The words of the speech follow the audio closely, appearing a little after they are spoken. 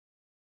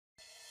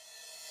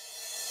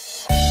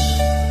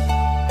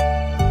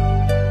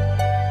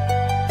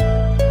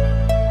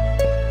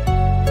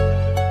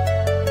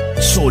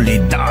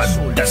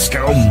Solidad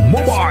Disco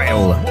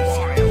Mobile.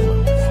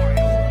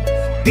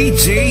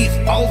 DJ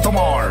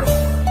Altamar.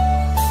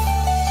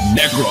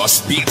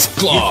 Negros Beats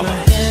Club. If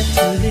I had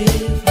to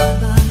live my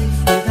life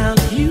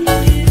without you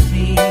with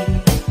me,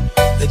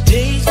 the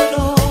days would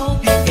all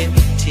be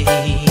empty.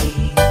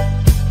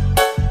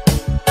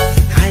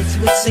 The nights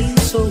would seem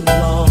so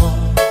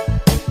long.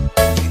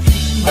 With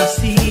you I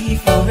see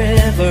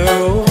forever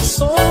oh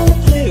so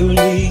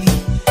clearly.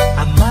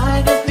 I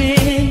might have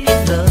been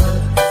in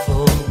love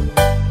before,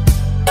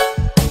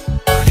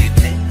 but it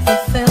never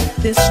felt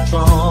this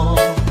strong.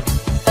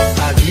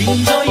 Our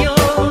dreams are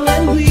young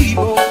and we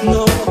both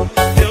know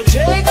they'll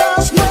take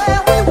us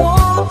where we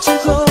want to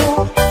go.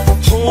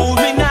 Hold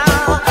me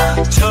now,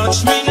 touch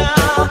me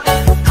now.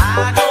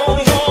 I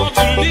don't want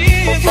to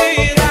live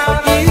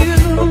without you.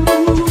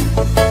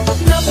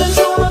 Nothing's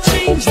gonna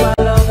change my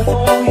love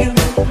for you.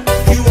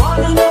 You ought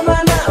to know by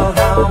now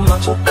how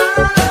much I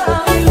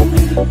love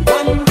you.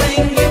 One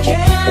thing you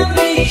can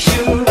be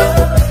sure of,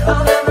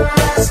 I'll never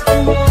ask for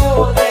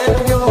more than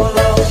your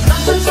love.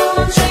 Nothing's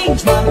gonna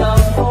change my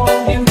love for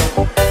you.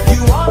 You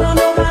ought to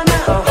know by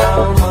now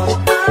how much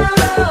I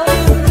love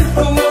you.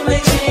 The world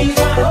may change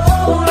my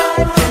whole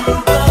life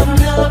through, but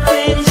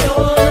nothing's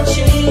gonna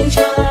change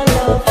my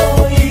love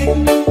for you.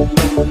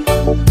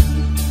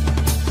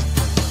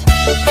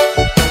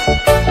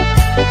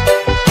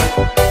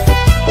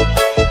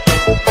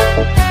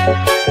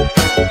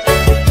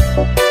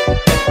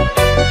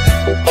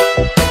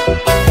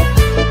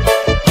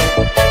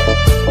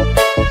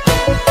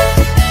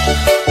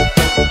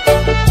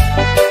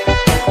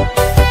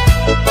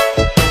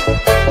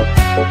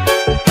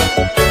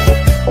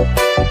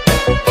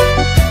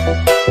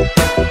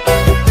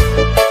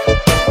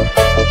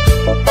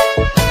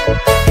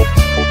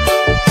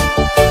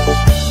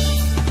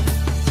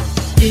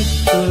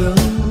 If the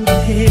road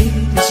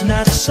ahead is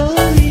not so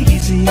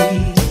easy,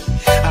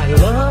 I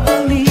love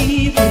will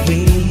leave the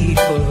way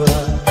for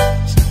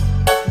us.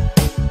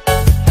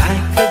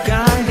 Like a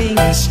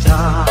guiding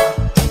star,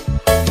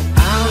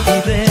 I'll be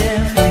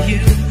there for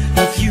you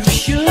if you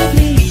should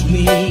need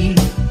me.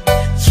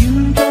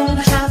 You don't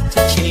have to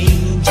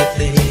change a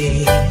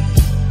thing.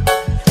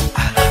 I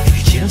love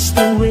you just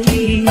the way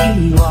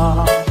you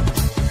are.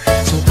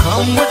 So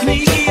come with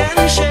me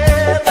and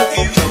share the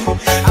view.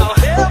 I'll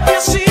help you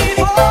see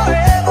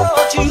forever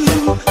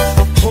too.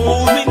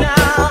 Hold me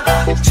now,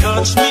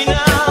 touch me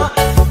now.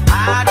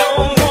 I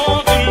don't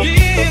want to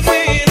live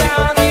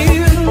without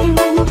you.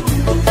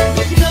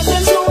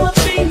 Nothing's gonna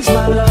change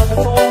my love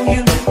for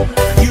you.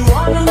 You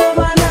ought to know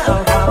by now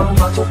how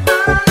much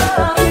I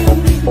love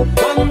you.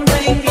 One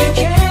thing you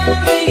can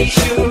be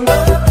sure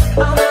of,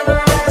 I'll never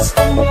ask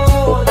for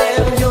more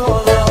than your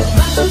love.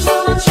 Nothing's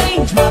gonna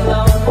change my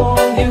love for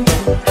you.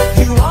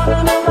 You ought to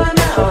know by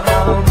now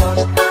how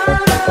much I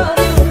love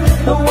you.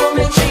 No one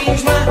may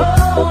change my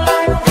whole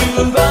life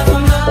through, but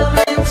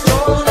nothing's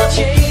gonna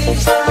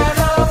change my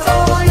love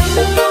for you.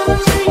 Gonna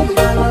change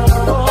my love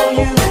for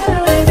you.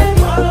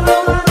 You ought to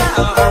know by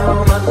now how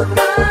much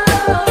I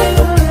love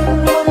you.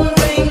 One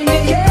thing you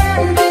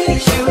can be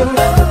sure of,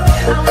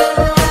 I'll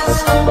never ask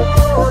for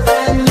more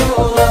than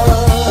your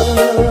love.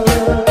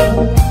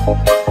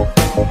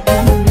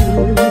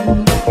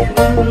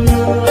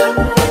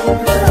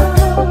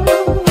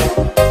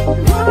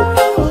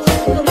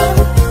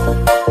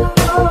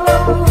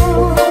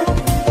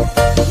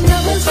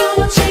 Nothing's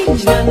gonna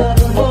change my love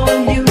for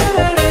you.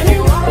 You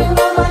ought to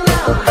know by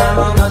now how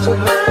much I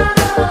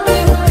love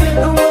you.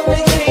 No one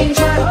may change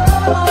my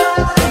whole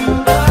life through,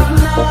 but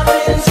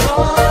nothing's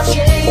gonna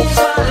change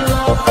my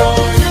love for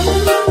you.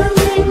 Nothing's gonna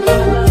change my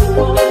love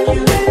for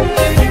you.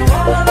 You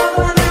ought to know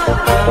by now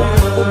how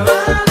much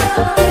I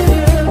love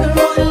you.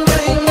 One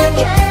thing you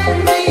can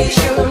be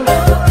sure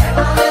of,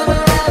 I'll never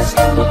ask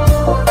for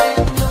more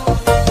than your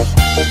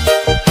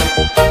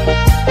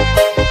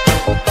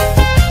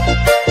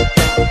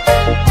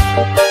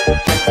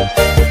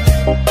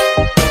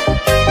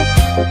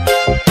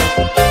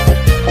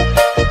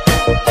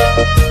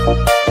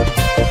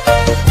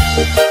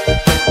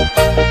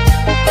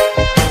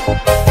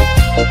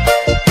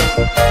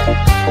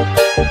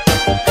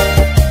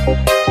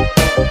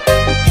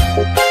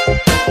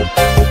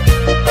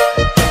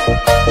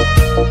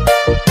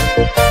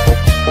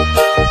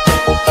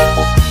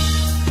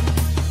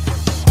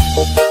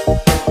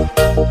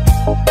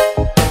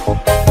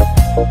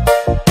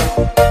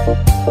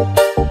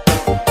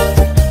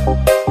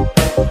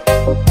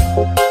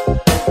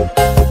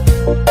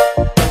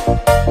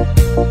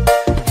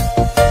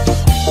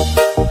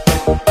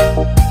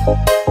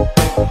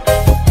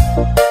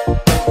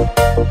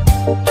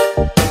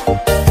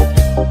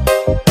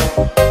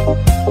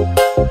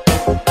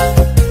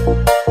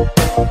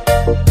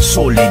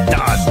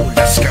Solidad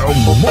Disco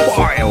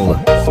Mobile.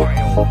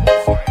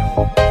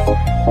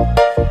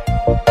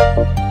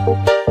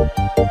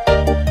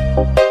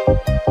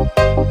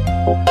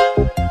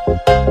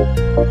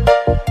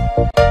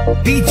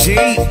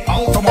 DJ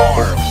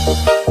Altamar.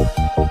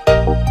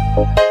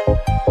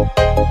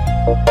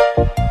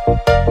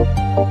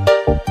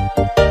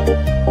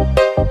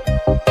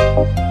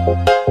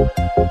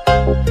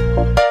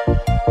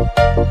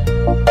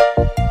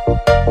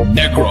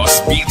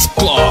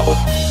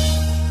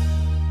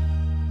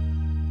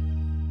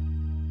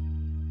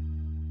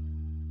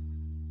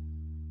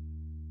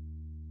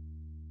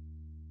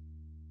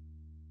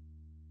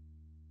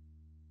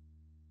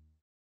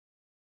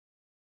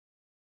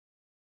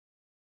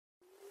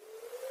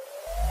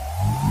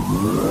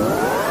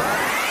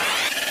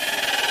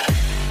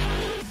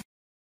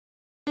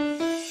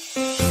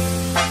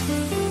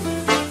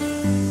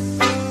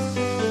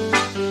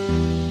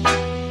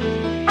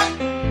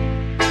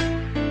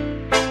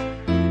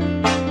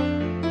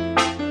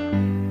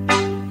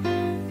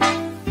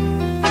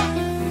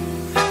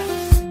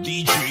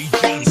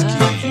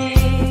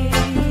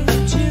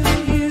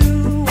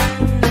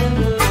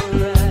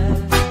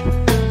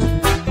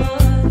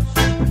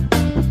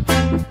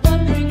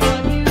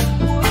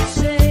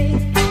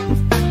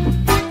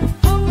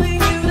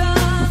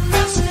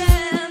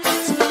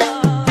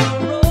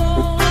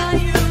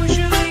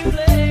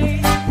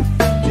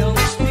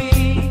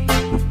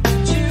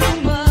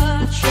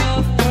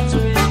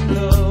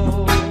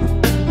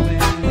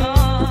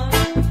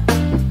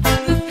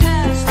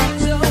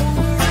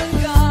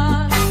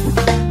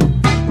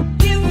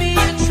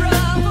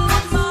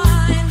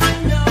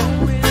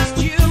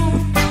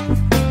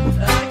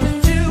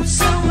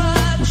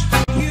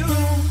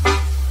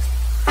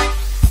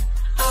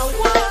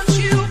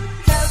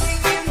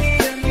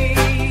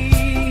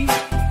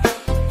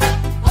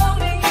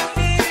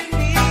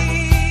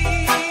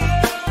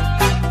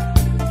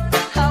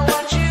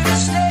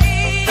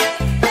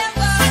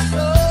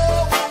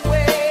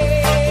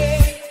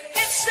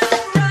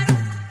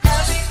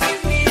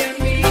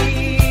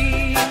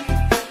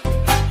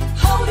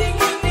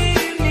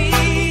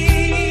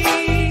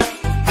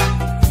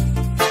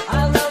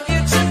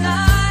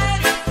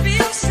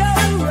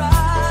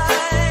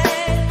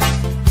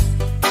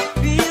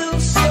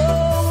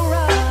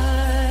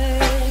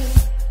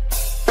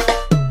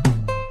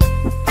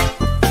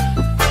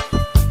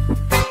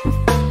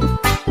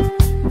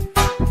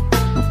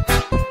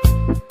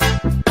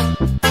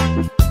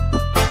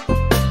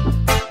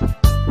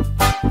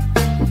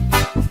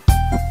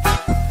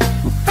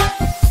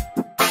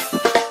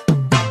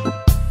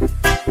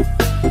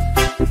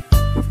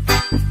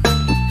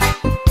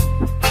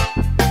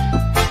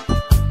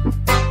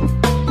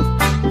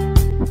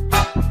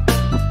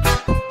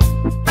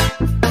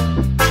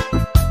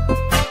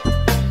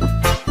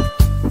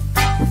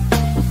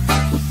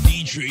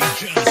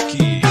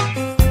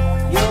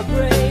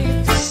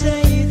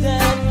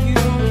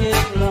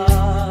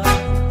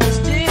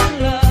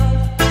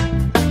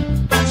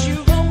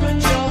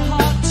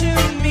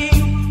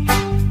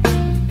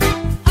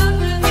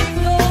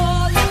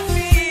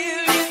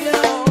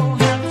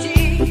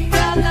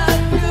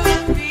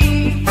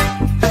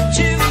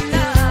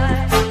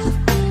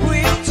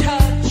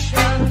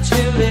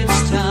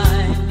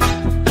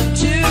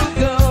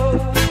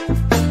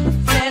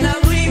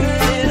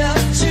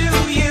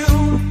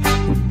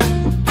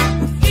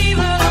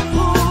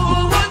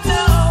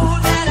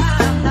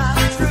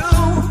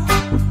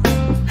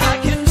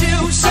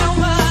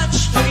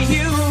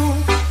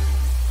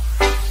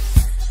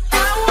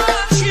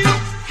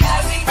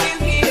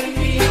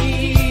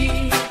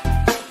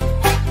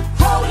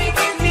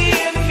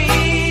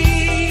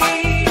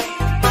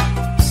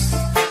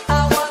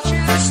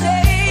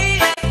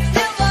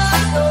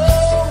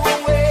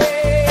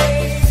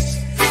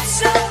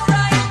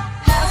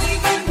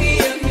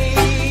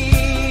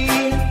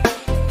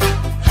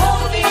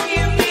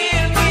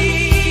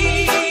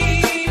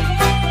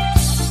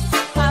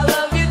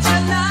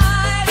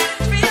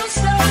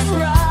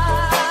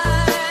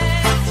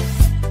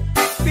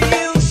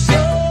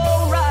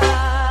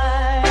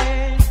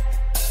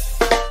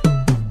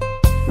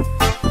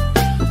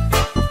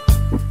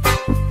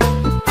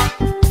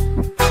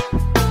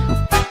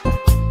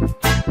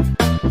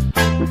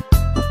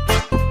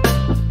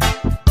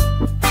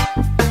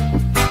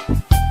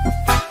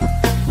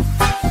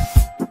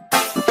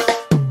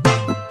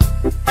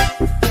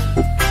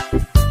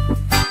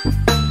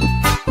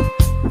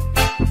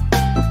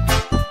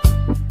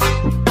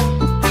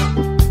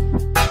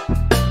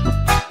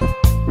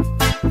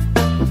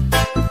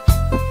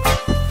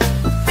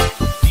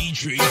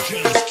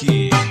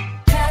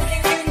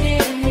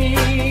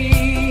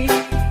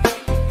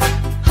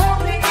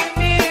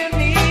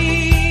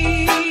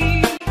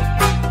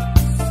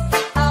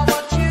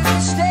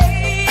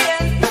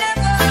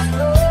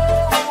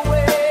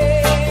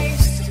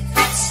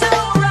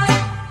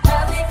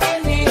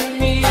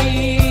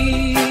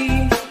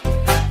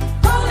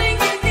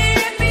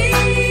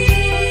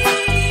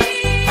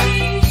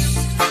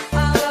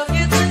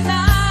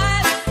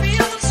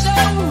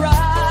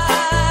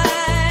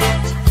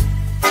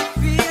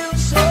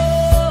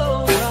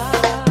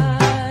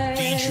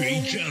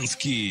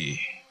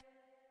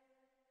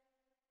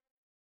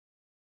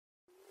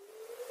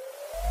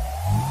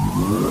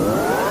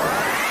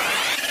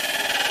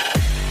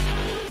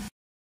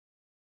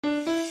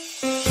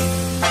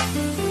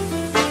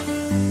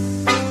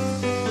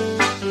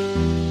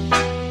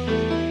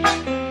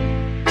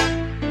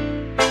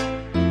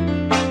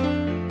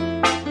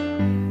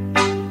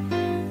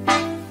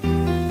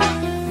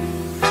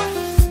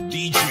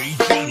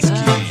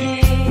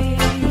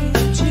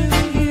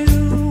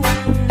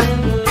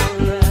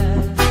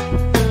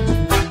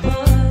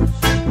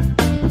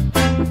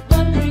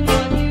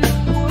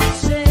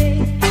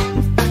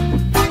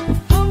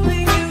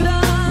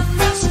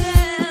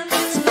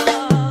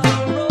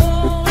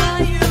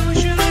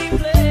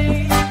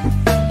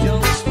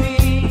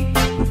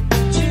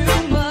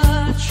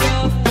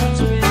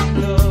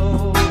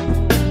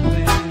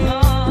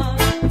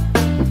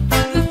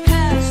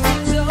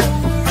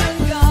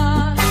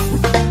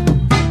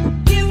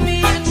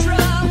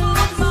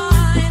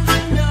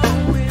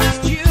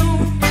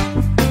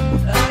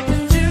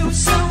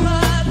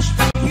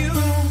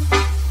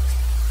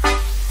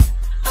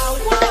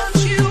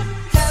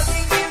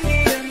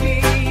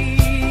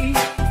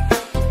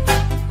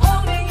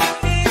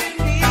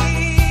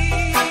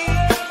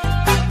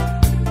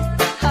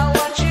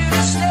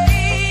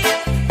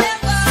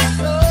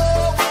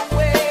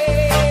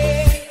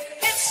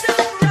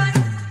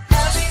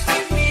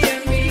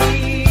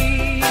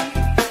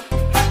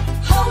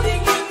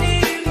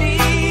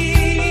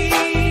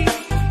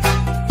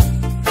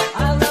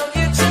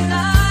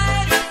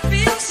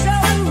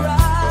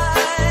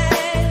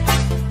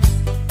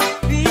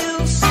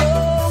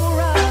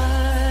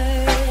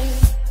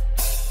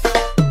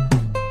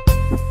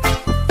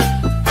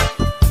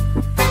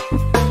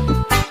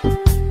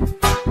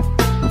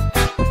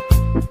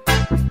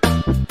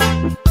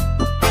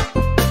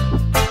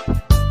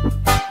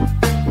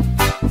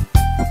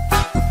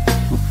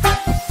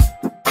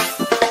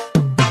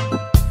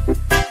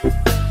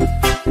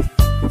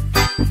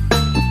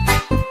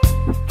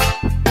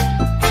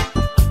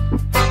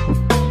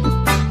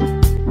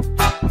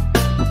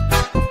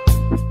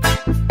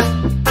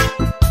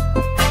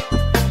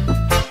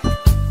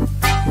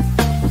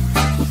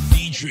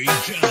 DJ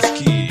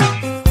Jansky.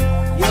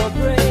 You're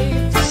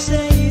brave to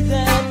say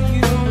that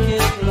you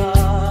give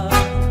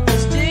love,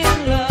 still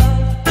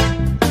love,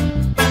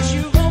 but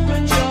you've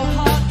opened your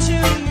heart to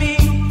me.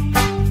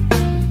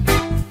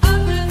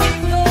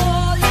 Underneath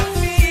all you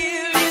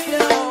feel, you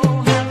know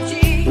how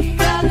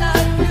deep our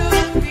love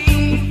could be.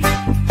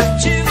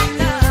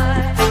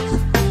 Tonight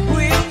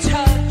we'll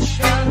touch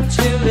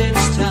until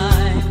it's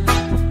time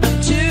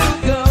to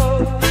go.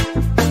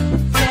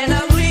 And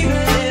I'm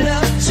leaving it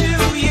up to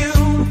you.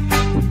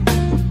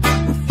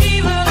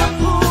 Even a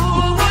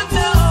fool would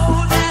know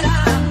that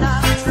I'm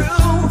not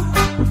through.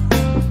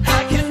 I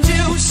can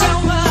do so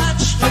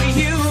much for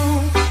you.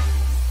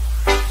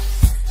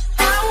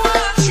 I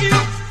want you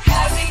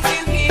having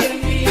you near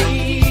me,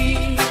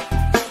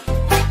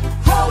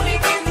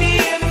 holding you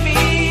near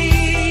me.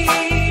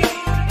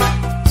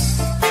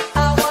 I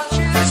want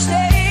you to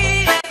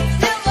stay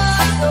until I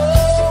go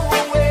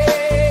away.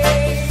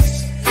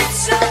 It's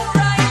so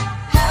right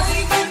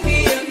having you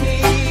near me,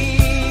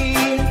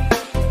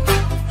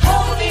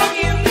 holding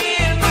you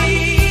near me.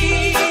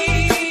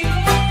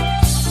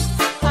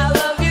 I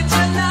love you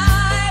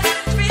tonight. It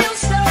feels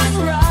so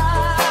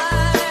right.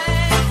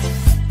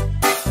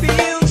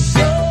 Feels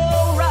so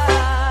right.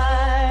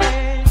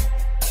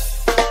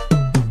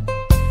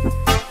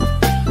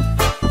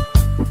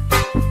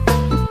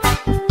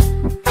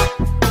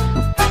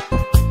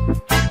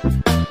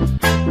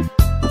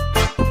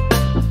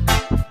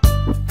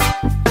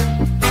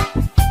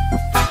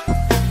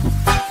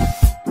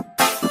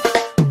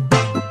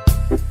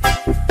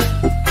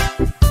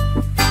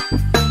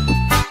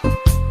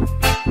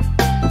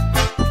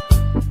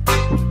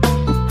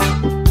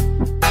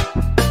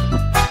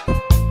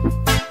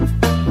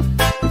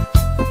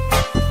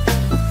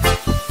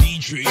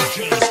 DJ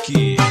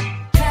Jansky.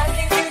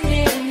 Having you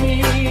near me,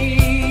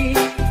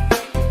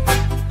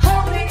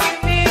 holding you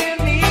near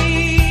me.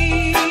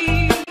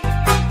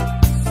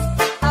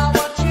 I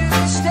want you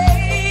to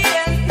stay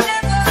and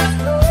never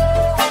go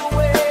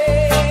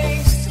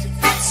away.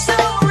 It's so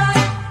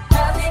right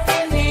having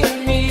you near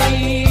me,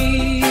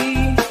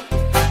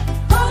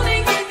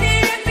 holding you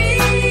near me.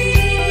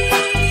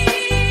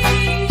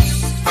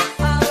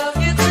 I love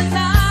you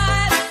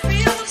tonight. It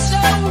feels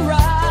so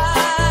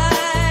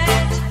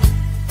right.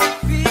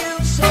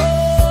 Feels so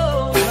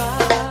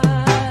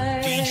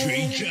right. DJ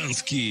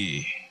Jansky.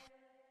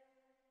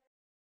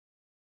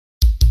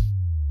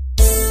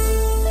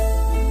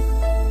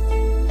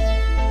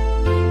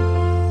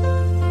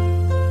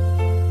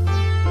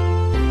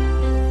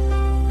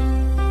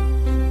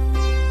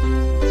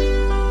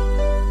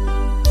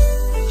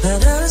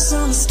 Letters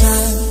on the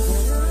sky,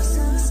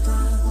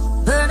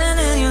 burning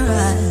in your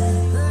eye.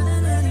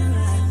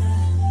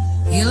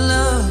 You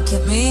look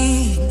at me,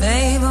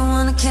 babe, I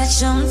wanna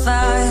catch on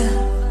fire.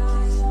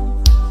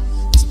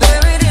 It's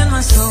buried in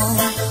my soul,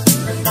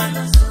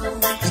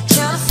 the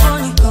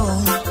California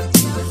gold.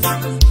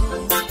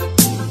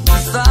 I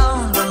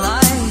found a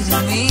light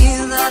in me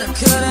that I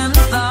couldn't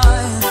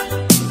find.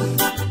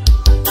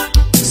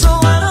 So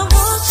when I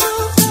want you,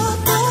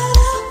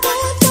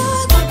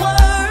 the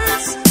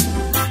words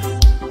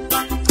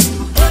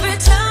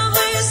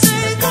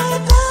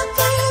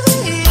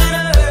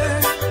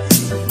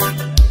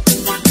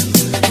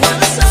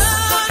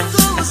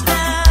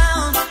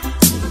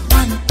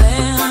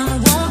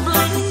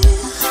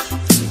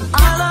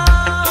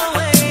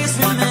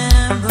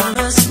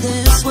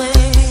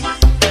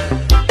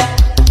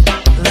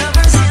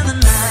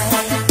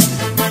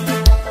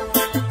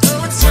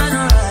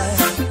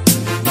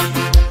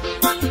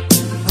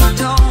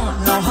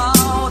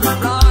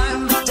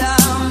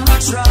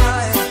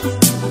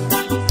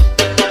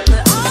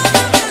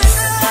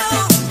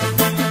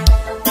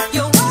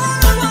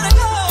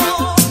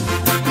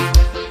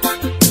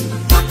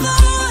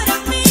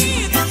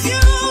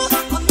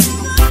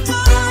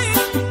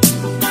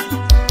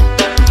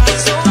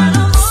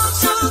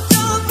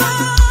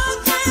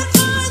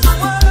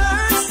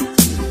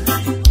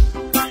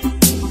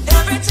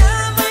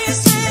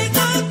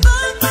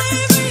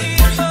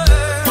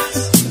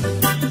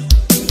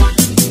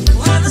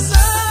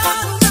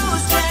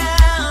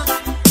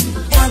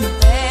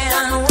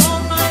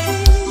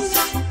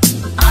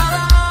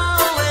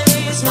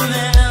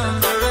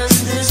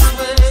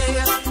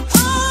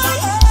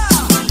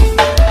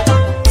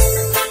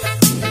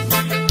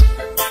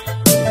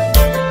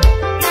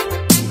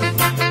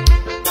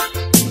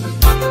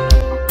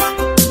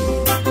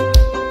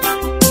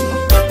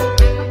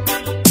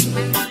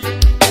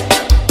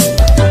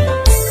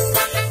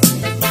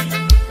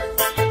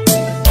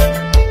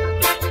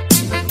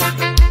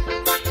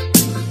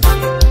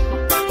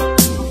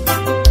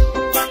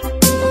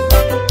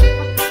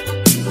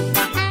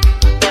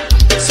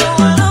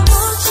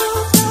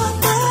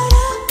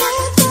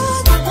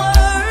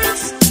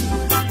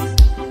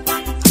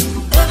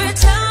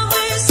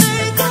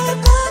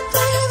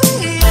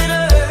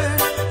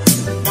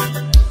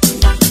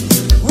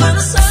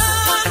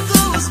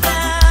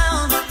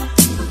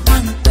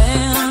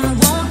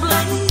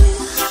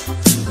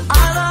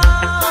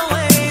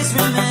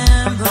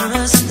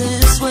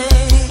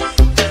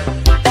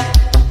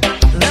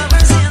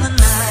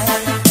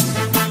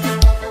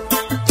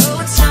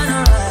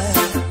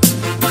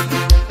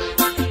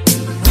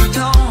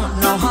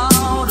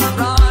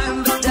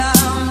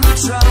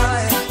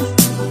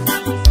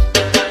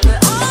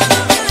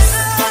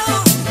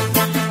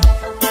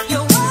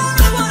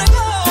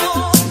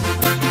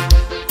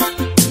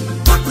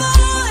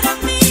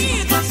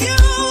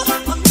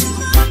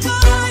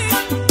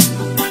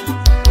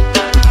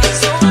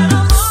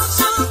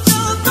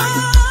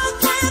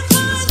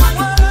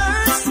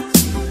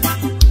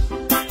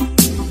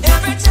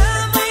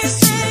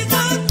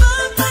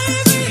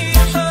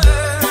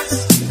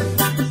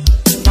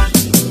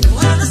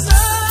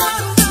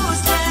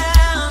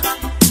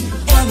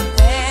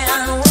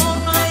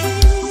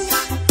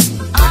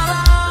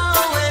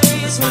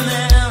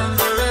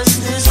remember us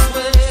this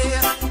way.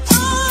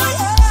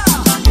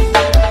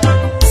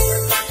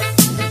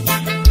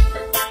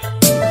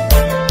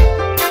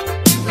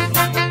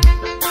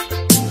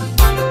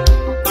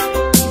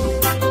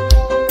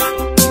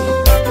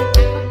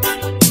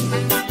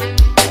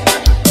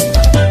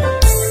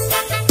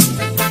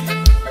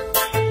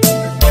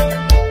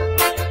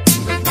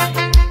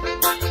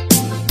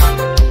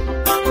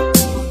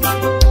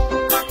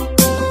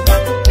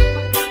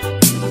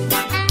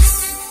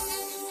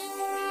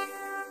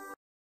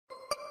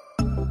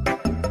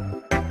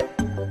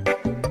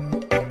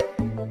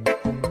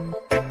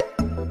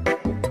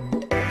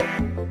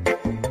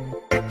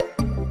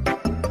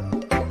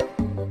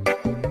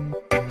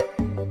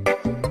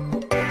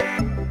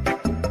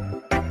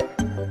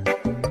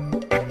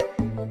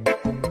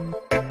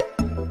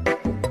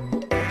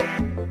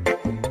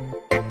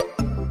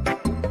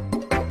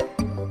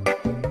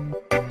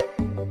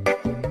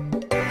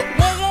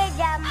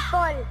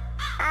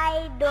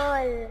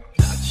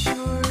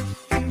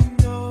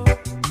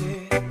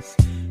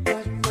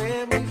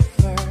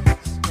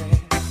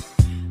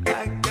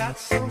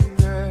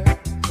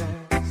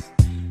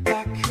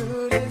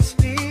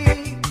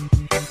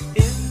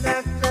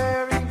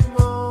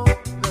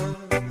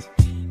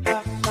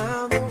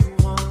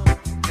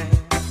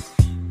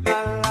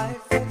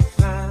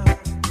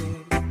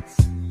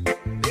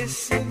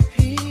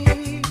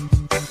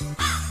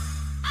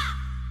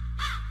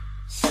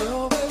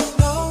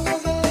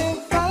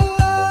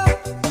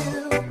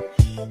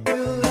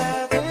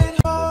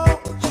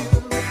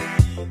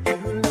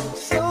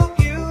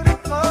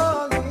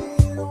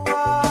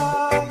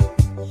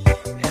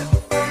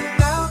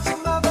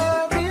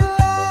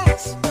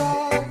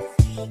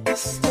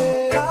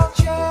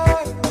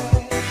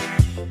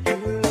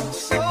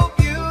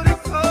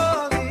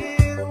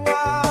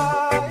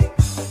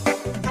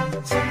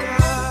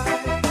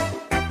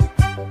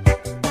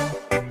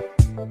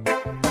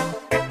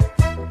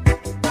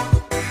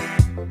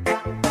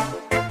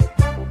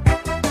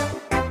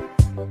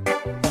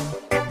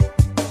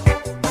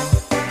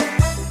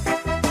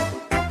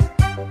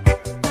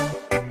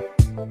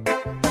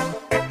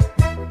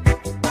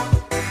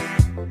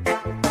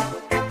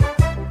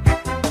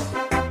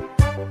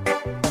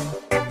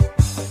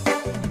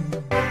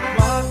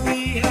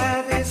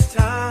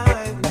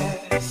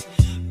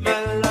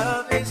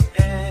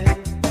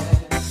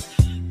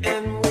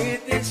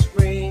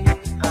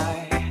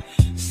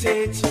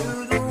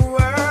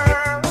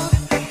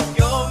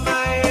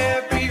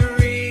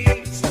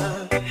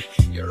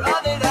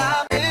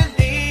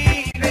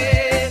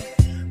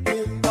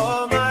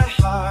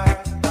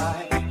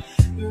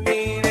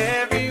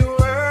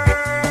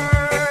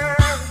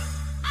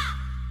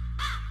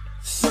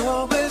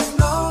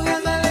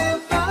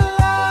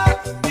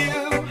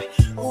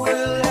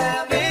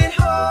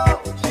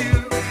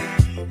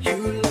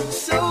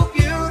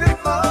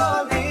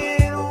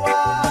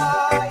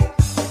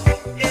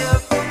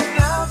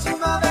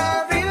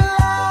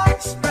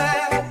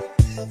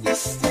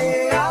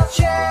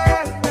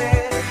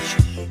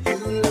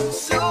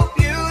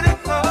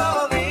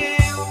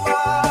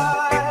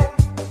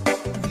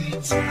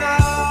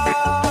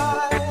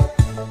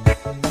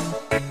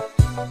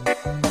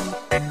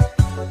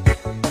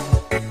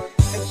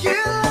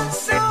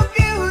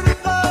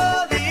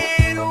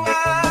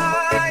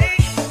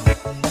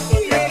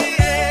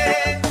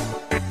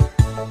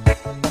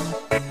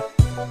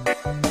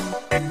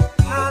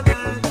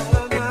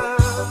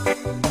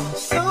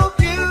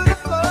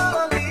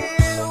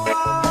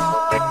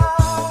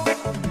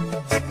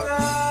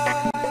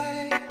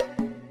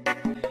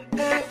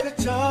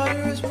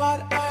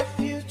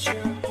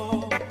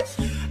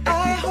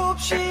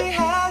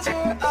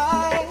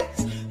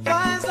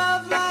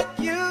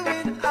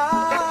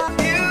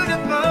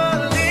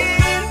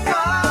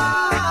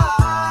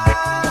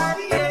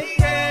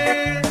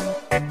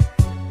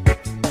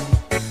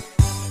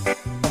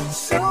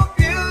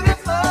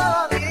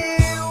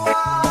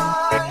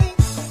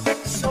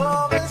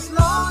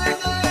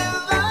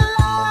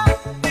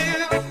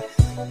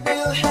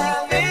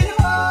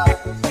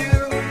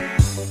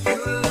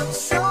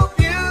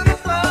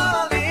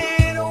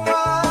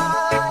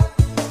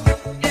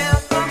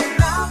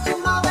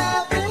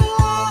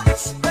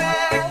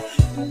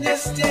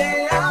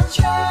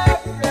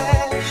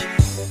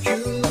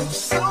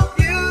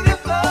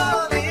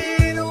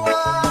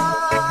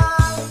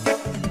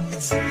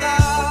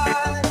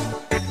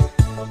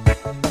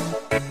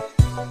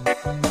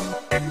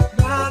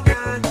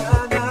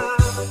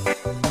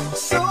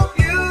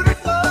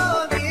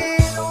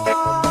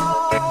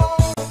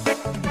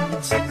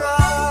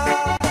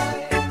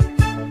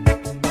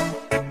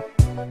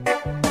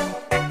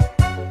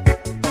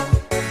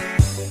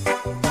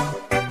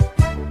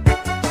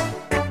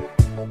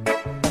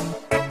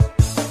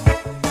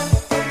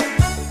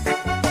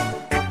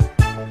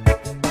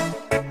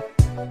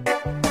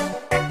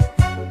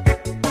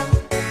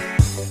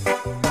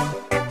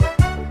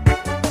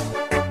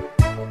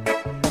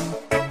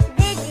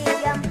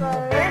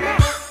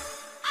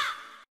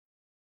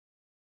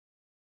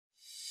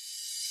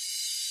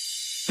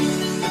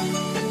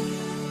 Oh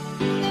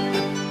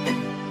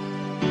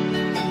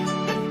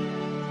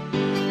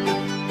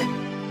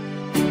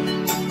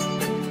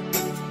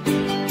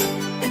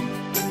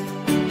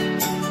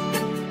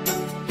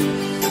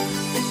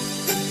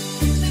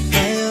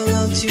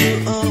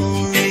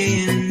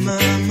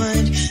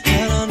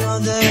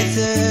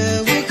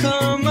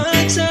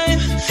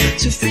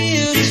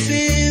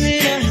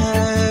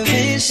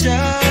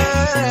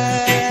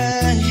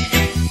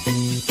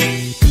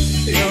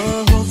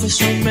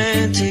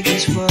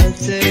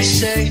they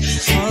say.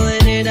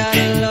 Falling it out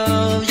of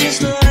love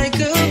just like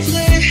a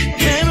play.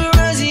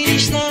 Memorizing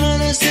each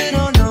line, I still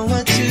don't know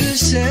what to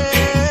say.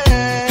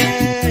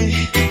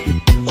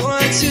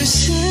 What to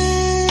say?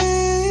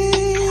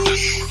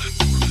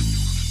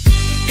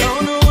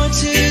 Don't know what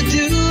to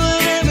do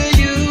whenever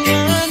you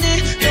want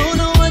it. Don't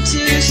know what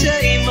to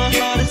say. My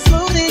heart is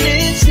floating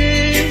in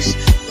tears.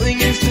 When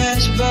you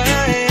pass by,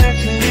 I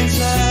couldn't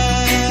fly.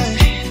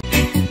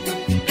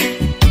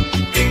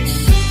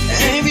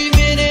 Every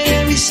minute,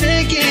 every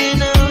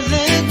second of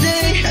the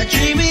day, I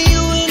dream of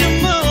you in the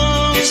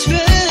most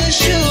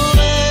special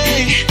way.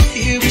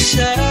 You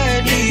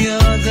beside me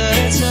all the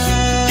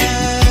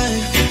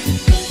time.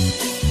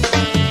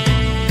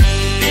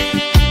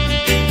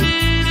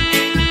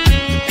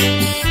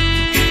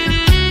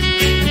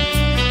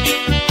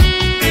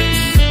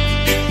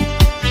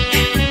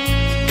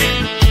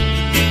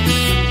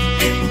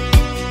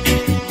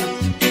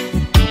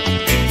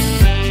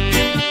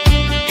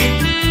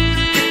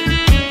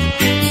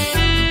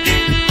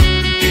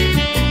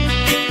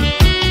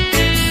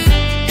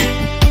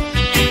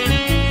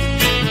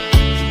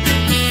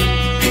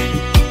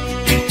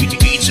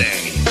 DJ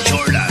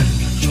Jordan.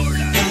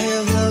 I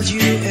have loved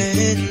you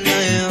and I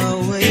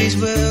always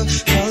will.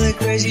 Call it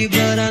crazy,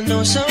 but I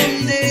know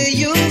someday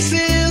you'll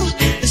feel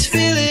this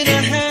feeling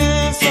I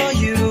have for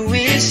you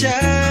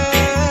inside.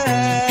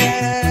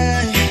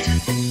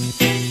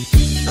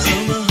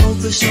 I'm a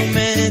hopeless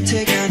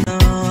romantic, I know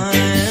I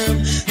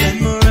am.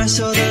 Memorize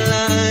all the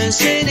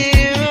lines, and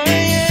here I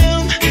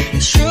am.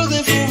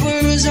 Struggling for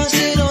words, I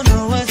still don't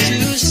know what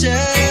to say.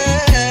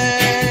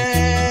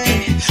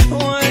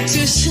 What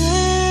to say?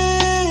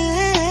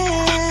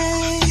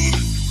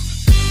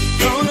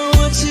 Don't know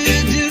what to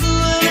do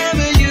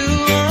whenever you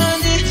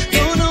want it.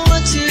 Don't know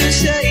what to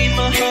say.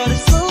 My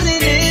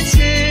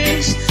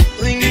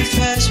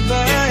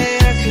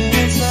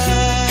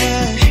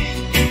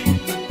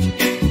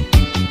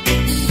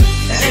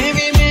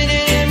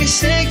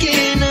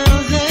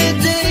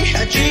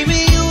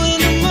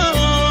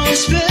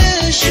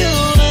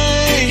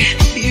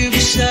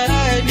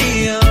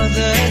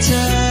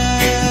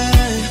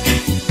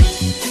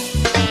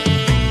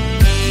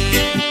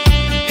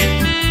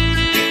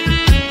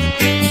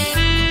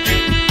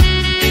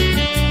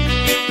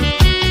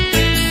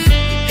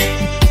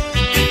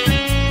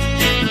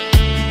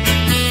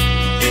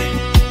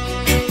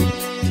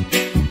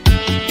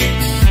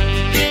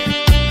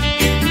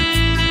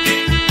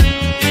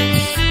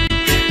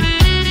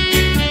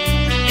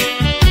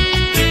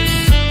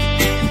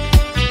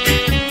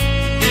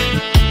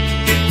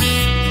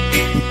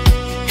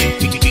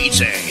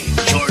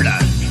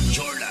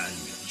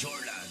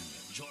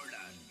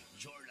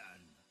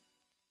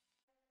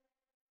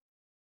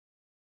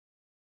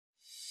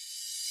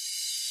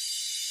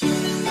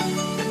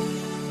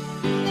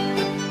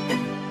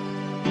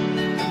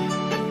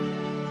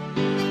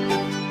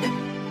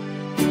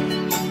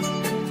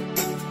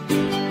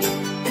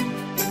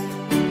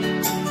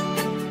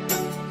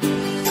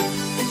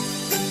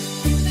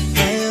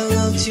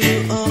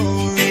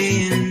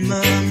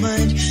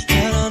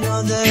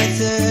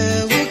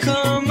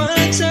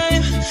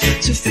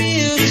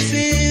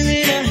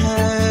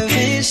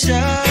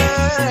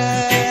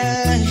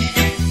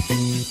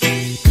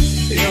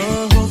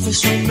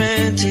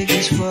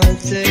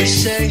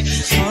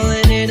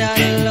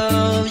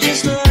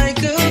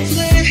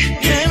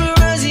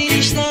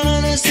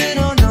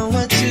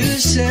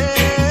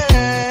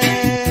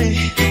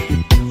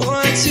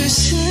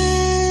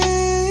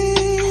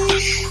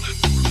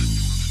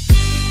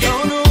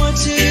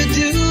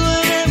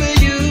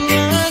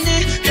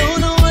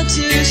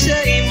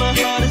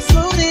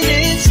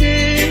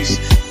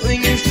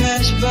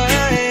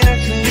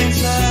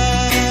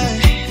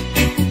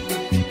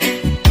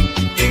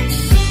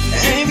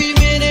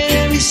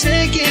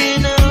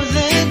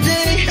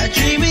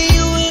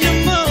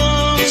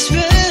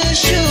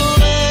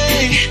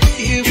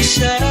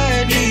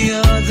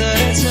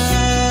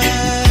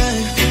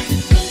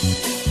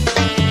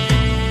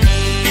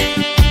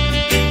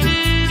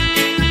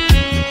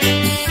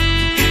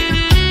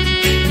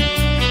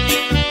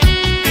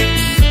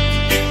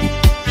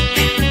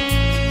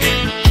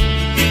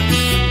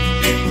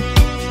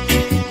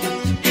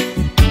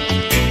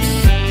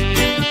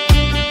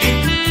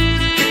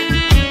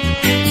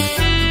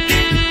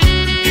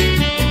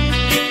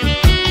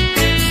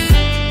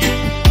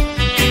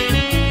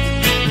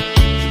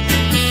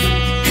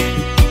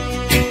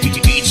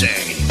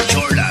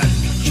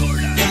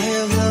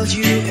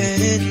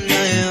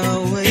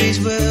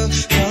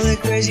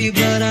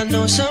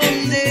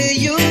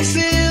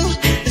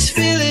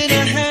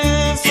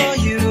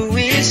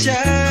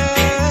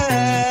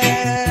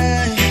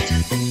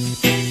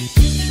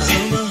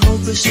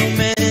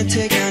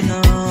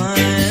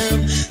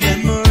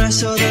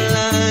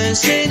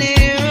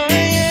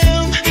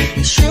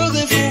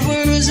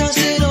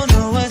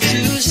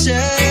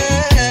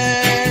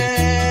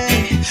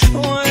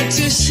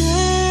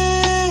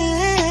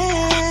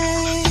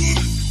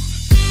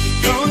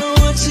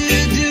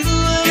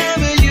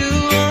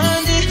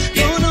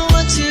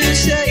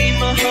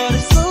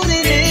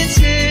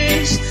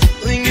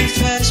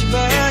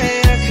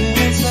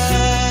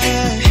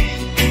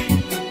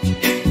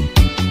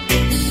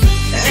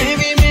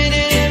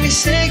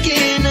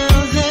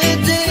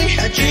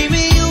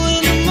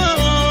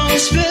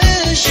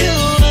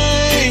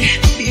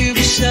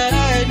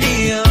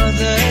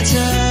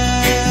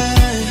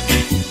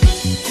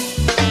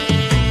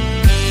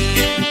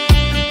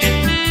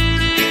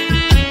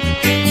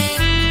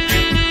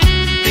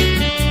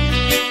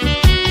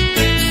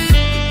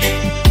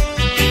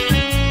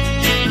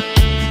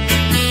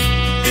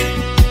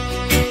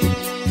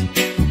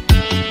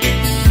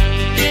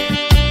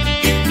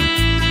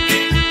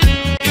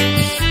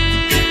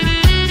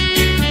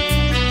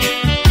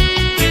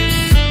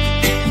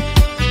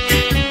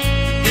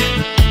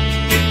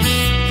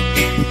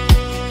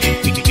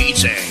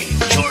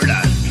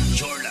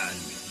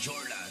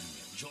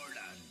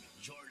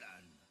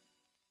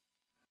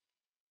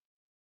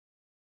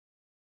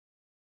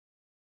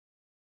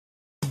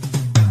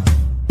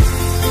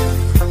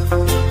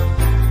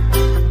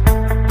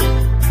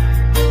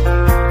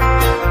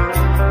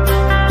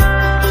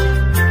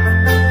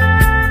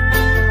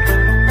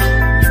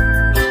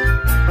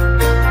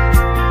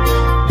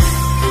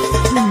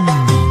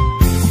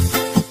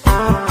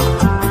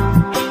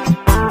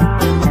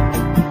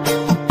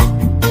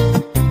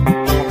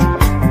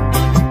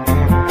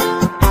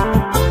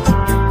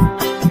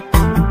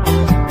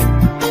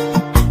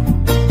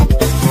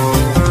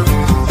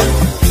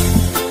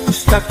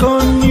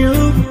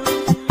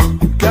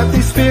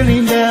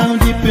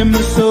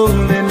soul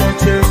and I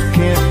just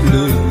can't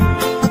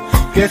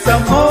lose. Guess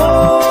I'm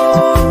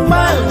on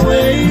my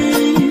way.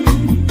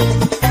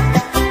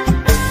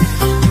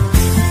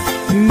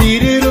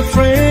 Needed a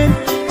friend,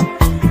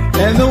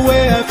 and the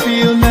way I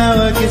feel now,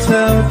 I guess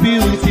I'll be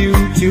with you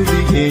till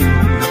the end.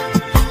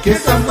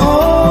 Guess I'm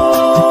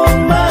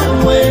on my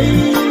way.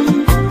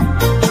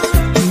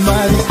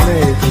 Mighty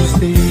glad you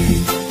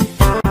stayed.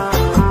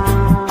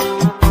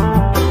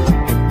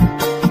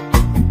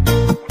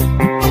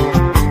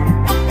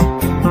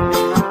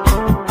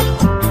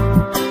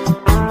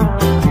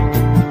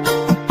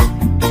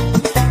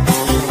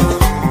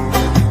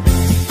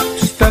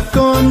 Stuck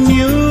on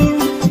you,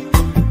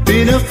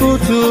 been a fool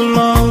too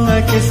long.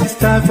 I guess it's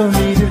time for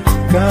me to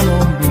come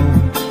on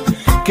home.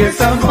 Guess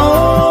I'm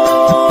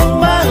on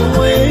my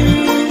way.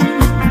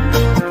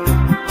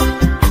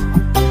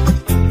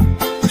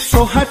 So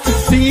hard to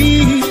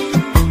see,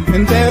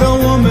 and that a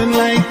woman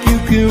like you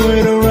can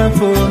wait around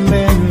for a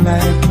man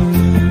like me.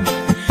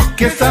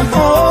 Guess I'm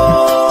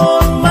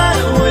on my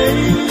way.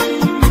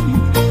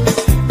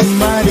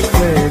 Mighty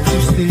glad you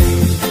stayed.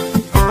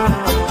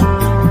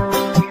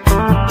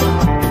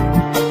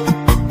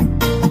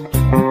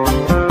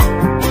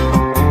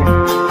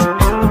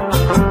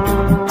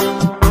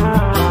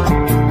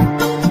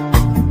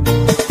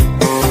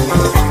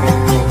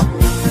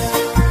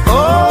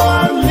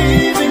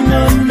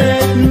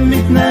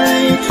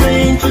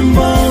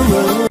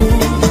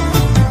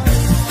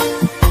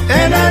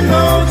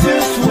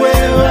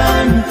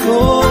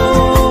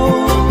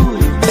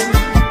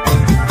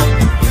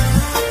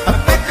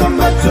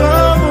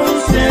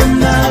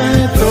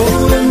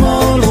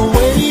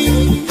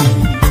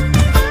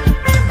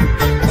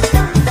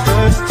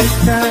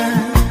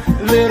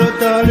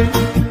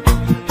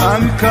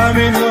 I'm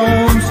coming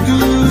home to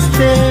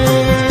stay.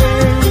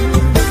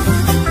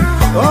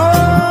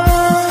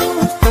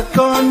 Oh, stuck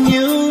on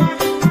you.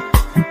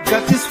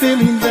 Got this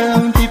feeling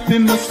down deep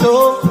in my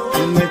soul,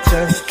 and I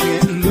just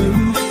can't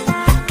lose.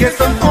 Guess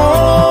I'm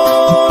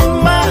on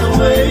my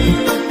way.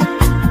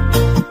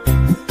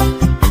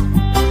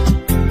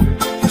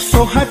 So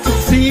hard to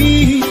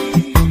see,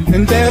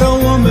 and that a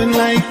woman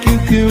like you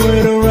can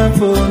wait around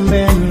for a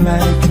man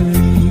like me.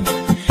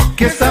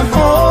 Guess I'm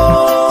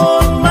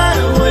on my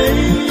way.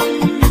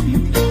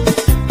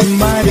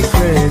 Mighty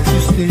glad you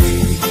stayed.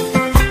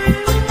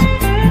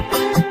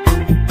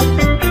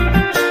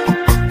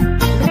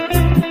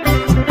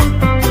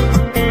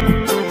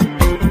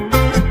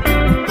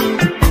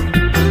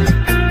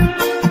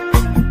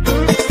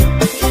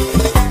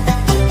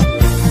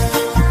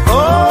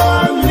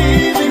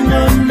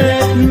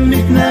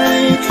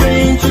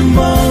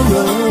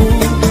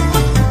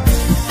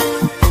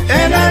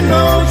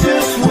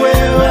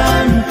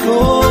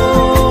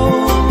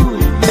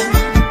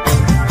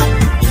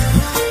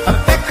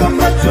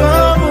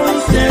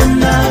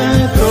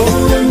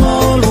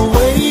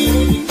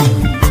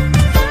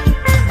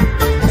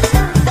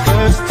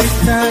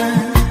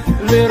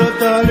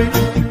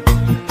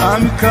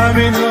 I'm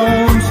coming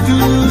home to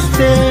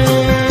stay.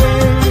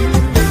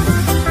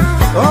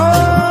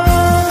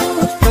 Oh,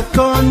 stuck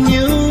on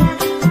you.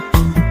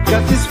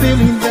 Got this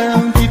feeling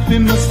down deep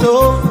in my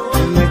soul,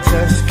 and I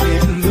just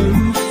can't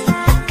lose.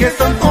 Guess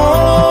I'm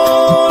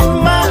on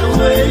my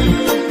way.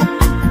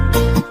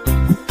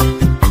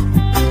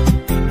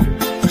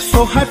 So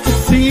hard to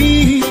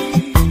see,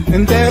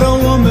 and that a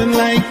woman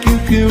like you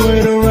can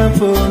wait around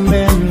for a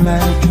man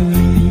like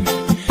me.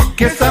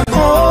 Guess I'm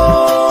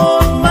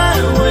on my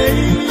way.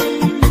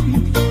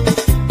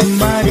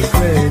 Mighty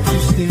glad you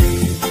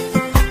stayed.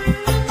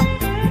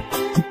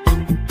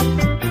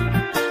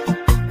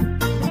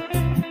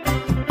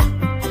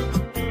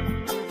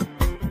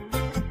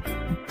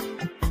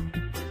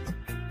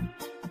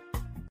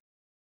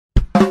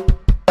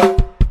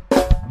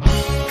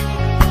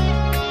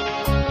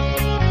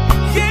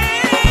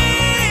 Yeah.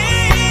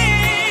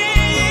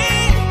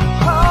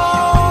 Oh.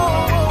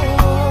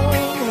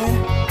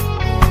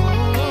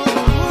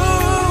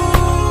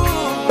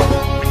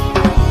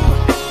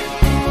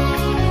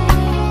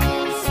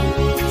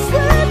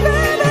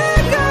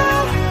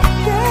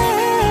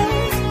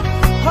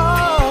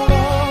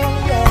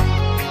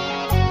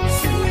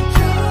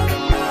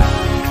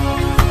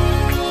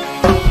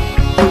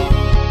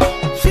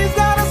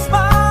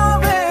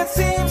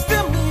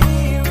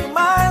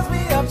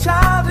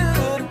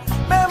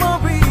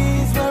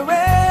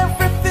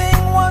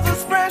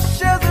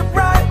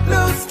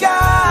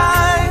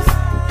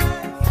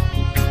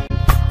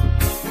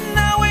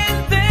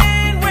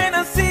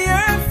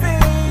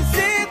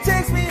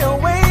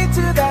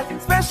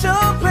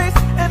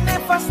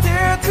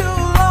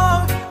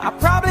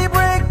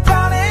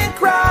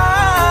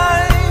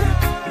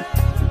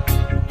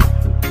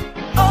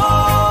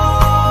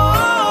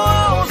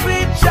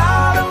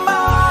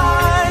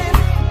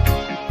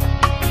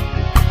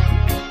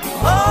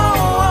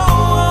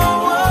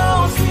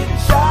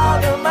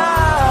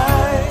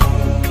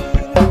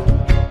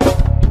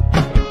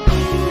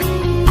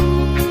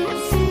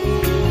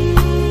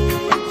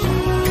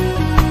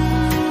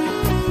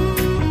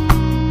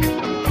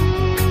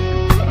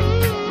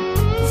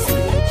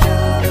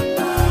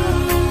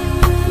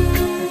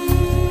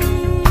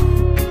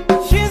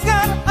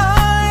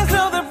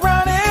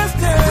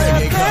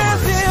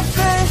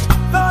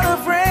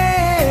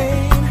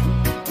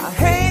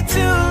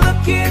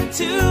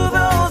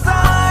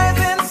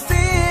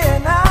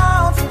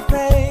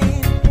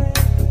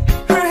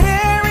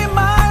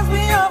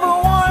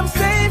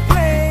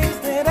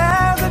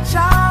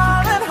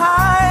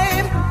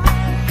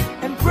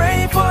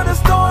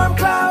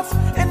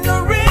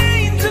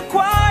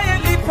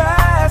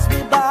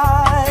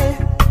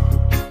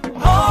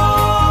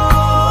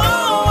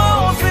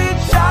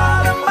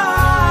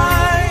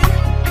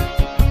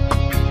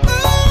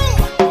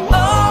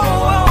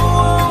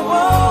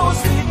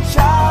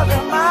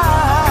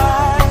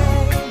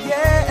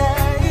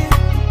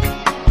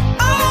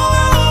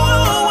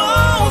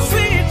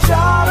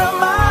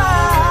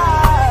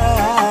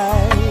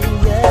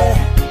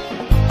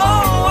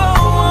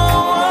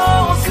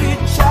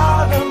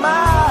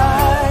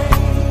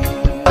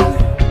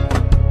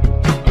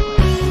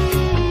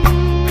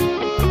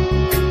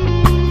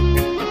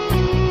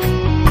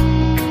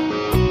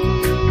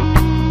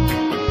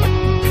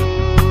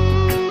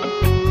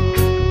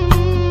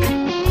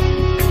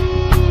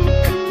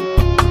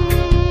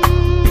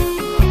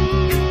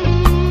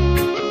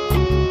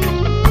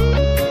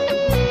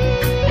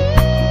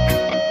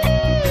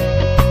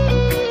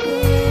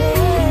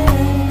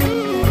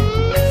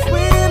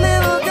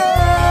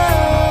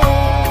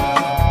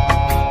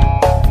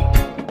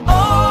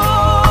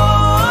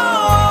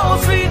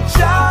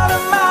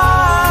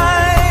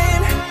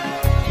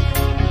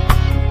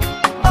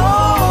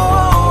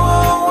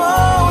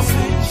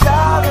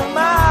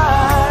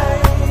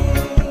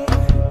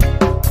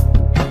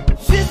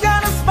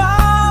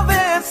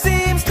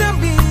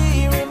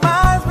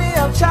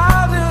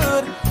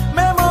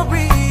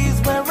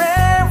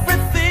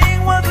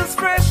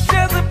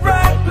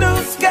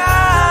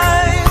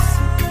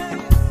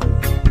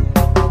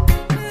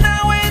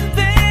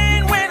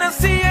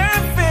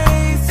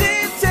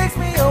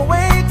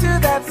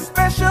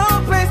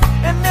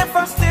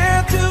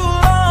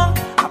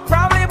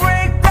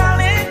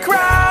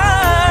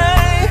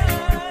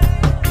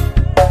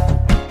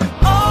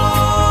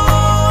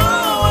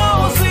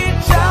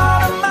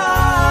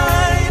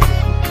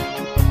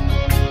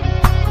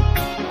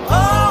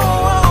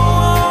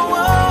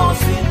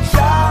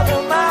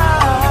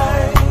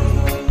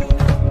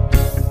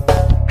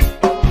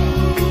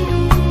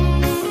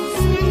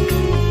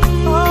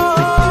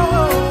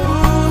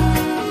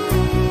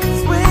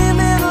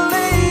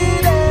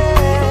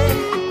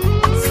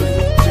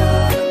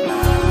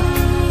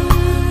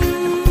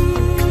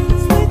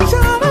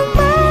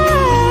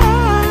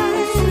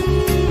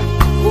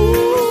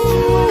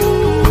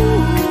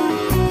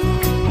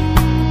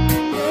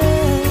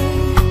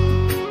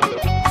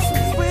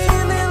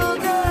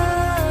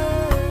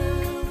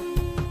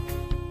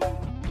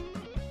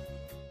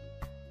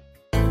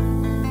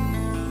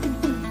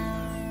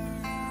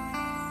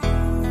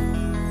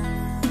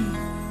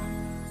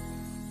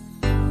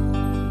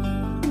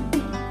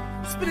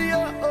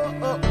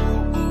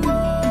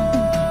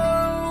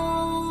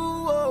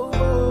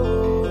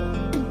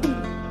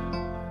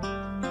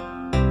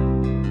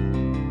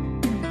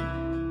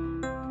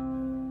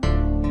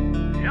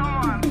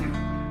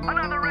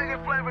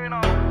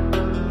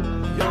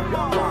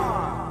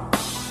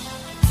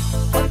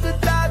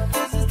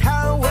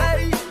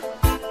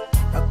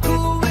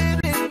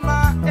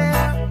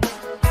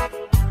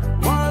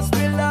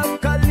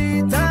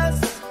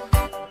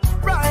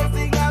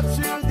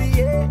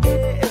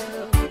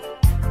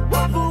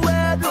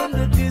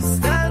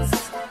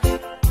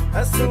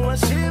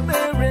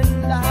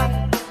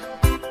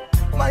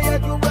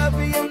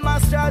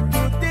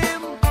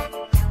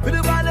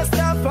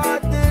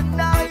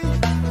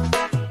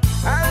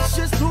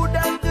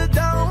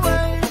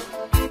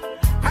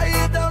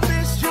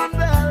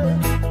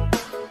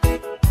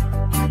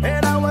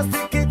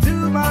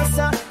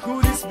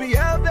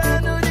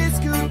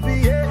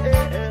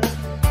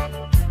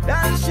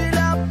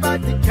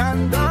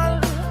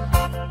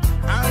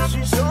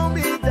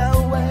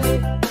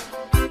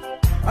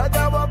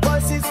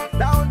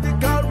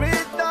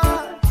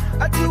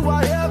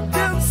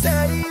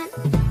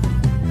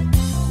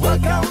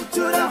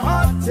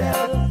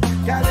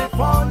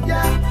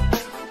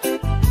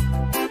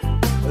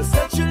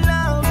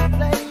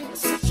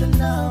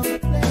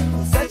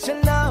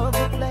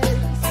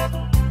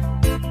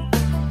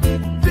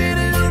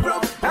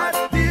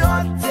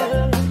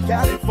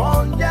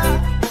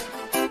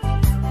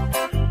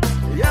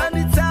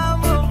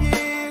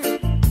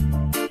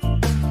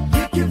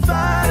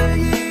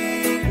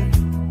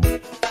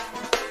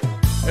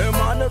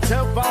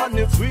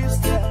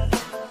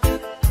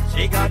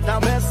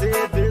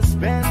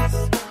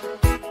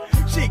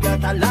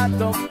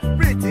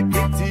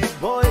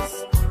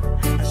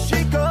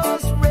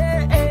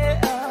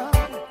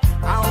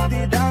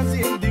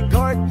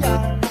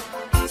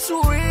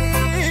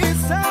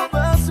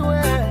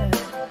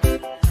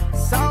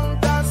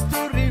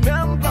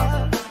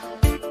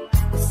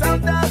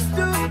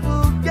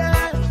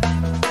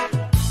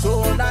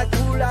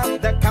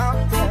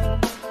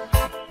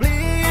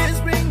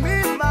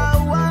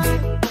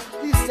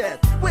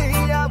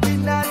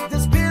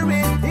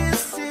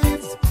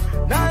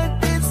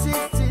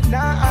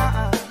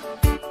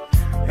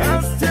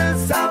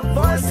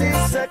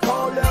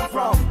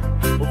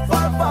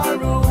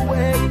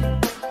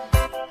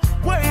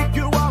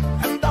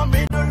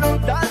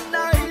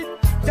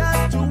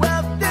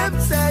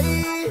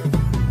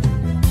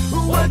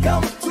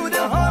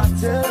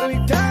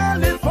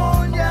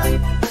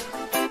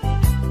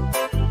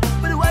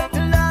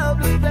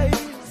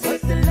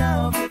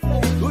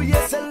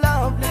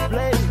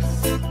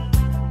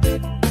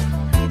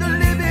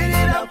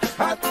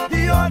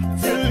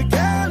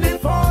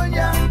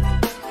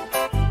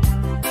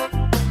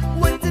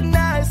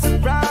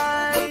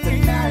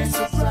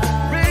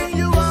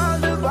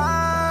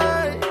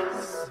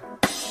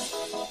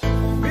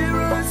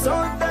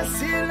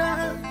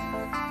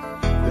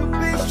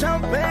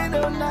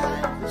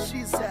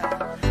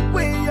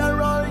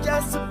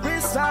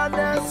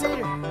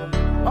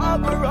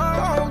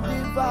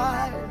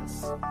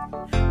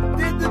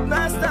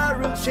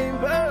 sorrow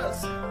chambers.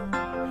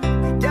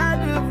 We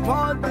gather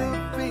for the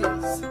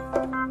feast.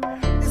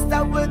 It's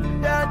not with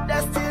the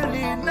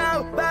destiny now,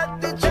 but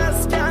they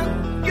just can't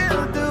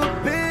kill the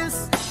peace.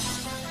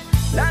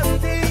 Last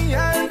thing I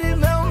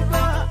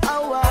remember, I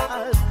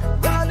was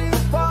running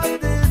for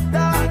the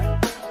dark.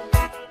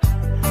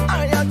 I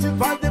had to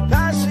find the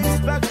passions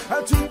back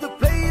to the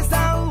place I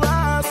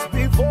was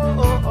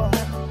before.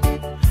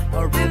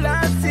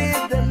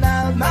 Realizing that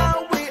now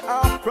we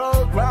are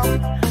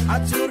programmed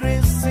to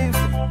receive.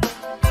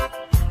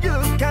 You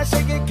can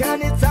shake it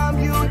anytime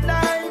you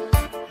like,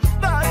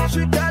 but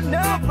you can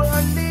never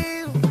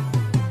leave.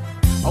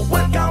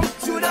 Welcome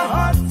to the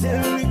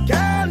hotel in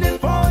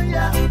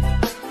California.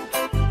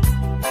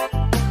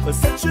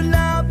 Such a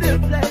lovely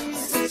place.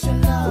 Oh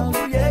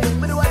yeah,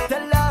 but what a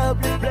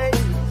lovely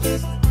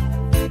place.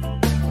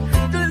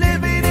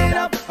 Living it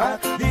up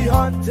at the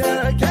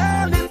Hotel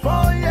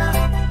California.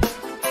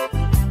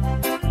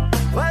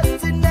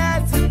 What's a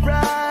nice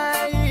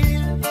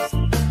surprise?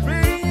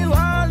 Bring you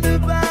all the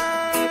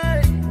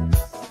vibes.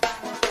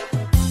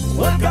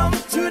 Welcome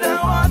to the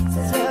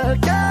Hotel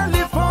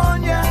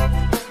California.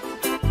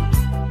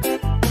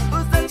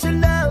 Oh, such a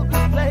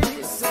lovely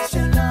place, such a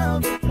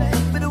lovely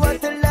place. But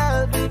what a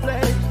lovely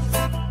place.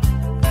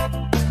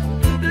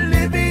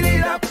 Living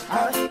it up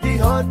at the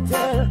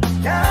Hotel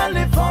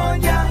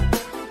California.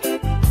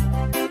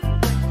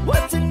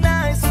 What a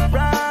nice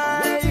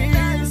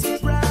surprise.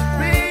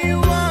 Bring you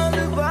all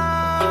the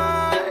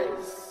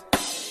vibes.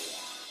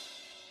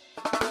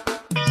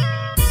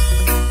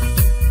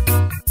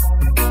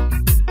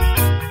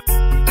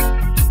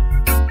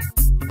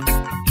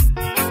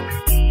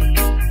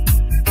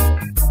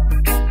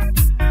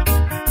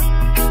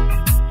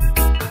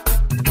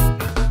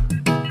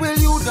 Well,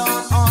 you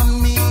done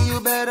on me, you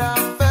better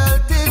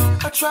felt it.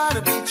 I try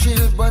to be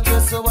chill, but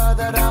you're so hard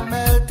that I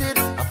melted.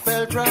 I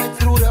felt right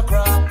through the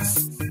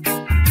cracks.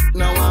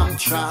 Now I'm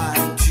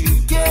trying to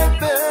get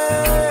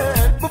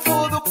back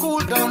before the cool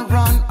down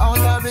run out.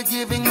 I'll be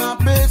giving my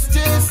best,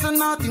 yes, and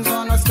nothing's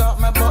gonna stop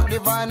me but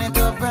divine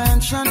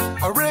intervention.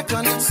 I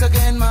reckon it's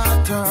again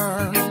my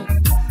turn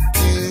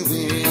to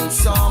win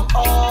some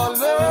or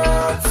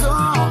learn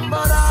some,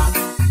 but I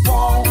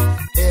won't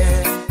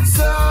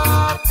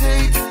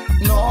hesitate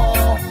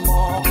no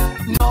more,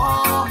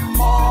 no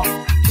more.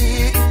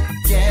 It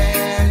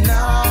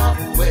cannot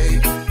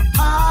wait.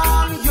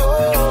 I'm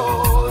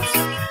yours.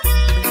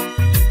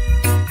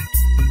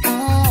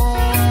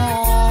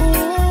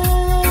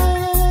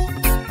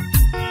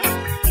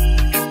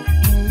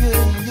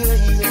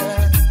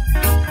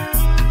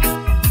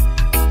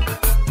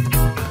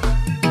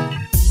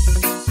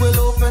 Well,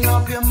 open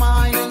up your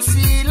mind and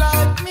see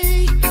like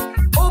me.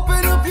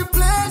 Open up your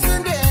plans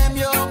and damn,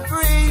 you're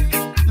free.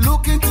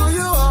 Look into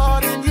your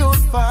heart and you'll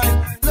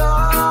find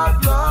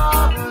love,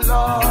 love,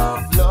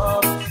 love,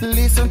 love.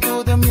 Listen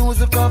to the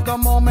music of the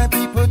moment,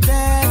 people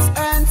dance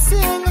and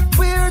sing.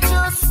 We're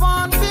just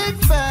one big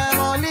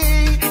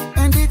family,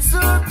 and it's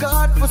our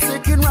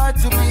God-forsaken right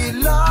to be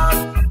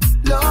loved.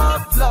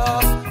 Love,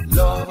 love,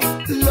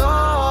 love,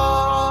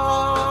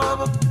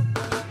 love.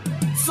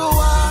 So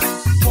I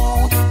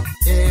won't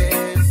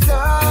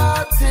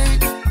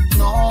hesitate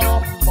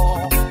no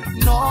more,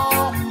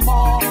 no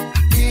more.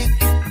 It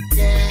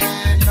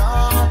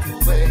cannot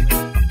wait.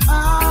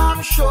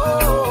 I'm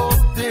sure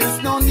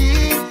there's no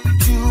need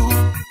to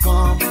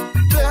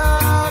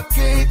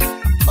complicate.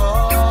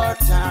 Our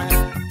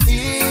time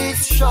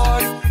is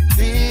short.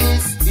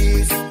 This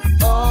is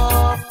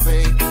our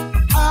fate.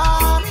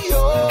 I'm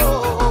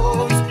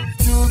yours.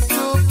 Do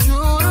do do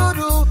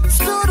do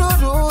do do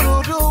do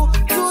do.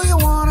 Do you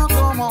wanna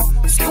come on?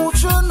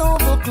 Scooch on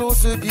over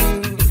closer,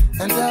 dear,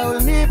 and I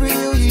will never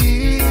you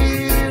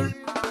here.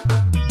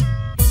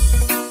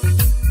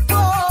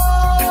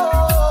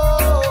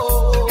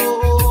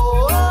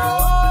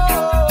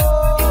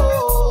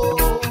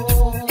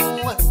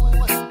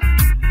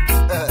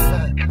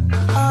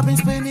 I've been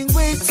spending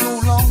way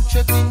too long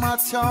checking my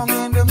tongue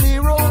in the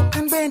mirror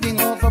and bending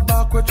over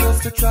backward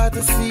just to try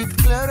to speak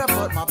clearer,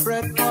 but my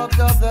breath fogged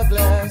up the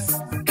glass.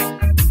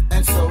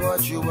 And so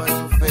what you on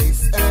your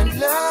face and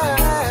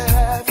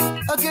laugh.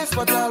 I guess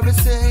what I'll be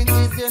saying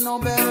is there no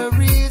better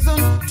reason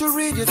to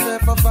rid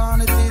yourself of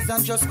vanities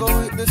and just go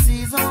with the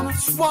season.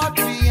 It's what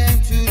we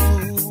aim to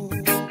do.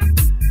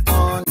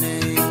 Our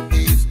name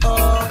is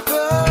our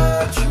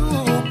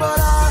virtue, but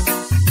I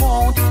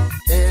won't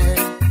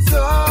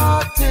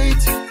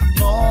hesitate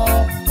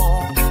no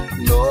more,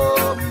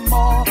 no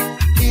more.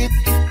 It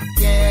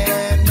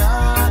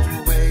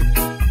cannot wait.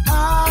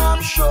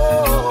 I'm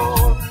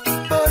sure,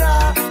 but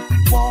I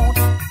won't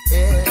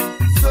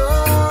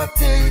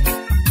hesitate.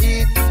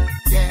 It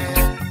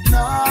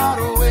cannot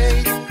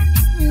wait.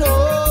 No.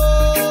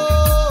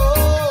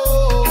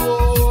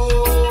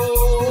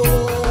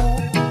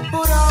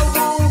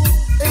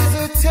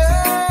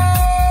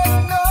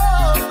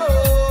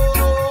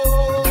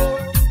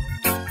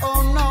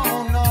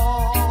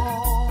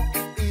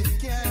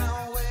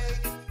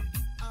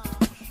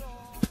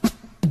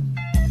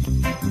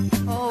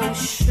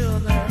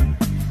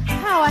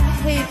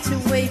 hate to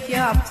wake you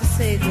up to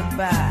say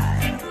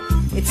goodbye.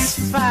 It's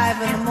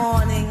 5 in the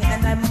morning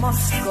and I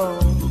must go.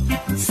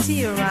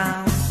 See you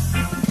around.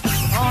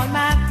 All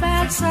my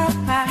bags are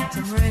packed,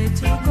 I'm ready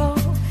to go.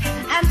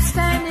 I'm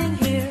standing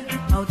here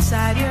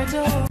outside your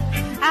door.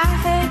 I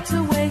hate to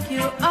wake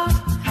you up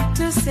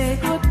to say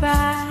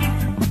goodbye.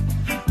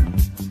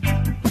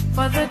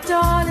 For the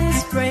dawn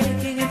is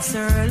breaking, it's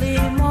early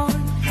morn.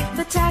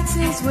 The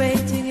taxi's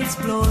waiting, it's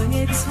blowing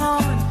its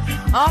horn.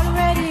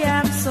 Already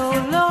I'm so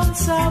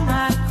lonesome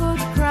I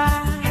could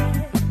cry.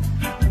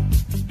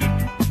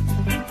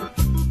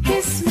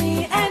 Kiss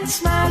me and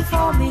smile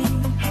for me.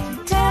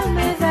 Tell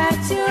me that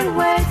you'll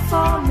wait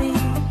for me.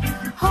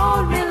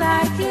 Hold me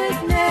like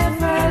you'd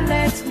never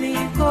let me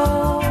go.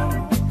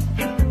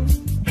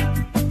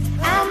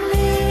 I'm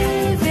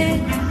leaving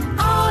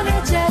on a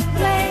jet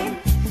plane.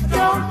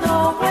 Don't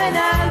know when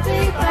I'll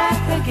be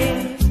back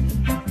again.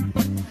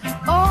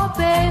 Oh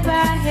babe, I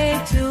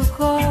hate to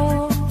go.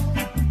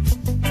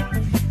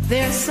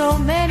 There's so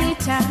many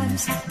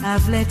times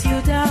I've let you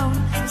down.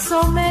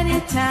 So many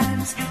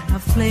times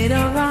I've played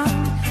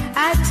around.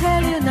 I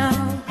tell you now,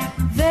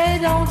 they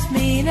don't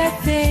mean a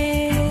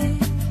thing.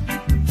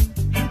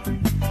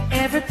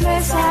 Every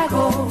place I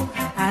go,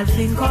 I'll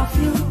think of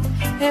you.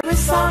 Every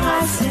song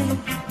I sing,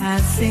 I'll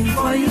sing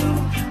for you.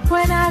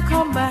 When I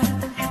come back,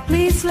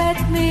 please let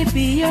me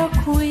be your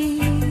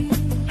queen.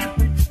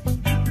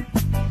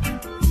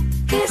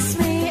 Kiss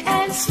me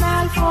and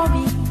smile for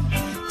me.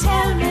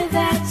 Tell me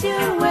that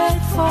you'll wait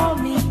for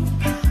me.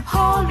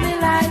 Hold me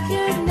like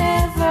you'd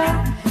never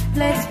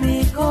let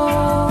me go.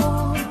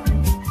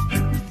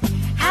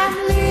 I'm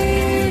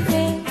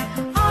leaving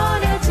on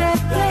a jet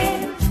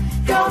plane.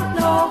 Don't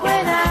know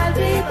when I'll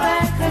be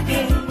back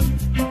again.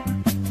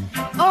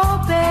 Oh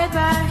babe, I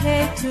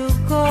hate to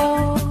go.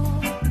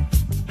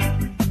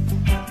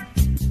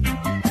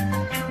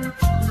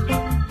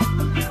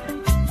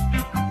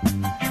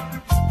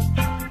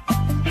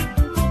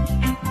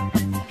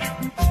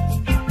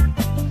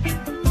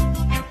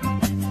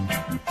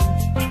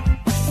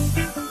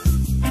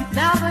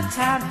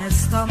 Time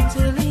has come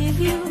to leave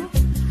you.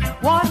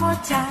 One more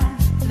time,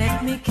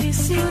 let me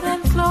kiss you,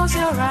 then close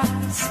your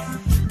eyes.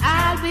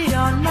 I'll be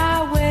on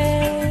my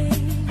way.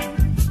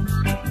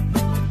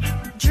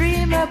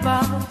 Dream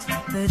about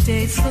the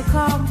days to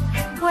come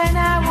when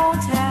I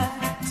won't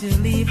have to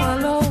leave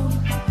alone.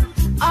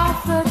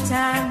 Of the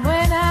time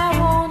when I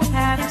won't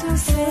have to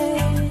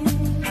say.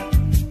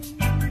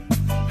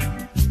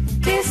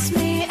 Kiss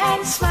me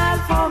and smile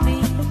for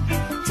me.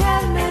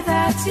 Tell me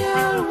that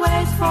you'll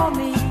wait for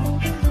me.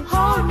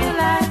 Hold me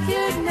like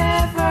you'd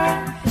never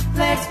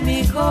let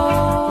me go.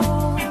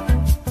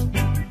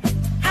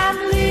 I'm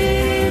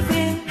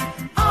leaving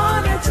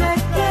on a jet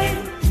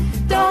plane.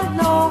 Don't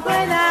know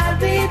when I'll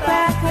be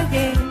back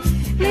again.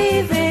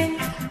 Leaving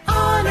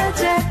on a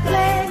jet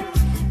plane.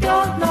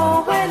 Don't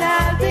know when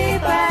I'll be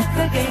back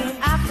again.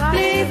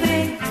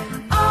 Leaving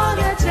on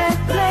a jet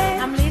plane.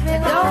 I'm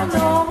leaving. Don't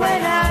know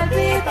when I'll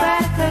be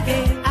back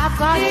again. I've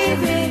got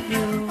leaving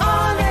you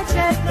on a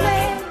jet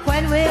plane.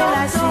 When will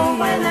I see you?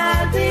 When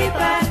I'll be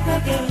back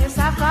again. Yes,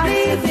 I've got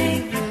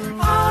leaving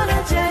on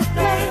a jet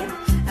plane.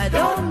 I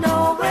don't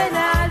know when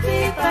I'll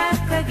be back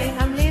again.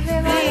 I'm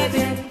leaving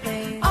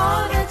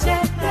on a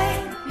jet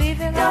plane.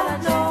 Leaving,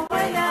 don't know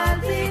when I'll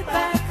be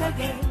back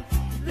again.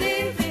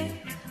 Leaving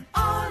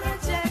on a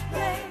jet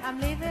plane. I'm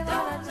leaving,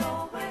 don't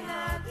know when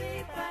I'll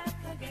be back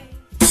again.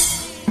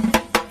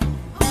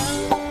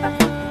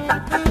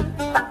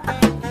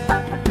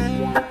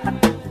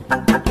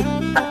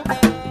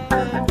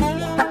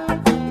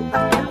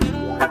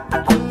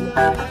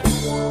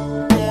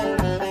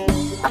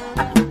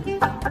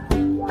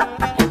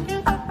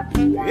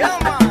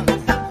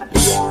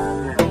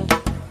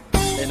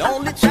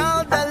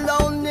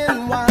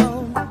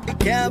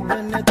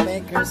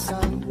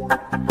 Son.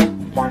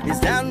 His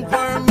hand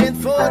permit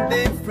for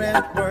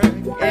different work,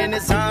 and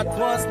his heart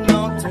was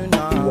not to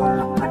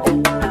none.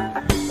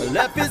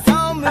 Left his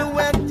home and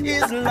went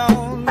his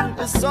lone,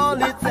 a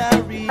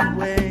solitary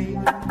way.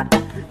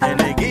 And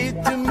he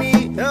gave to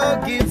me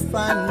a gift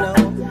I know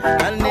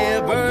I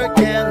never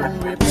can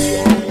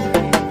repay.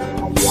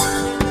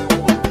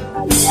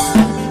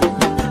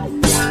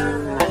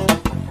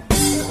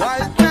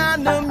 While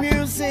kind of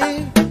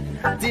music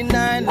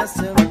denied a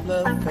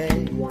simpler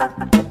fate.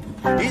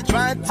 He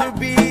tried to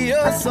be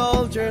a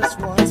soldier's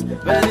once,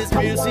 but his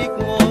music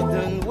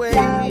wouldn't wait.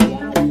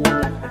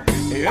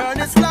 He earned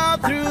his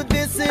love through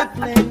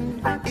discipline,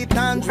 he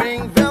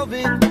thundering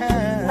velvet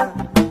hair.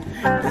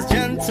 His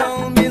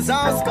gentle means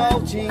our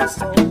sculpting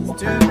souls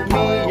took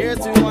me here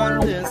to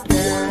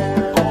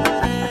understand.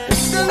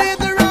 The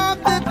leader of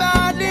the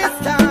body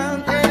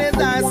stand, and his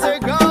eyes are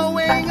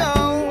going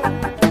on.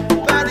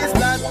 But his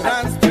blood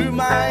runs through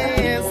my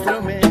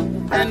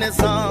instrument, and his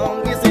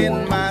song is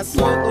in my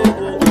soul.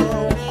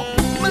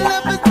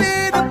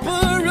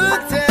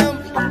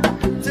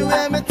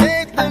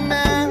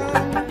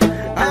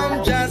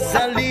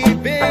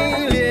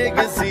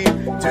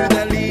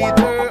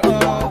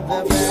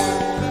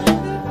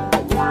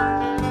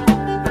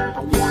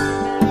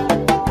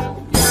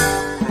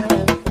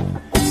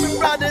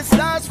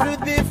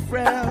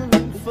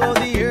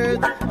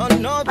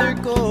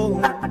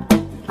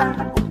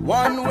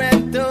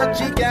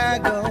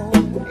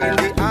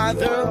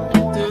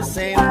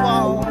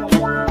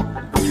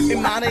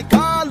 say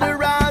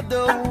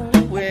Colorado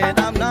when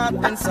I'm not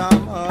in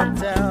some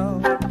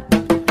hotel.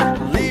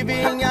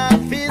 Living a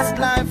fist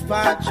life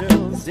I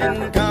chose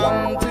didn't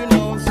come to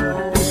know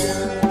so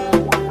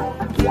well.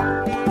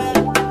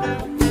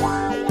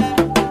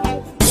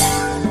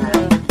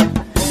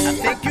 I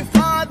thank you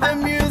for the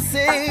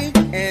music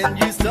and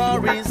your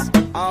stories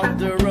on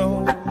the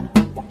road.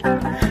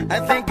 I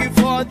thank you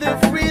for the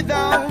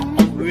freedom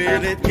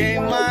when it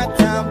came my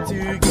time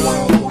to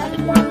go.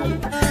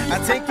 I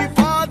thank you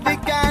for the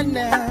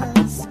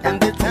kindness and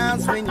the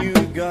times when you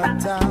got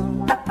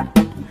down.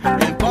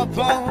 And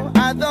Papa,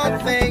 I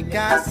don't think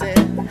I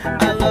said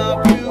I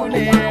love you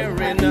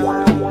near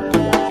enough.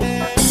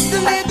 The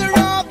leader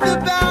of the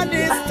band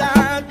is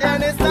tired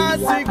and it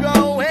starts to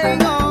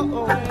growing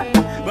old.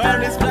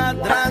 But his blood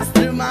runs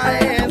through my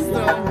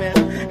instrument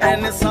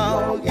and the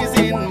song is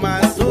in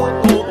my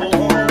soul.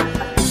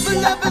 The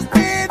lovers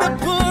did a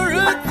poor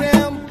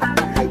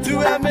attempt to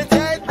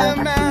imitate the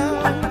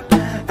man.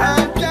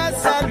 I'm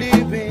just a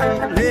living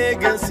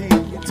legacy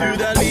to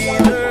the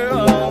leader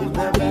of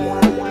the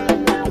band.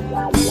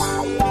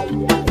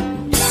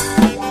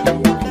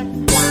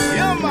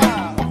 Yeah,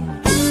 man.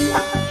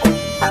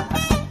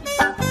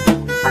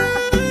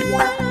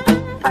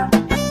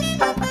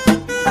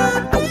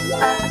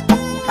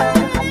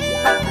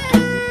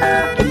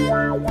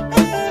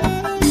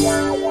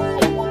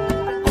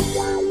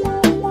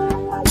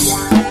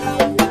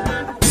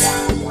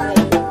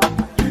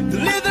 The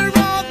leader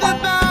of the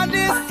band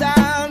is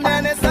down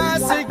and it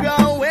starts to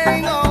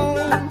growing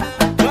old.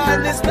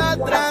 But this blood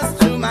runs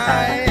through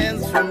my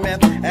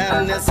instrument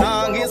and the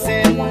song is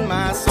in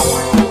my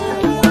soul.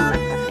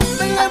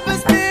 The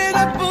lovers did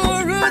a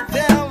poor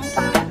attempt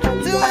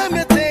to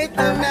imitate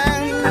the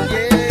man.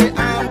 Yeah,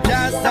 I'm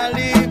just a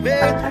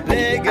living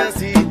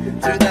legacy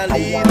to the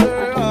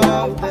leader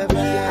of the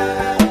band.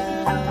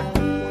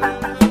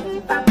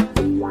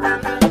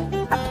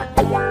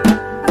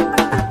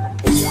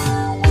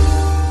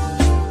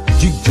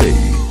 DJ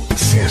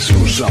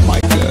Sérgio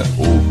Jamaica,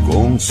 o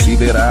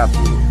considerado.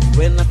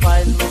 When I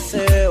find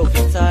myself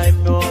in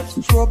time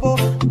of trouble,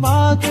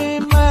 Mother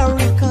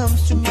Mary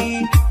comes to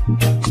me,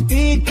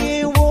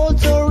 speaking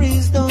words of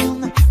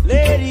wisdom,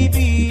 let it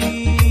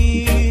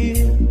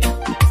be.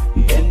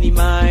 And in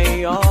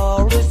my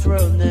always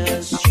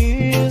wellness,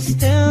 she's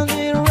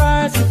standing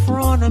right in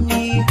front of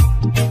me,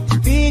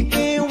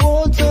 speaking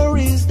words of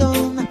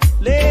wisdom,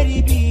 let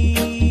it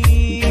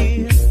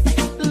be.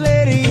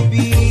 Let it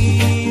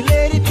be,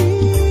 let it be,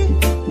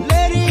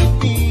 let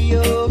it be,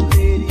 oh,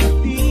 let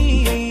it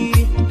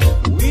be.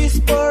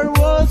 Whisper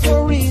words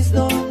of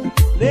wisdom,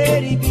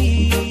 let it be.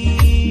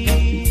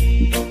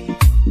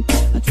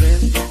 I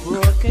dreamt of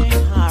broken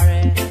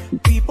hearted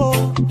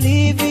people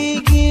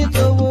living in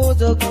the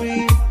world of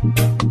grief.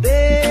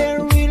 There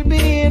will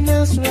be an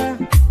answer,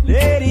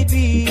 let it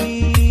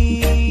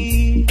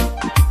be.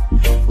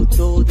 For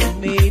though they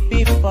may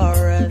be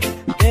foreign,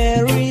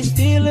 there is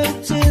still a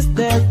chance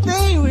that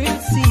they will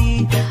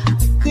see.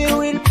 There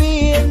will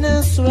be an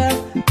answer,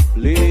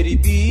 let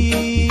it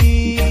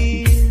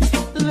be.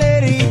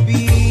 Let it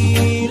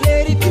be,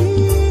 let it be,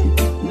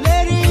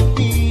 let it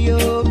be,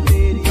 oh,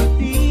 let it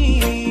be.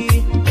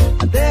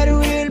 There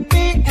will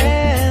be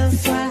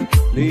answer,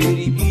 let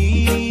it be.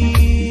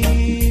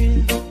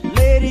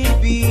 Let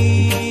it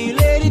be,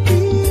 let it be,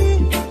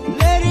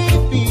 let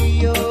it be,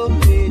 oh,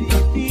 let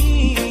it be.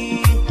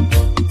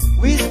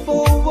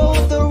 Whisper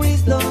words of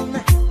wisdom,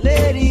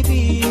 let it be.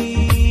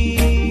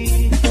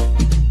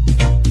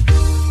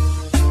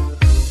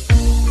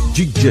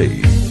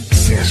 DJ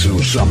Sérgio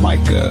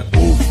Jamaica,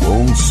 o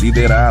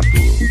considerado.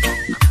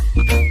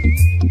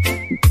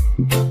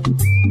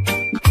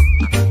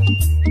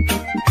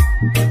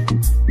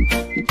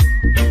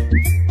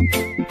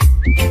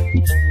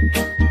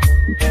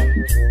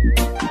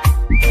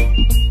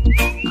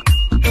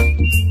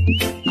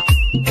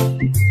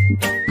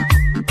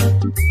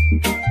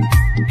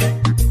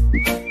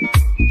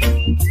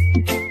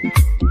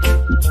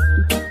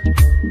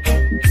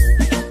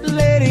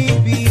 Let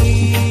it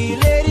be,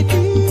 let it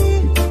be,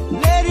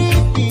 let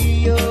it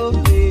be, oh,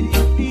 let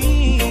it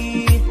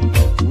be.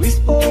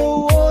 Whisper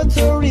words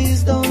of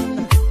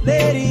wisdom,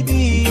 let it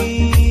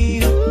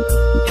be.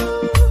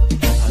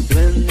 And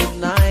when the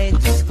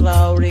night is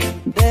cloudy,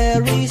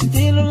 there is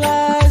still a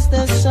light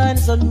that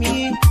shines on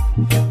me,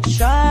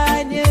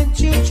 shine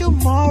into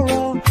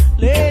tomorrow,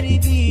 let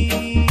it be.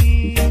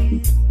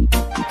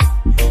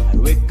 I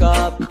wake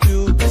up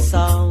to the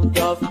sound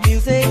of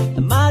music,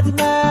 and Mother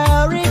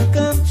Mary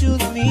comes to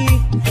me,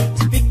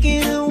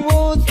 speaking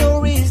words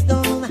of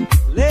wisdom,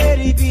 let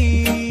it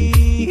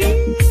be.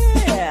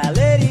 Yeah,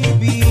 let it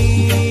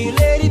be,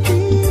 let it be,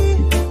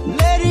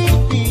 let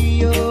it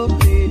be, oh,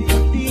 let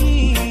it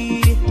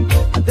be.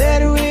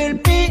 There will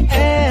be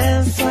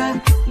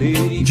answer, let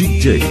it be.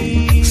 DJ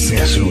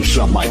Sérgio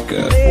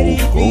Jamaica, o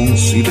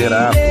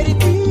considerado. Let it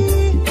be,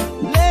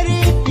 let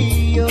it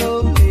be,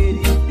 oh, let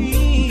it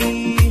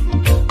be.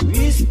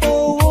 Whisper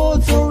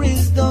words of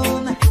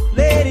wisdom,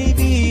 let it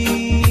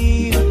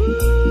be.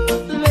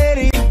 Let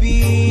it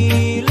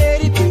be,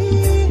 let it be,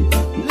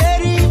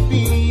 let it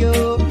be,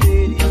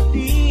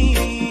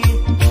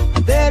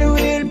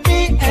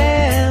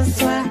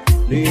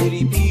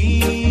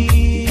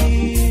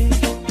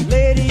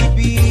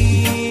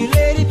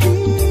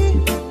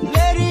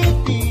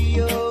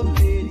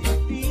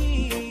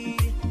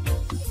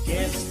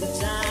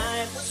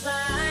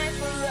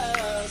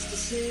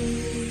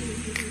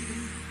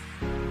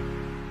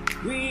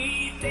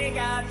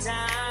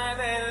 time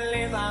and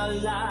live our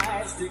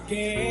lives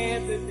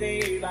together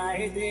day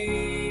by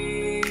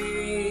day.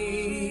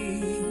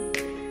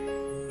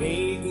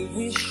 Make a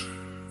wish,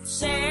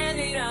 send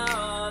it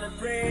on a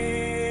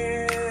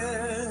prayer.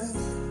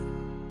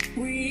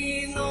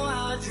 We know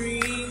our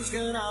dreams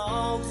can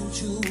all come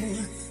true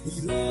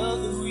with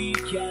love that we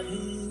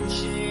can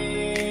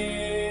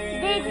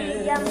share.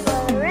 Reggae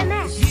Jungle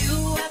Remix.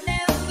 You have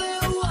never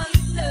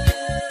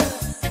wondered,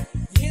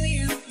 will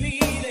you be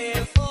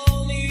there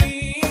for me?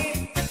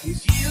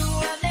 If you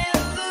have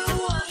never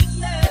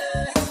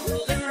wondered,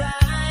 will the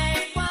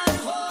right one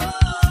for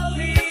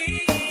me?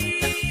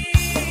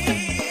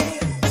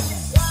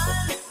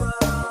 One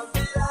from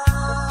the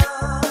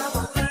love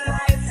of a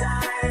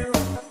lifetime,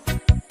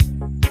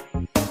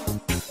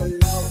 a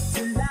love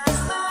to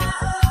last my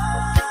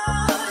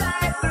whole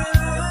life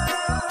through.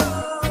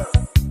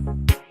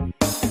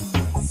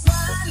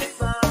 Finally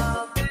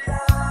found the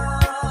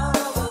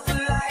love of a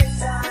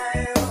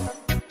lifetime,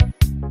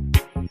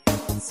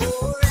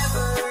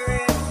 forever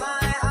in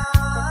my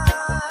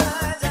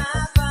heart. I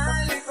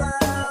finally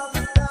found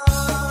the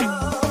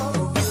love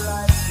of a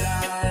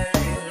lifetime.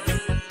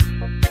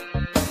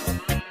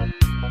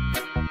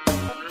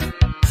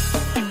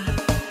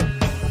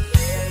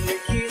 Every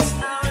kiss,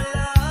 our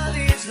love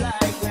is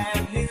like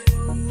brand new,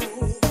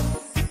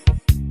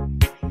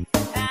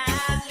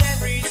 and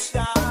every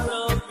star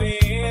up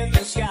in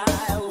the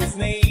sky was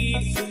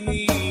made for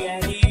me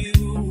and you.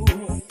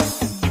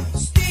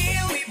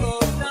 Still, we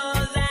both know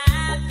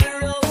that the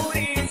road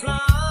is long.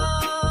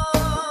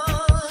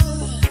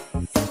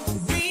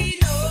 We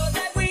know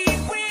that we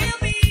will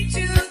be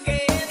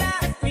together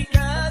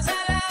because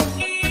our love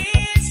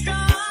is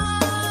strong.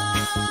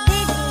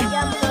 Reggae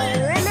Jungle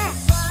Remix.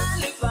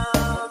 Finally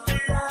found the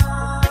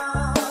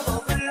love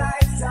of a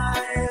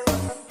lifetime,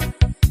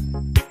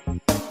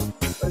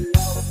 a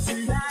love to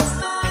last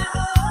my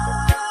whole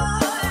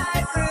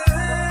life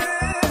through.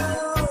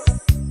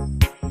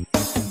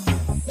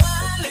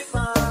 Finally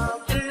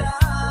found the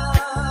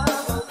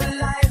love of a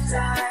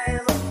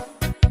lifetime,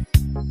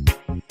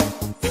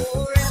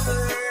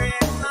 forever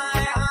in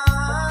my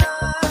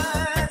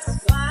heart.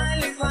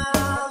 Finally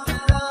found the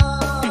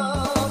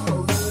love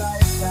of a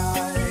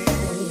lifetime.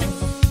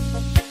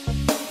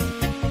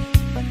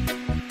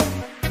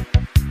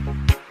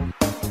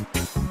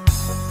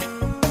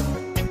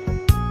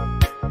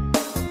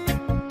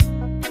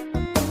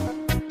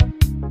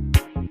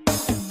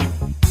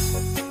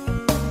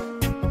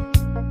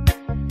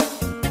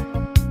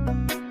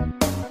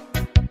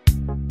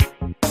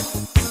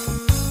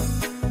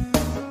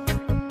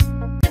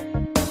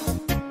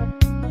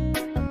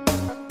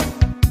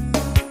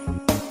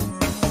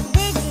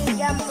 Reggae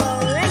Jungle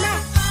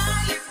Remix.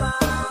 Finally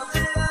found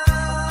the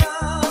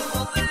love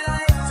of a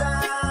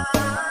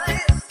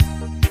lifetime,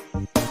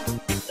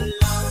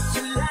 love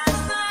to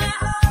last my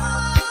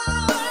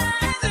whole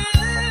life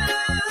through.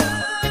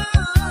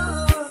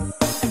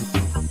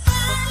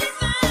 Finally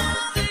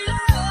found the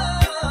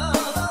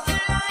love of a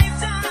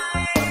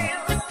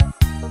lifetime,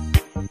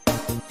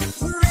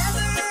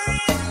 forever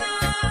in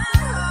my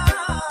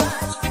heart.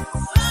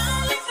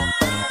 Finally found the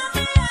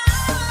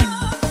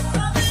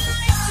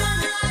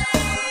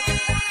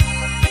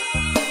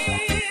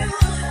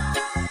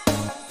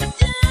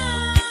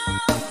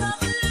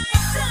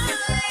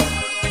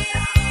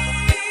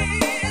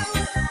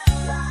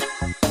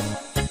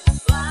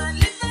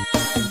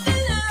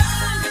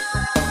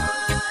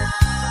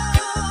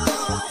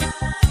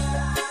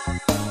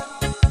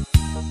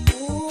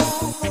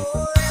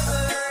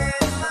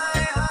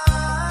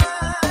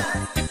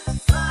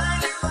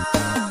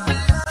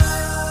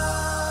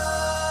love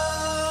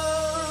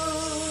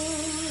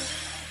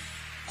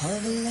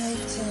of a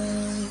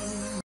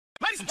lifetime.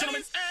 Ladies and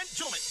gentlemen,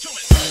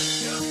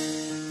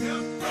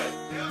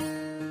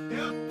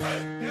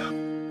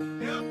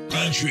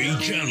 DJ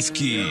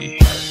Jansky.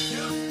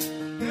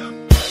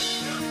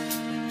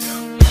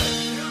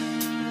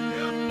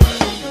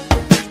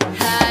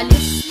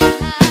 Halos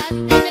lahat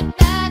na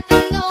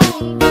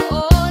nagtatanong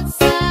doon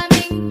sa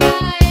aming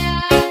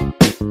bayan,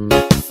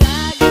 sa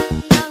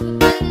gitnang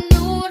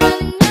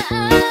kanluran na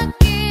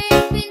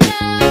aking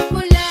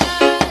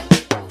pinagmulan.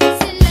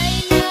 Sila'y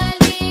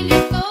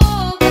nalilito,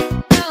 ba't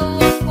daw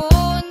ako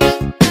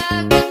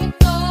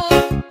nagkaganito?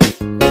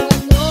 Kung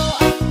ano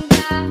ang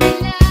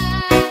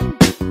dahilan,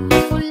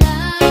 ako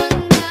lang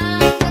ang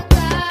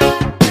nakakaalam.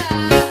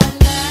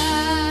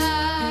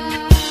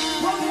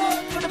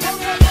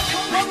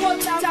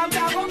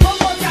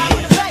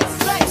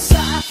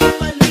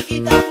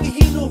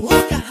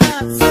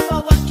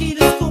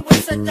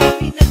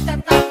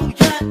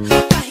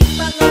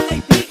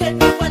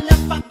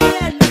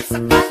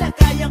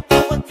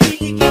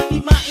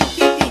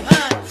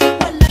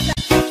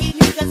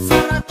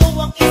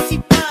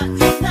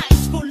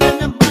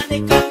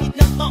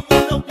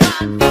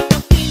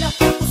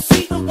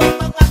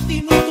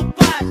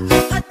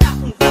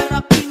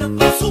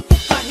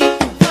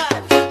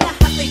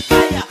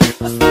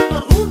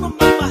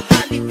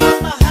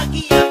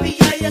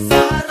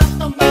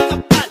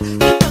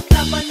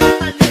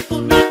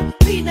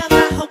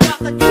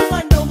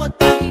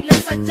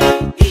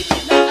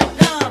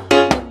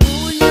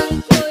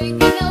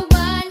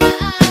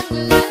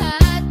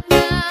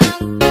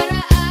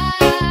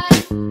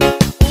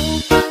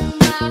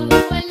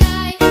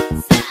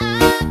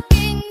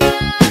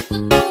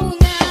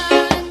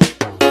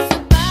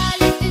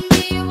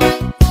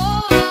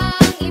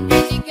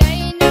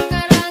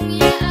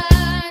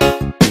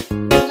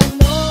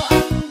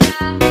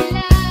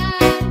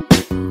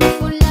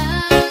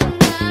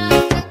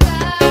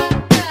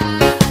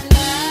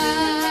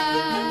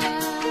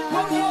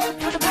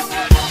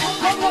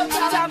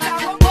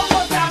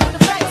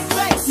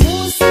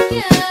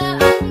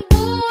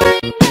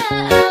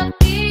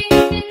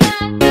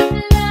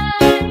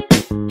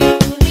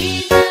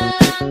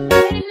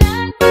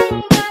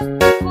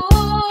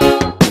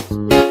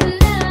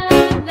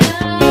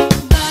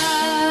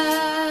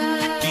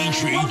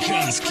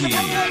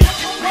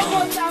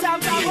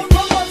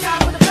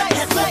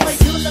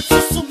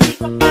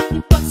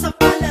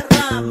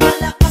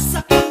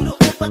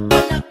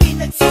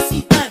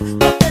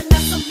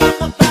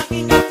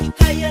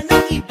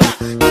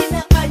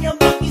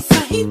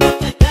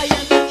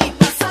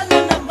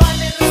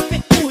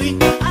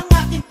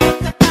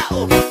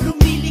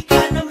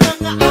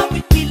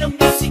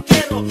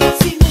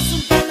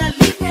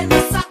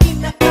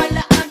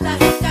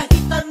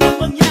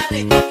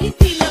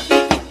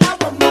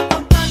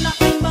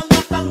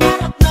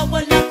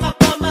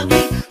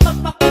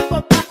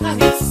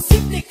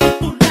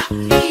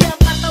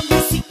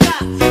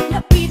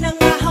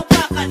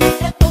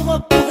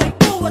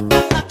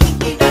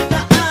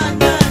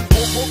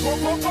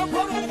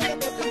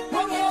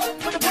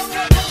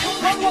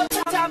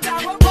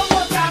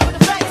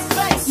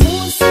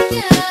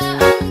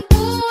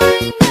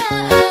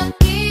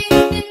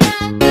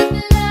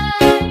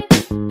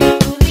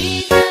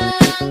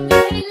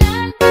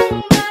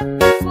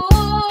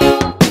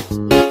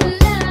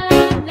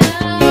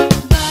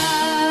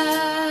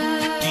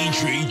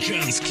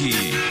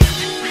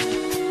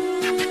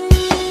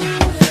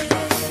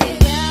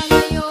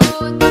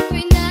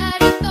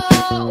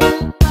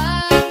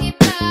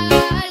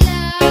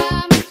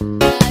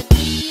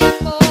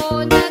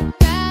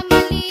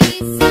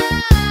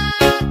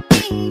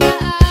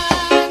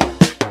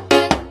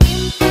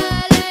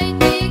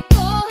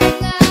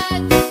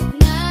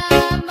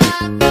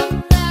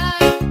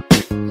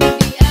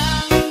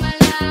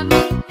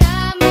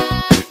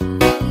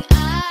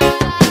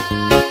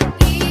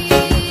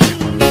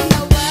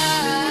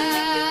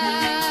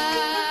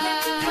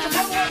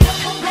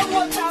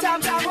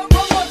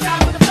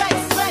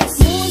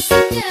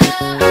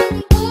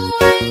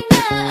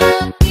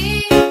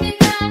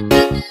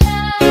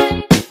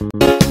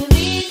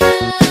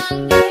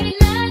 Ang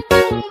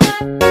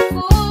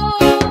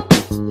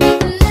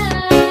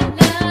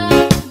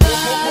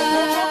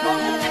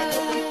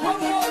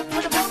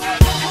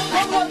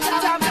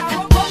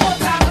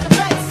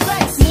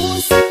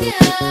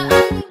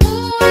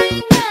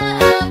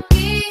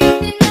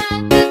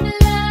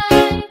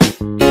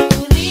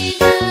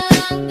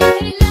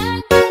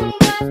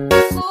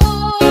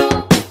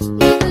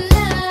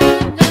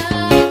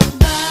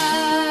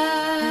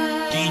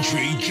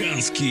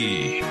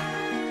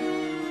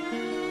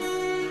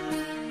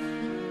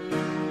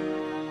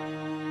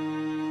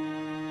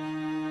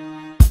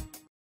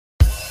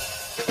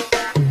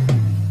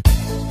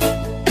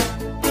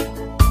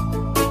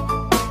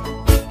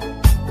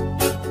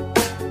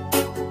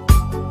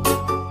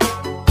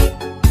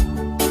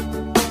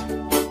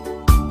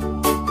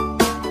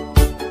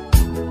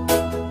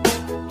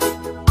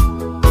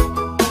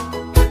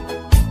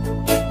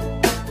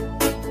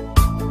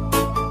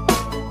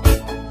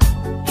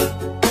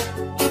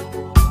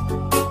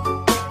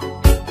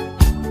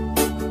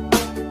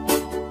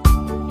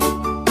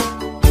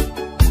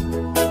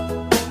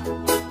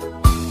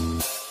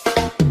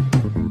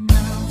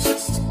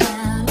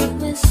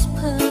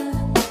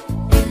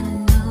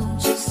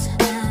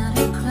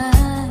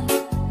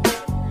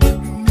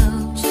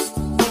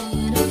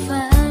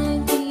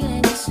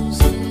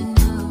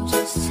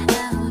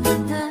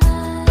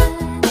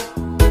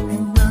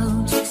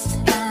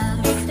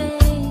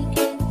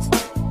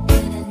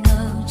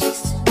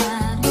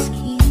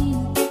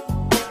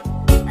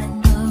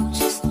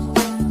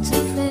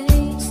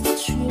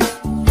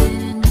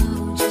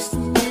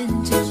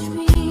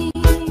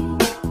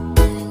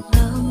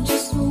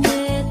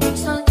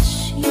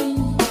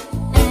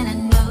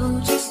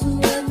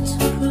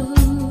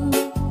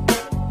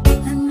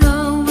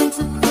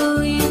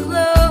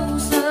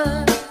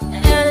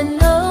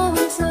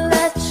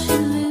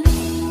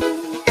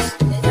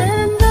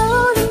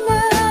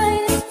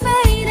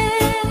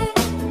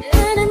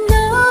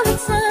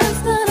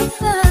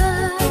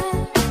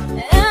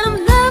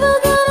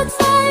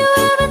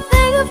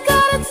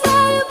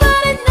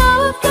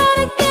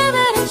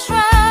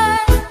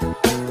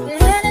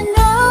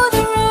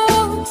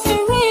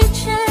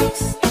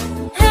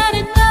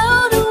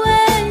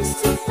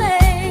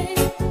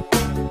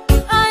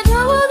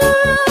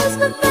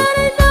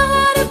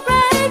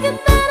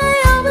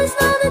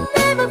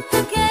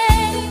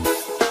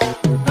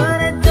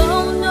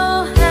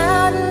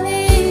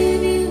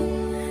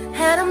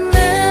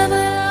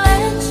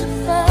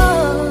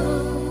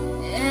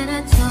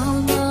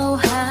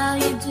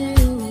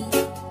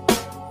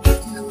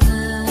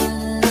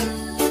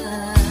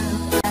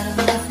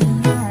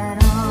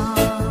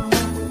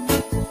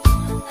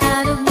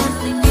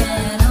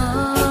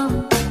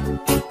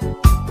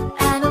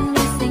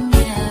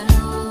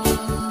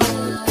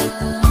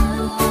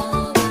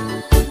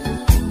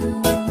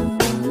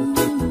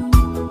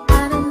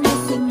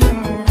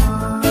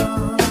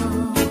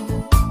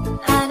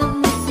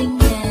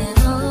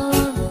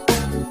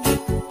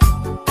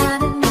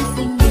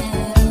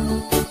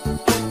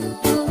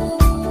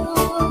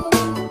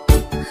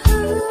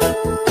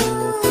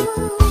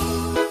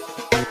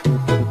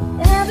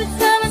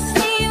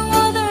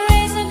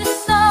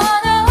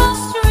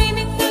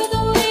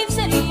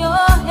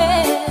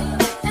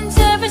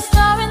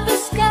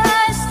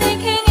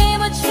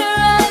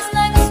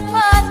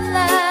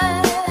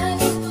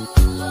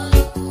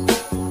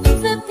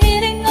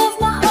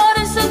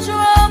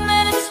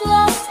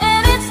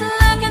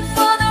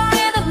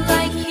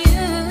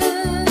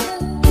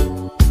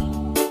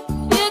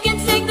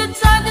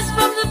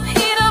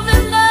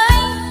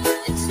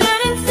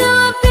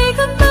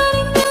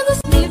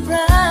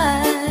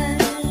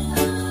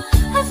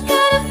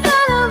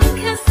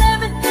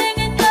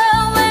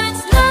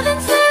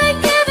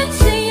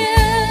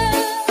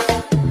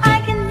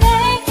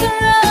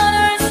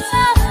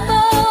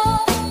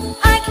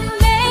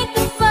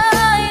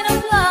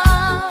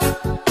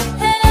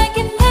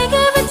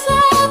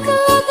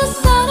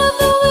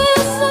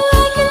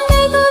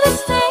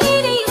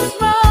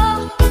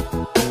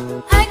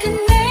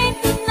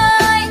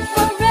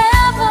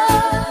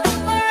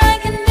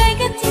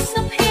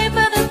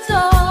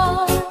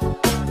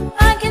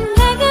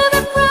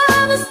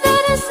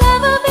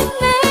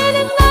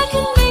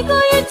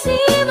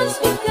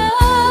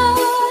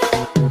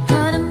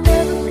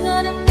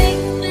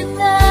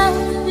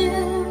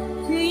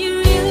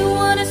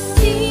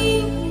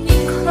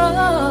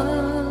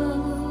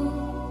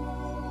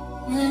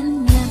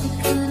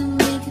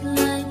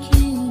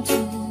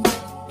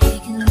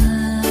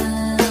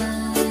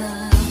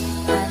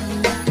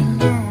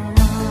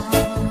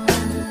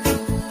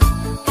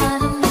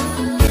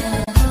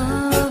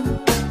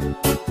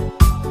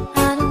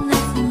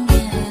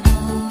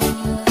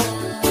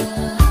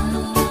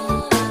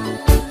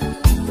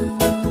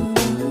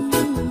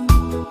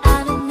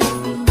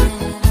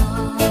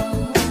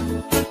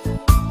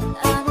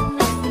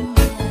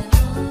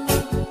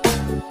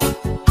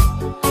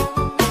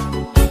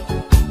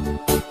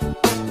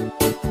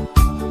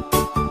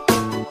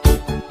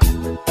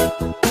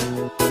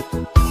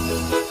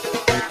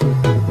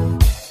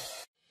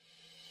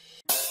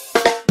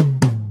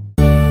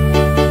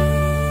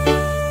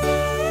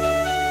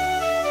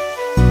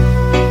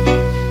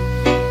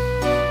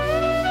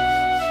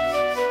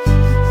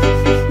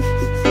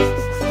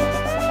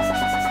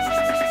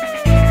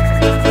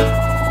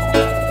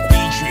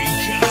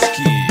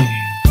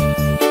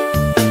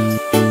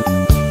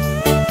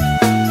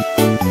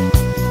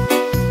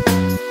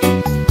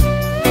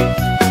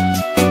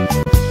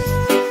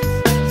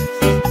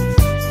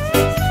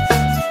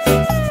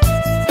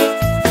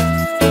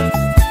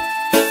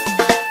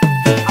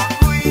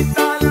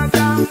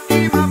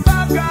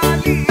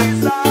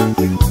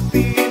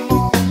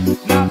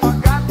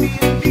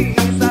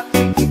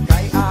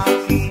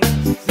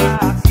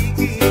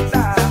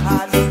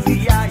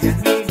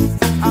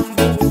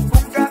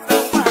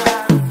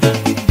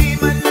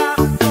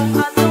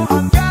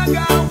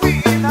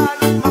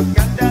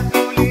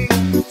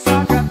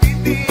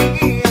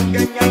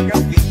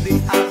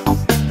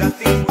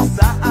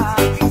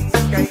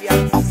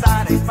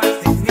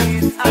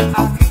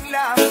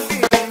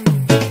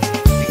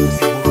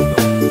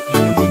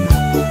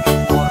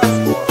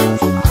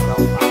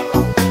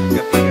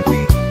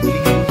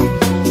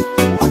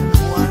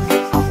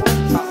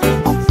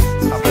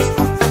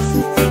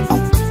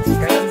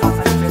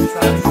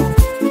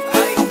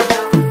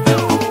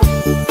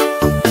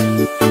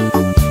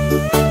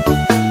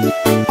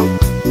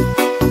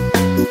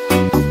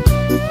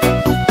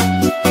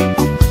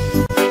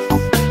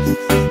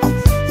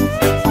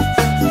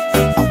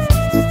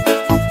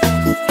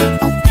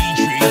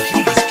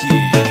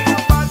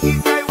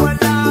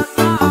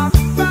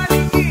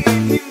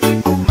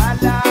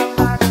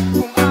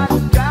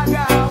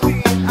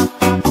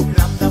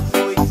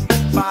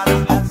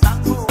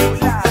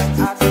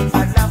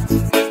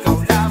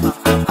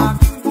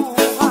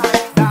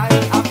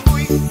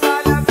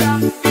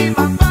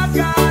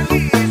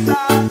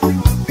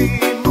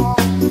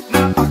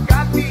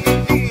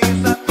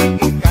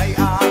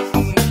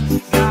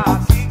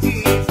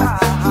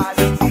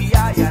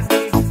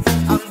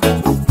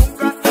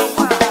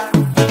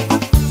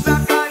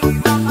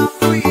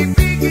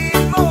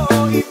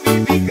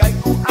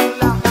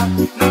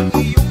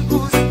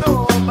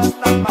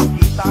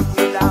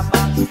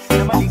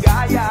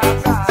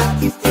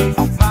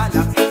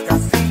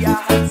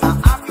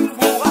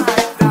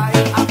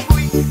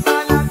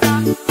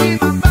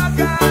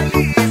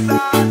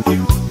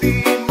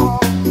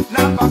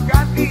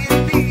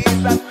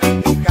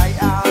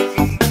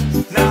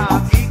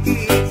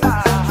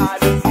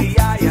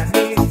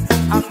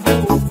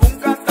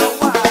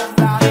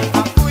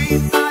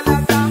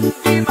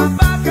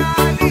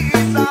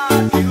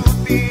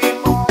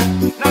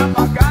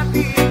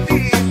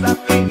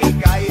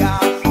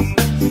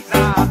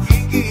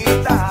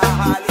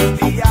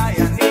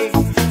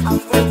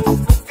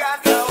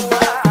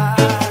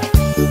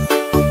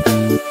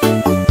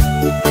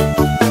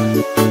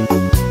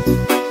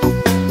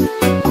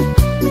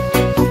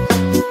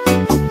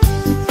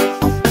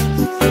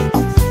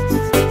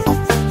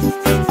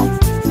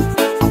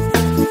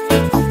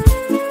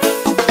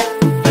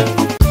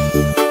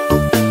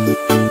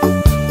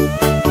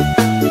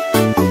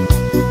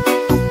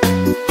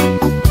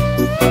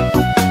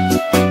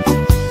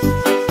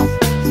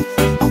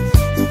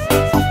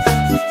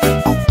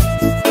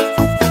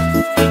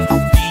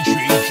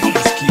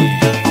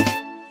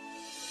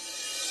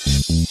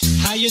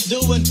you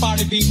doing,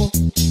 party people?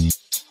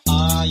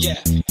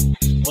 Yeah.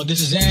 Well,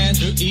 this is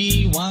Andrew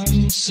E.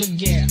 once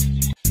again.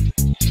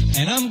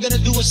 And I'm gonna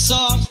do a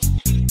song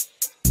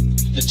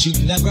that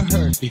you've never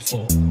heard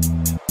before.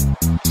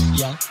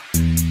 Yeah.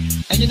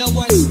 And you know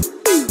what?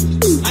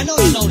 I know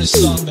you know this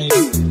song, baby.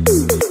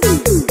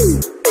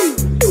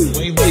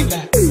 Way, way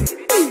back.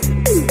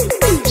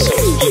 So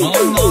if you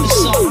don't know the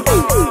song,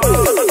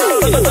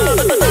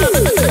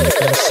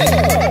 sing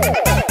it.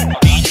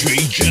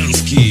 DJ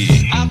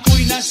Jansky.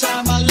 Ako'y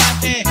nasa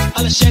Malate,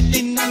 alas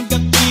 7 ng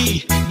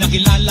gabi.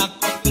 Nakilala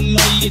ko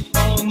tuloy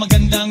itong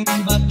magandang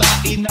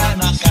babae na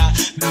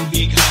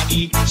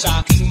nakalubighani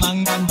sa aking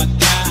mga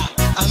mata.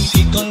 Ang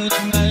di ko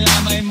lang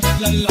alam ay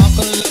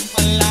maglaloko lang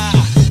pala.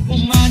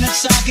 Umanat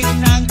sa akin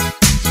ng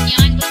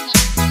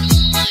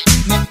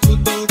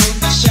nagtuturo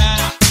na siya.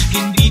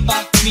 Hindi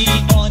pa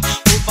kumion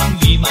upang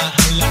di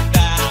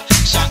mahalata.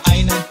 Siya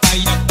ay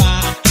nagpayapa,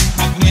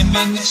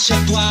 nagmemenes siya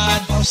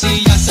tuwad o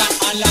siya sa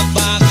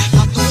alabang.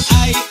 Ako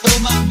ay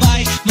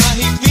umakbay,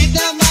 mahigpit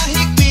na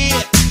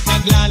mahigpit.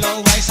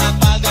 Naglalaway sa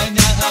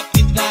paganyang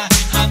hapit na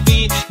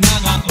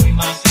ako'y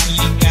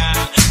makalinga.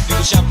 Di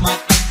ko siya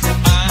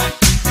matagpuan.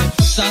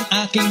 Tapos ang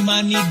aking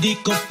mani di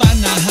ko pa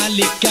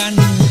nahalikan.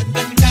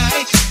 The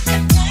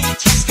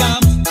night has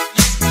come.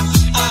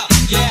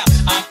 Yeah,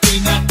 ako'y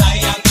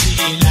natayang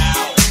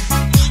ilaw.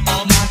 O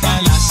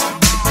madalas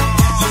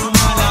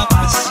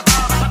lumalabas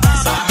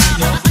sa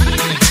iyong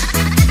piling.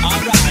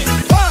 Alright.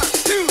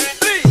 1, 2,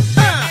 3,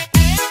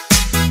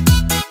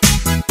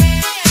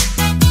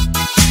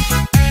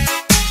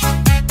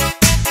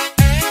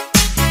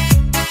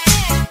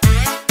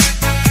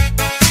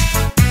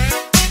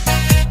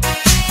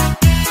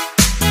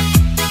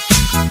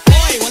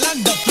 Boy,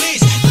 walang the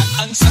place. At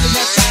ang sabi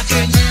niya sa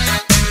akin,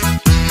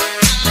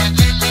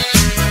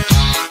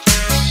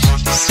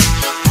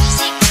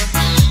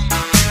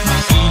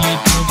 makinig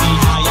ko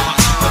bihaya,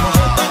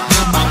 lumuhod at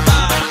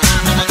lumaba.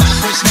 Nung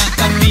matapos na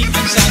kami,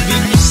 ang sabi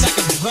niya sa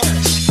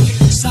verse.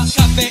 Sa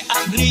Cafe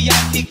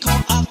Adriatico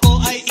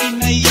ako ay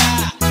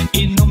inaya.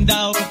 Inom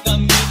daw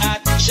kami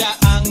at siya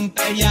ang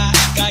taya.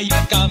 Kaya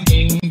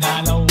kaming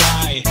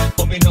dalaway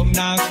uminom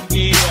ng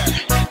beer.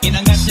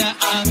 Inangat niya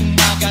ang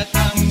magat.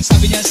 Ang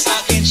sabi niya sa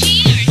akin,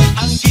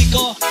 ang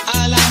kiko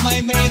alam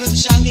ay mayroon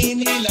siyang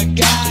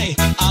inilagay.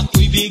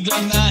 Ako'y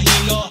biglang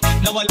nahilo,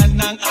 nawalan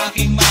ng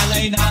aking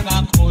malay nang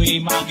ako'y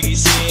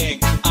magising.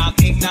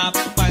 Aking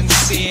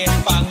napansin,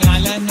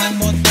 pangalan ng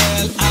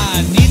motel,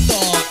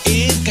 Anito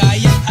Inn.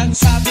 Kaya ang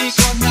sabi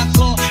ko,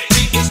 nako,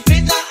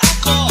 i-street na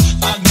ako.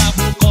 Pag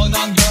nabuko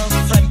ng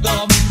girlfriend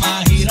ko,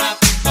 mahirap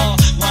ito.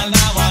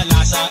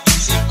 Wala sa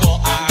isip ko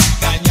ang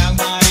kanyang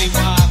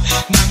mariwak.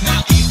 Nang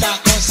nakita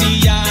ko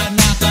siya,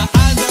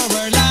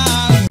 naka-underwear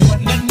lang.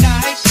 When the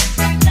night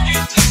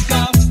has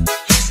come,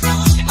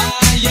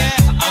 yeah,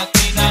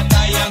 ako'y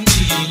natayang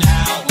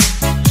ilaw.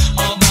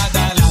 O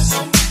madalas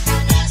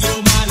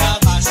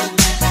lumalabas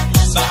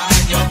sa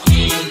iyong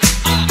piling.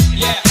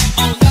 Yeah,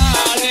 oh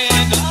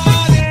darling,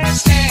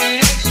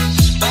 stand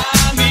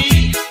by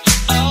me.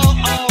 Oh,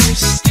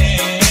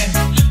 stand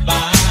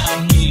by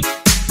me.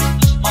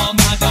 O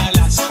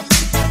madalas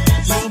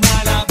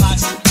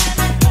lumalabas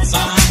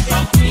sa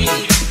iyong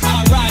piling.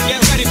 Alright,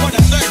 get ready for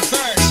the third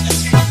verse.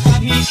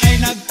 Kami ay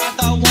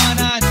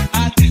nagtatawanan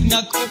at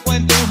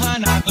nagkukwentuhan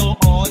na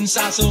doon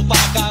sa sopa.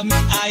 Kami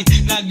ay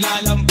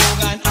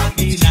naglalambugan ang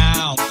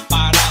ilaw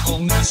para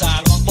kung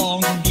nasa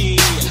Roppongi.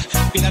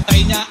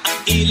 Pinatay niya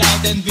ang ilaw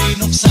then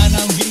binuksan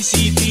ang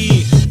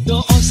VCD.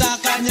 Doon sa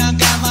kanyang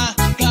kama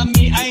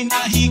kami ay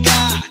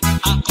nahiga.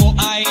 Ako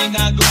ay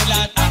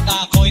nagulat at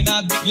ako'y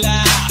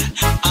nabigla.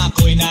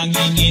 Ako'y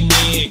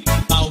nanginginig,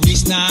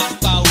 pawis na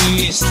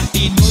pawis.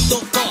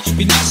 Tinutok ko,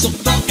 pinasok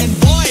ko, and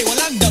boy,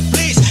 walang the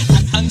place.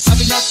 At ang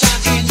sabi niya sa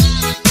akin,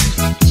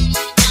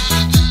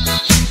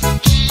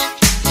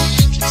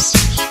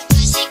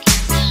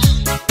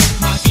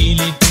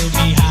 makilig ko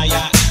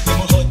bihaya,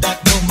 lumuhod at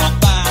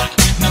lumapa.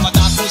 Na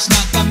matapos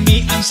na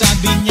kami, ang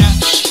sabi niya,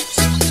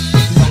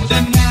 when the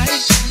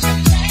night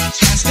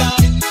has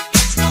come,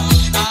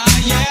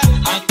 yeah,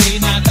 ako'y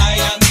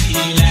natayang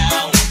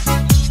ilaw.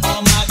 O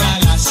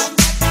madalas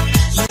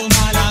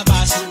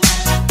lumalabas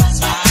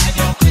sa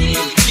iyong piling.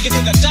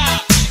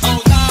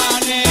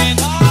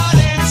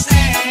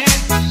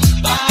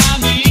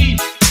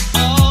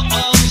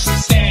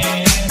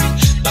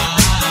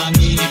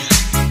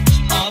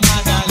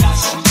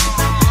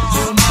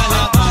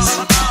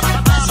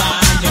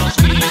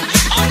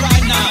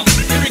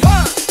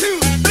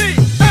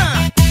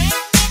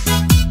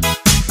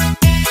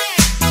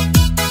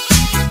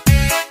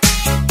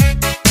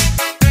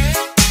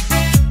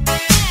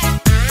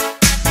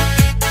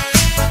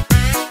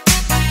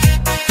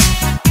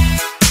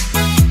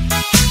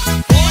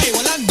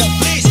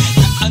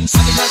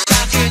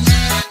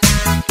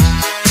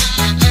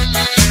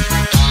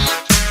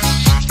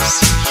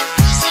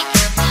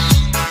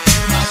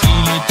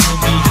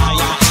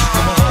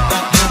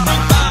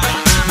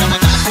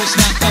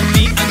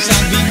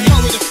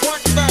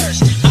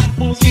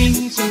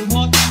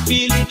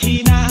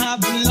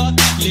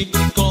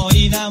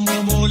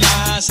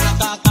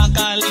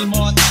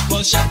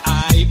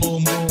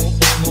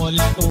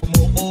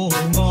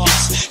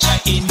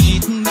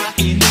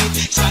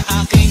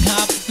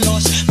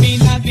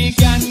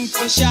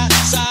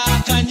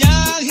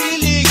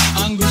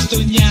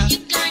 gusto niya.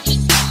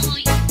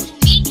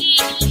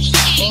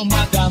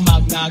 Umaga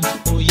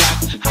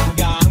nag-uyat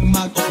hanggang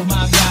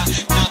mag-umaga.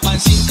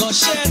 Napansin ko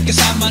siya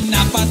kasama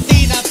na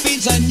pati na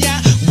pinsan niya.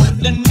 When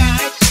the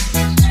night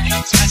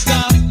has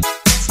come,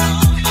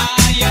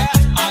 yeah,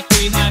 at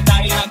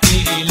pinaday ang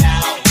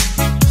ilaw.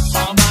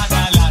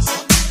 Pamadalas,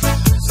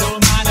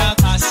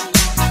 lumalakas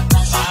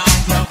ang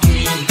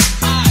gabi.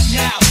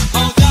 Now,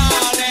 oh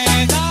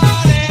darling,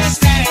 darling,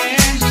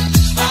 stand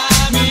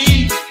by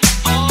me,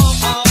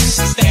 oh,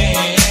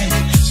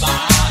 stand.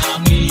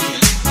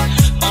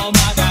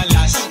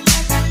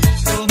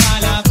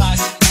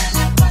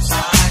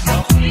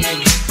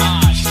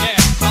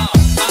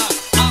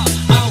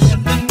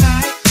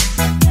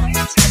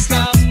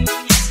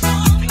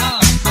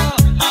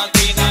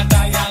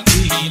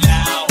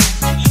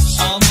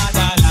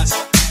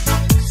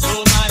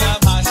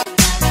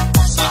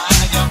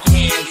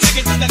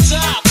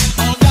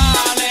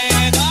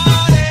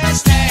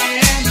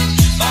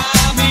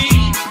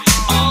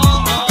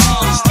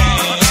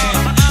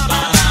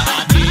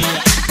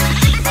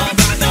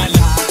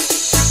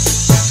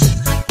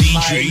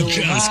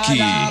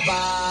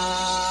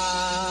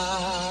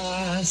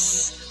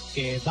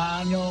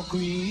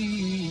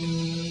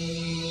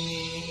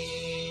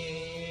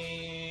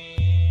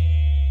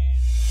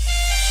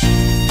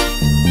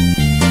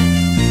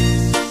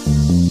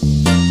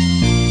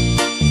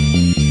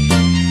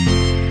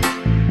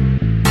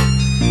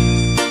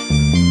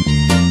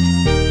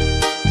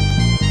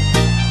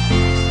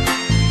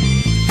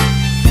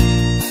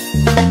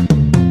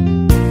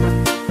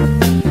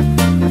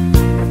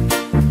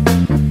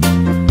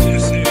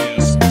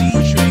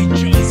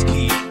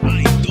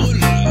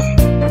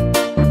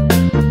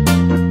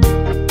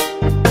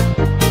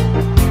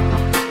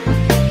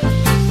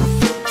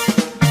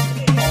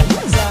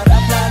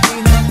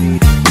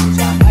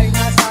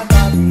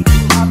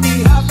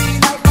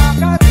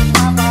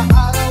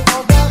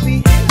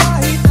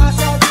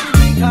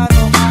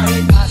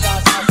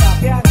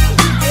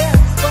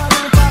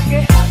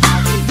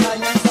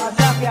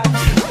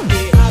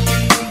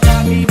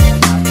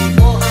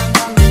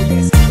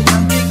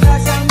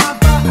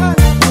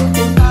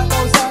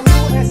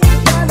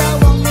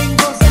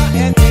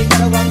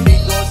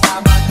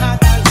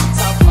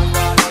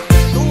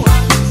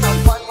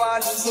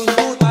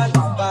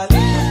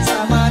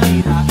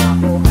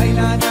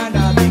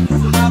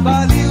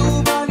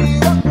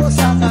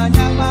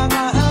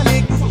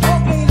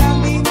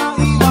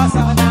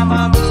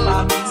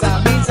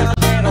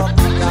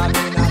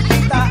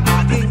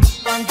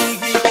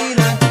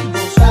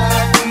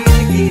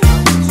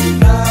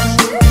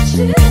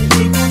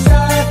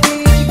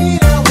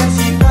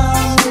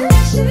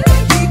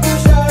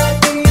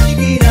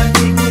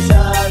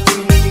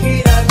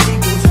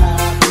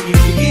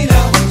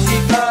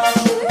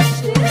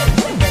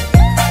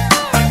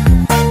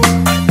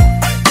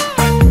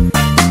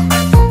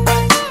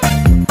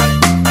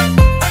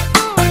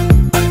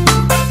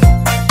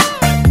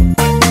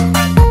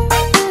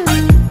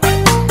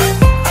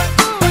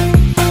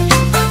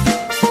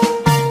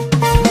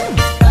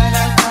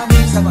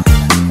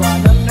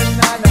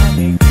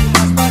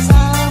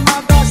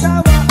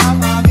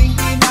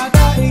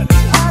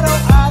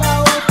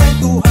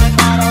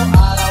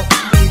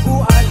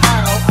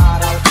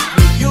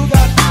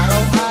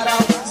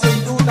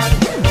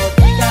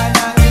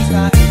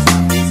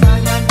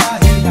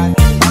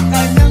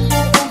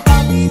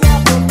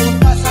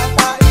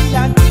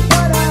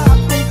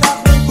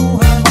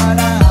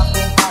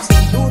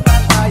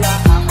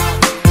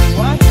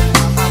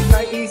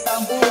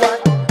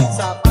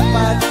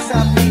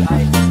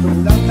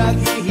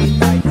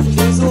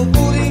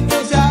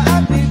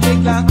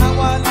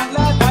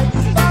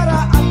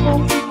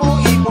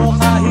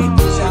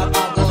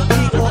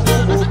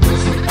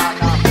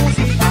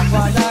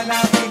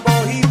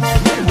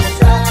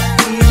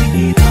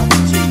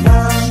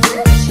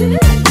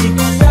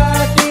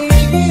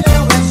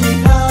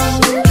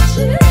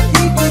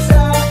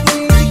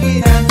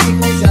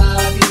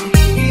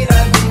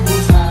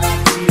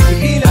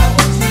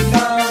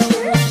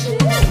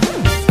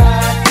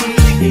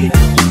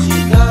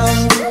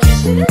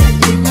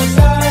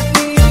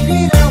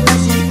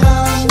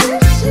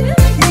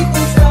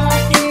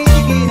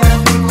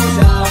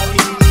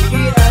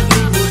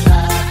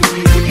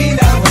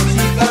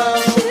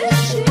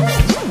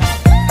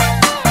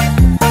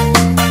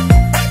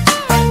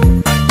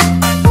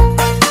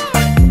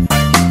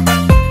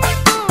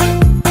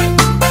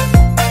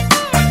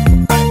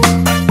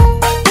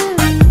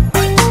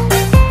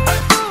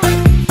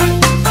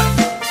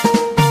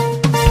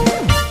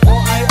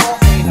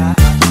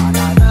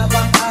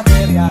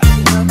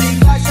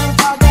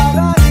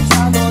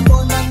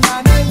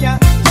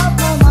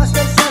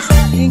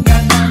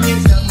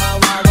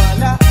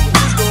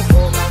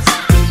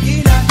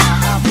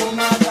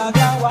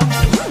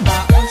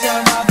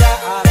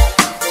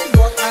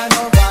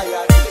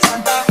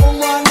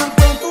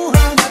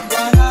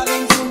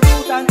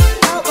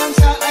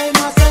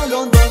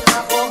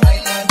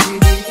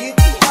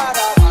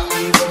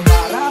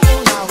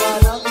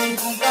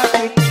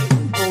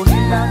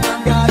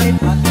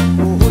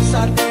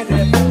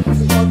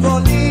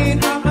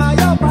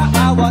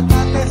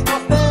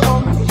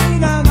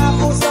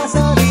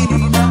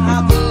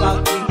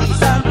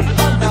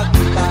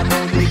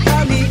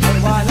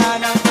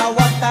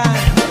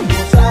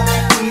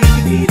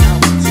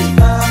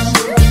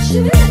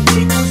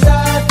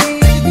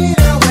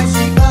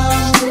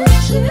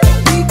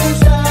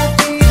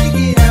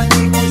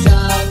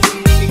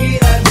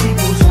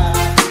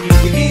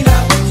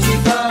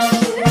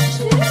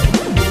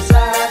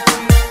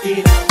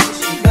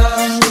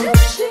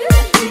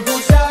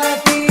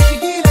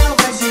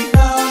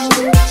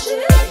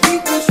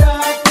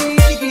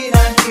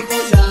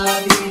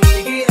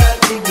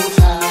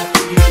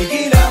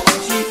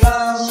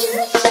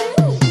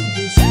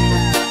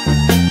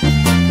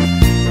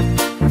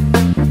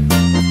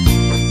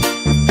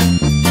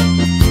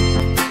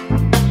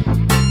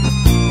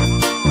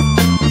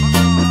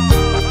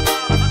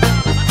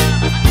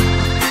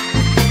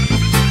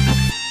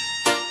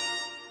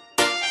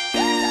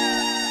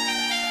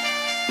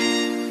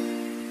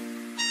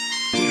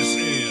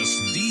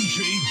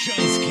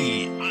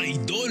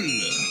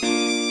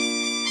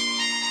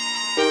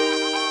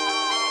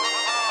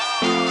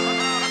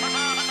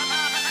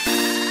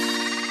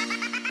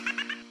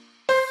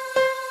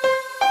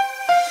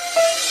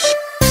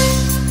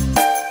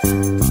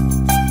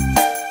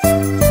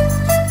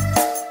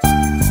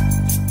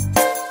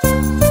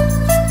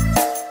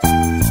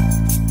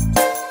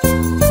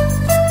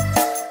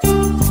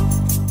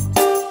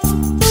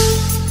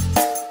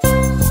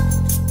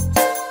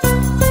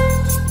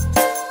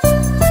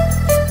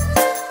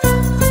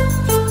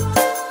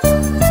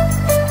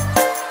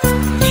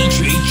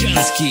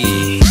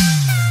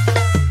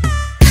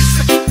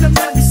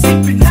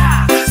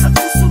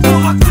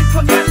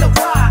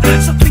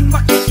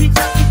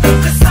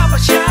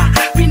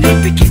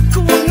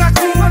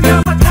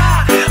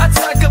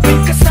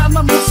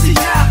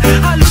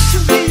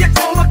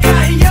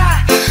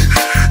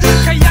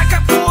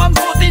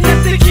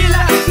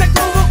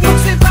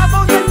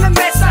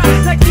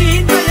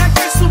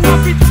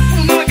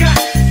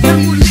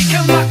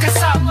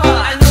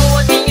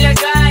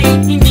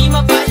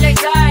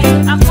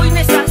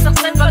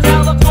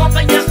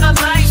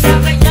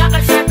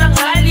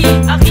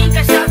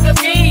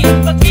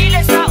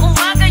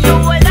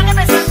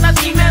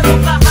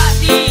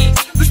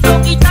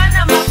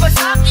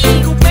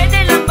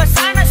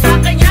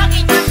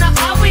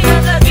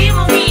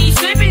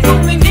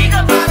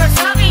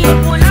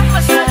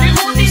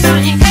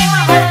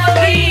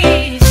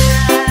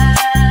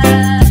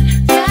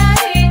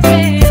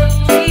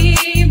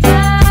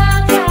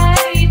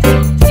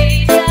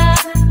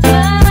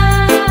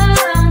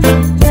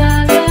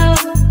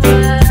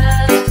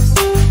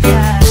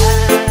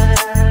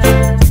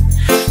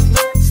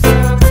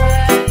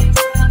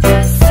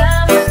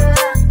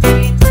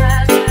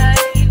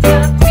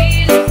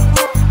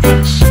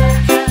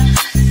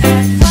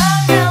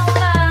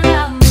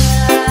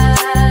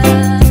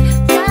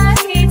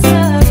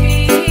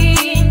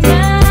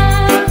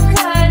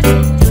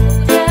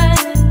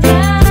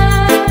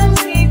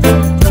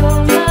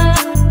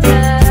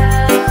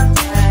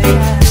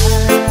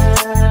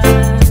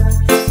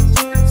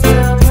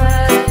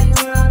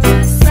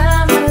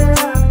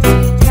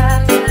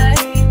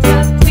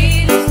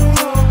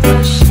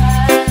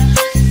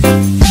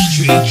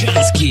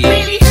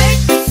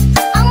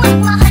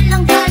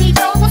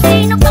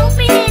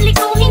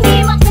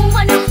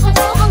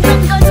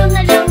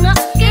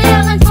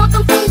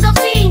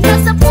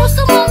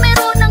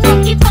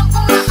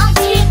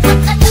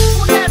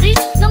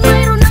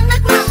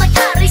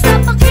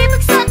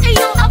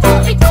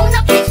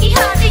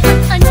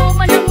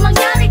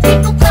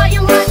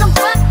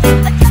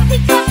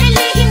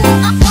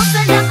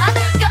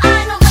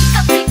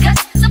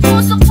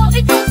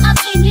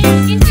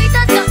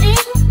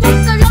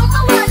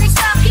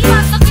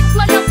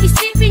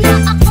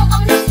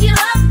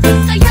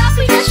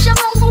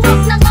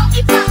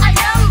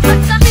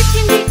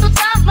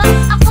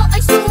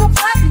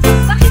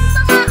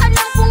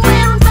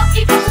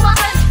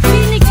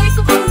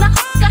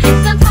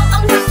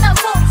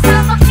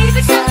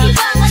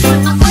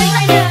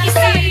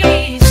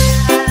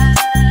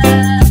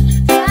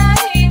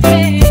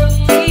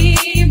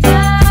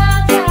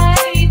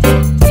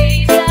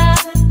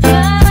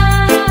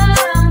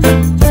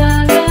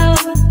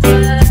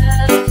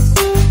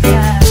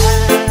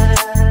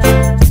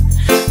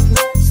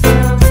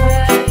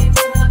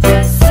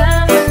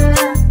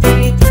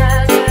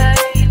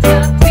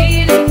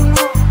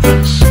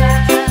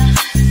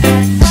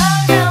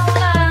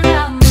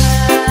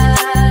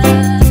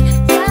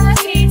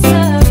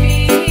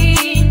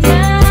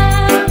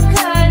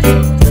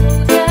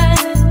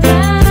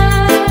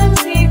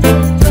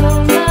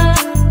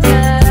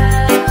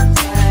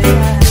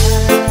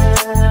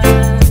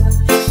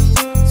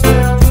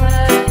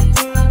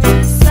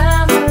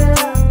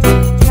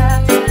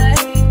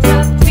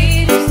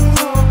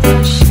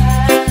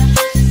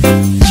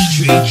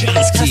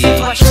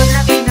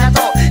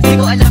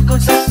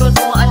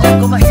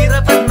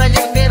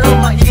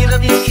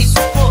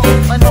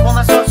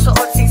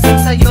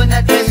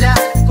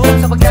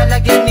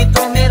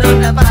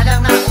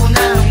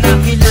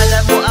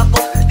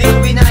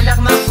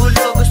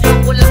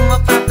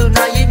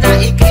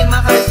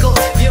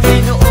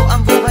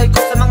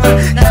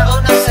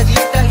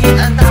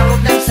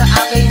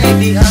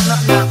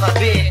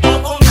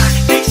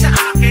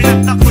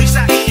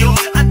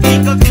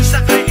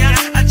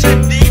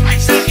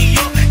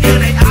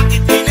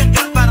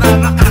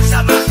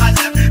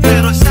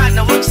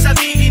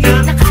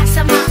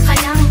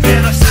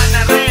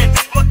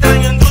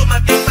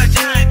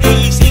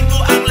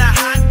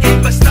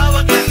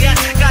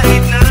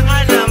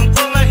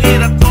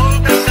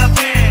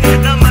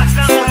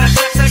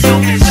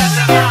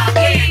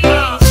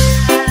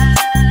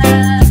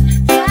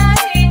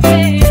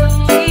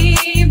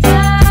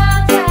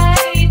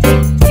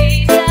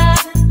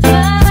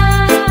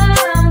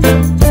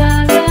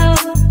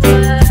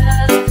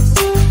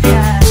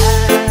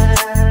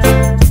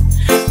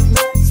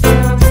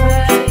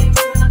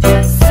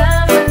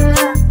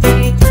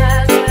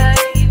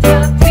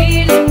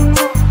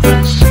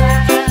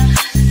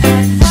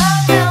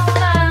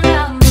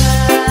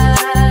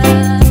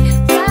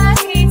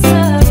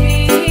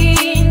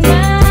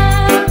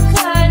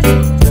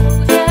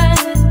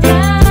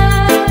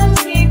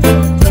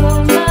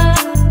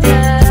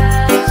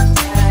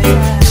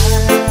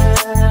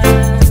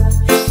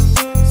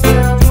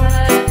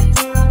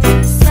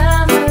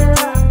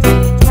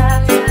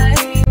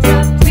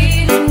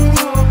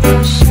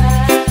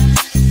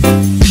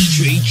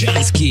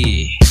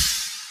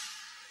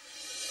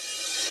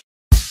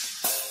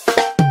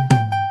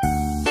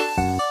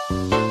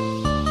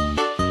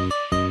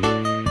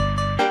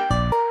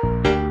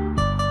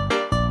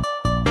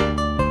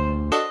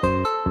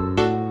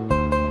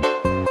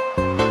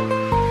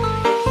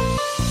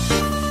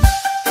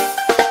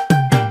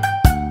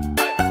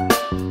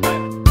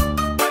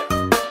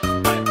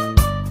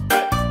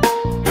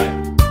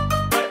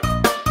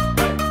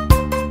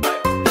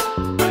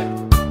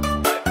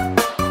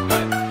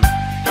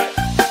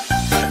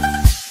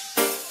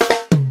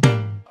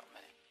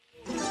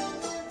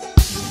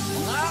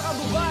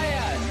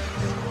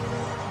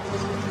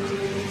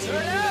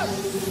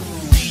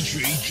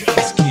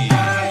 Janski.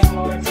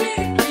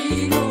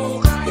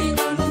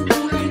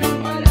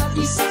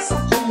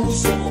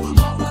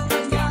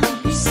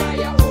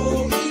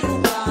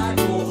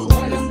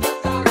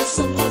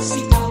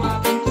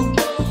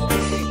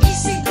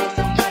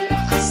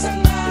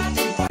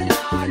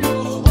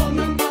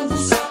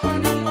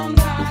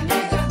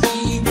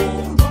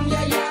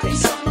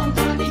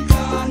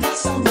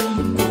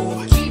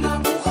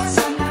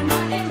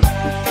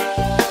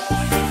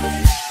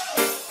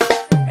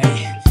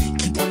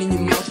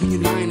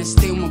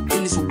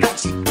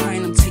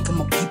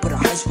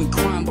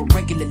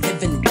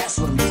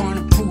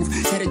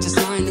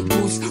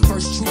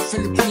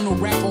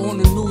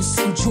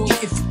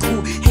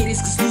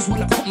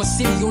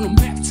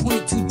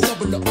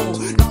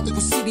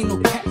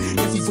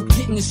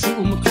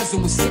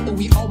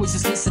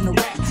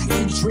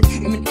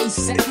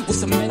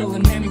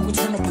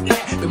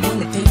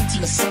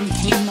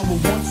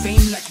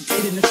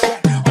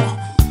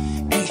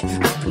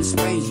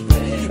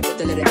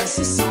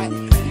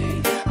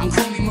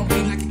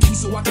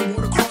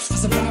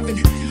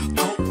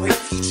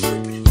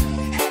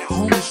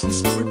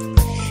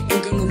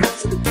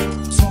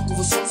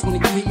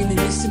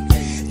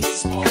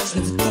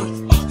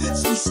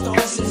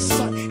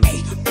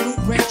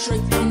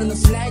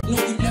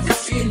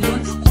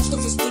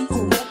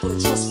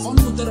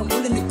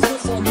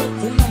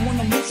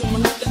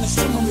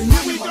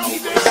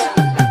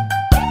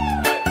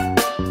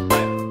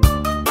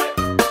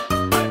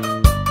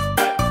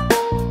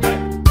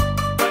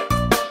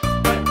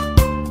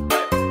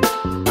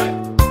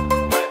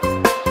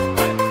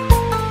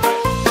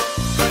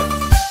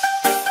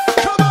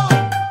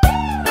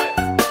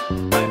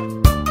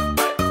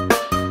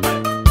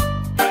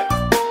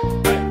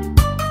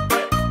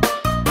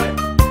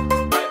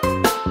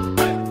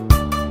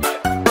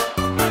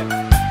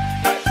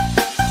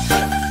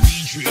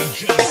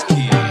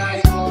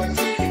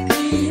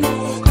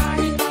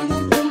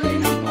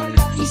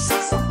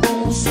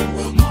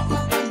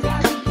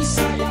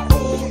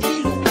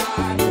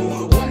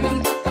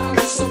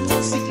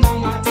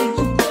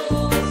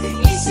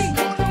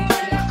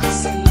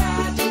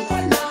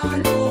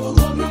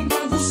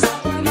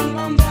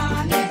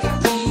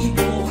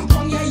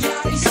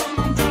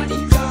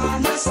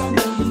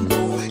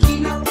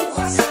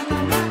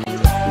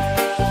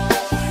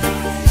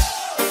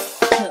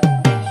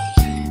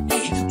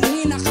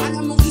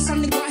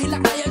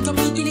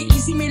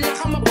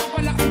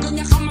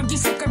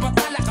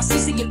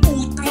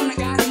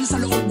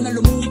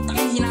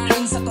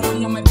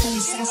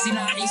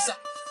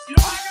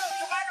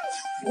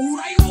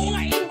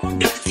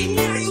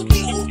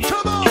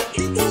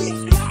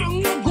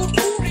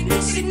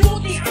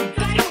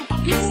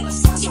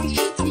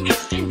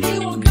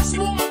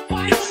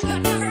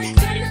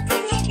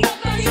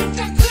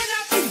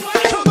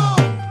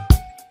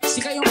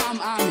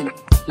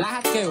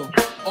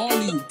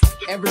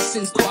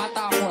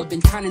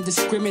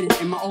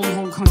 Discriminated in my own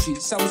home country.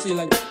 Some say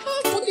like,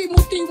 puti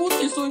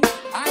soy.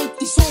 Ay,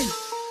 tisoy.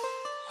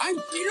 Ay,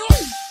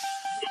 Pinoy.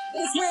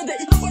 I swear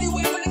that everybody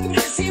will ever look at me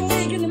the same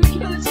way. Gonna make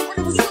it on the top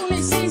of the zone.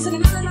 They say, and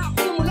another na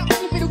ako mula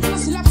kami pero kung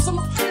sila pa sa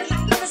mga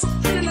kanila sa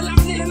kanila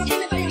nila na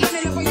pinatay ang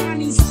kanila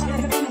bayanin sa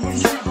karapatan ng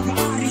bansa na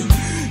pag-aari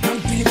ng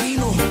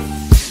Pilipino.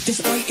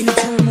 Despite any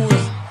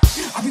turmoil,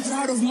 I'll be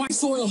proud of my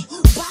soil.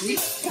 Bakit?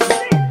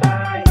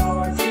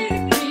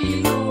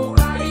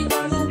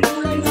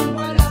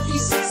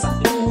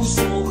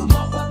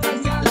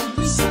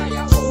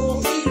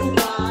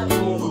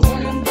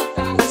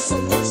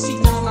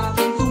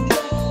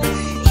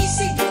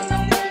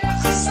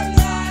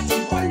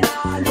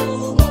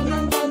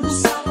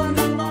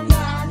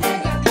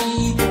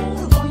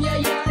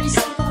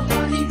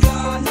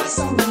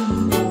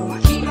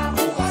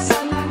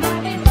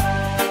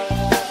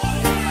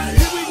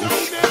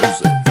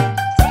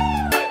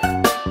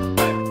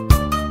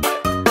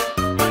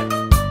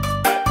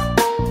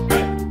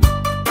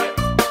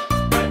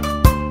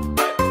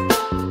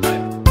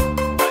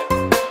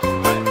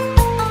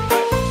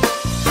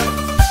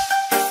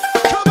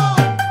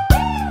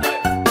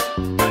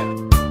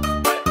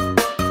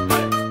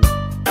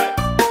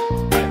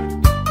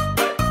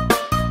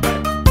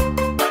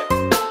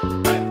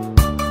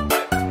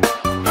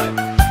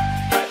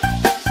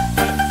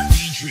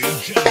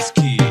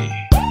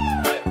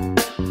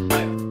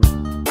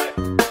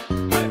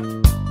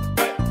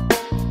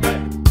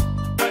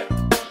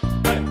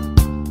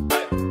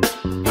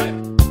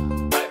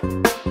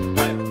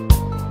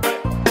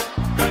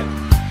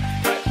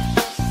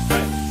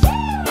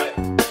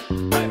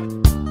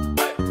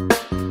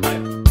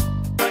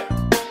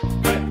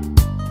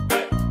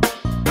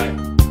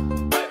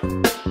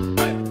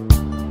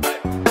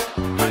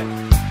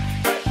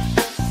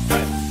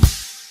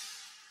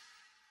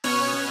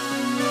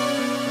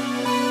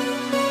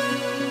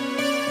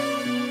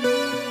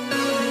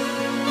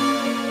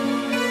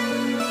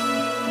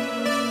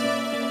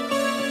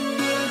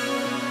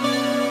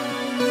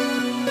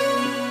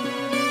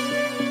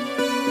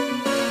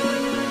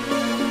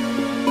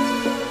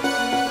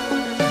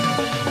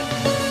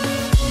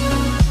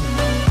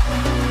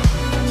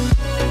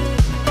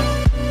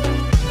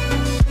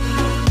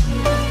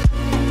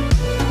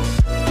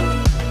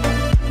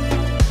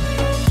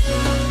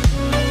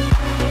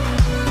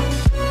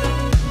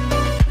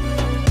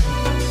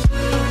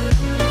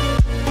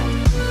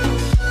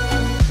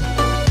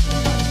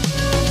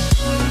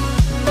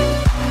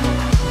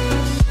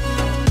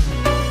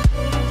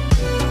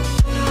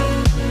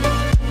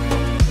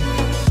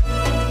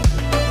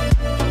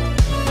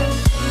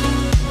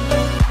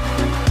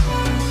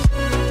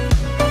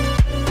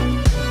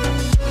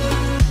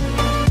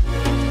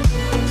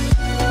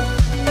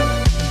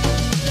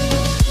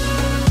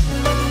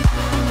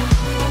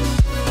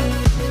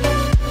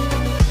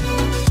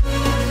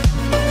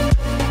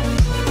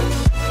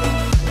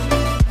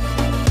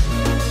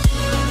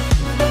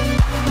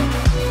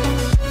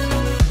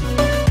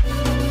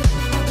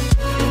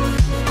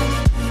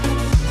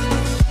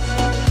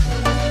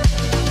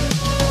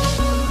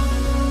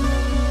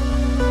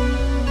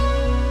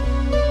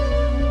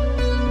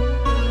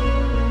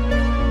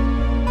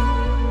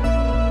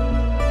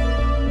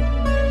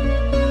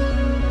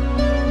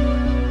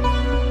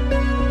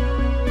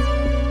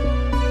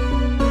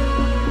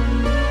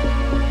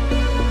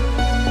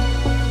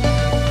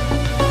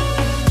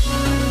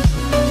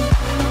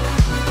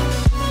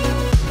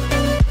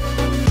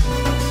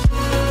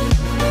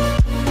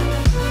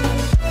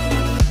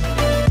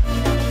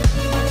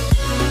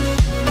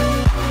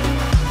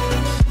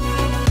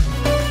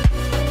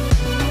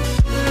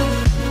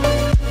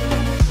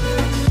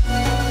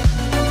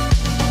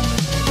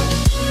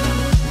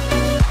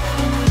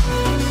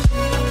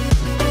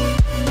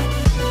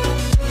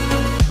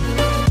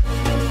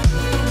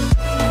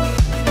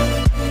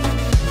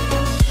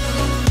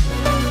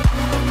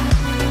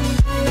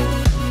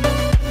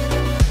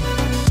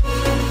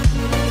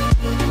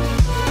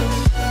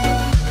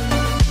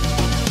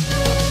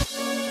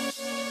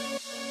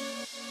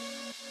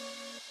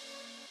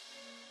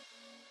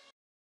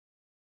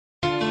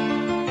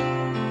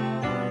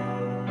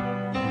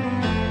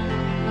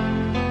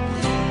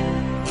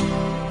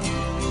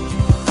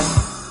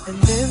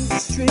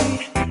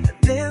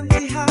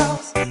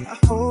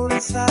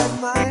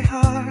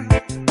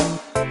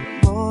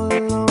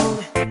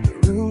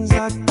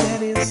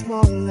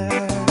 color.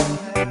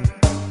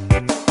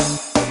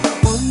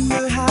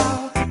 Wonder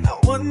how, I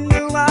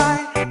wonder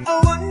why,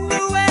 I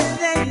wonder where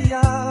they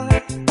are.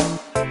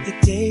 The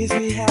days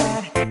we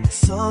had, the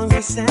songs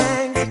we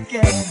sang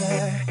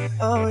together.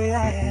 Oh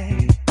yeah.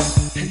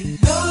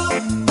 Hello,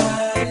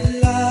 my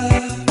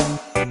love,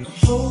 I'm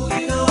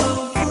holding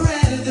on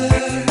forever,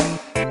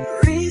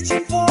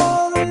 reaching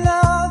for a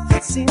love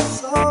that seems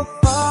so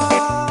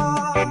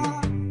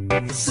far.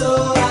 So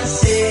I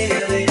say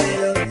a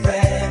little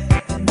prayer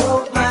and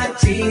hope my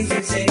dreams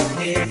will take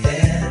me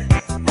there,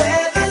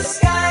 where the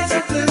skies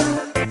are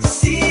blue, to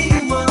see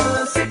you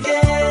once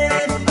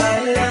again, my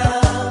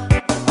love.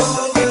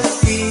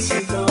 Overseas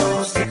from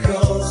coast to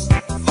coast,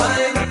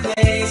 find a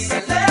place I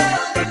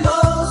love the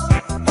most,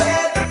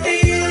 where the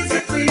fields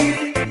are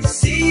free, to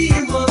see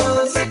you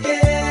once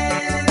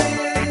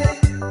again,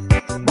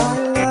 my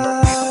love.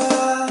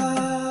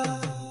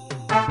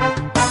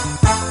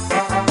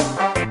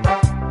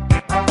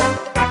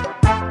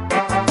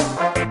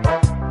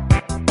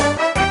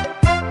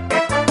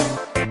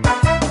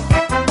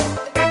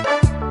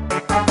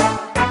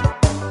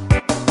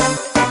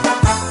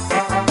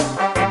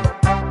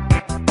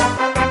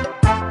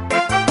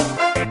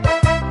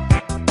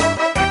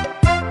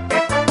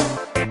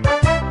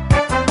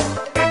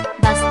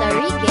 Basta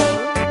Reggae,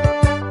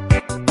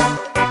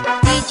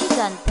 DJ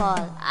John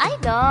Paul,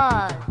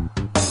 Idol.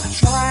 I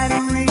try to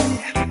read,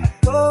 I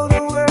go to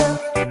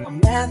work, I'm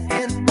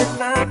laughing with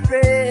my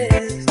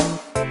friends,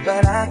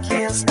 but I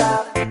can't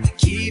stop to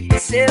keep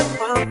myself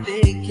from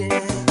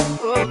thinking.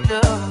 Oh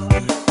no.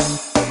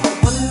 I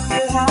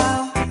wonder how,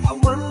 I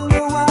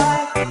wonder why,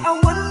 I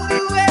wonder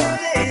where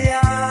they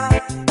are.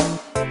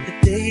 The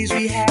days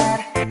we had,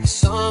 the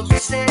songs we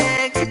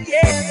sang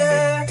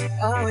together.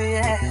 Oh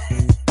yeah.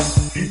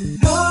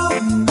 Oh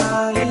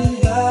my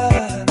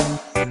love,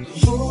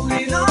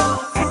 holding on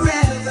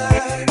forever,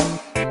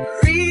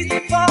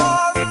 reaching for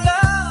a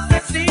love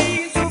that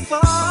seems so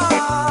far.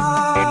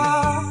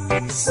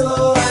 So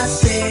I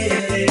say a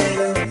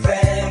little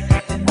prayer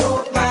and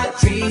hope my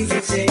dreams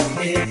will take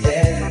me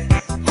there,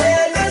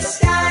 where the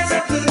skies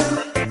are blue,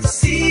 to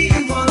see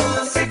you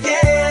once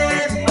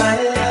again, my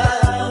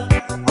love.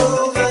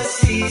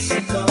 Overseas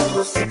from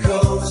coast to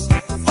coast,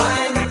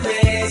 find the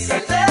place I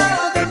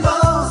love the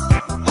most,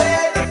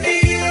 where the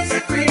fields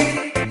are green,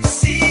 to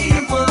see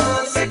you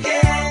once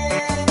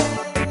again.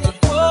 To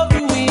hold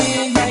you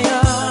in my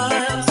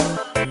arms,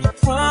 I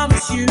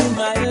promise you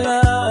my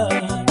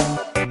love,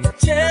 to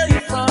tell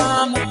you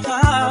from my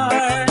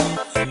heart,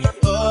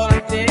 all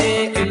I'm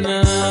thinking of.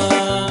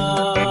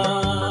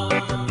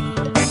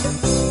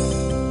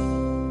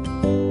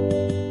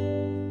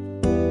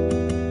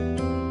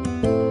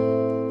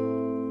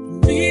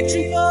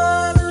 Reaching for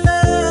the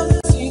love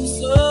that seems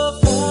so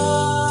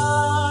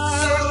far.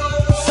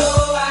 So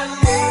I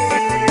say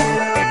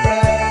a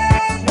prayer,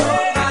 know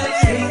my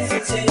dreams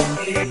will take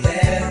me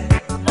there,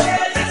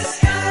 where the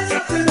skies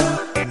are blue,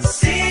 to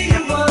see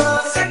you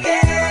once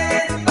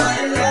again, my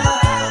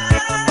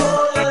love.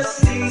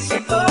 Overseas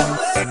from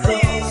coast to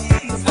coast,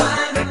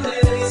 find a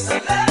place I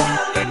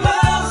love the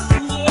most,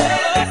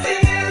 where the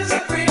fields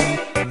are green,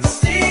 to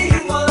see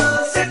you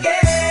once again.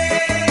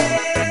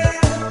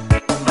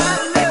 My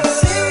love,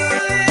 say a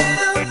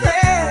little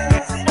prayer,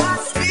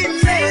 sweet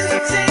dreams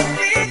will take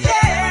me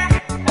there,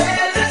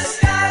 where the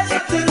skies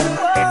are blue,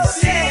 to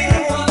see you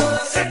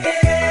once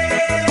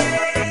again.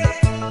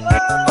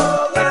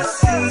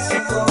 Overseas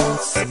from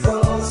coast to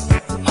coast,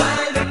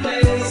 find a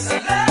place I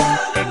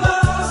love the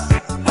most,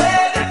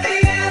 where the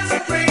fields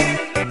are green,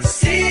 to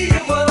see you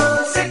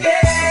once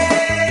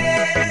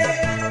again,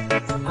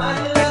 my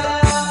love.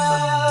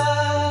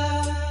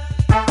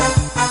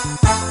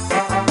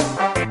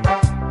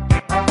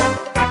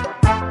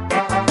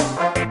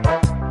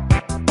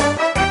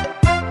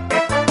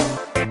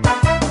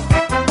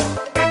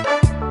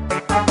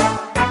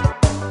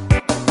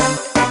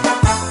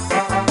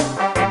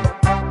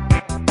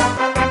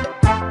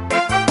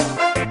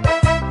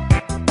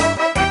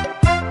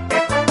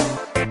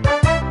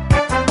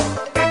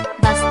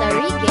 Basta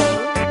Reggae,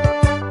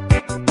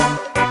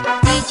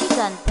 DJ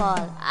John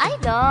Paul,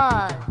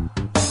 Idol.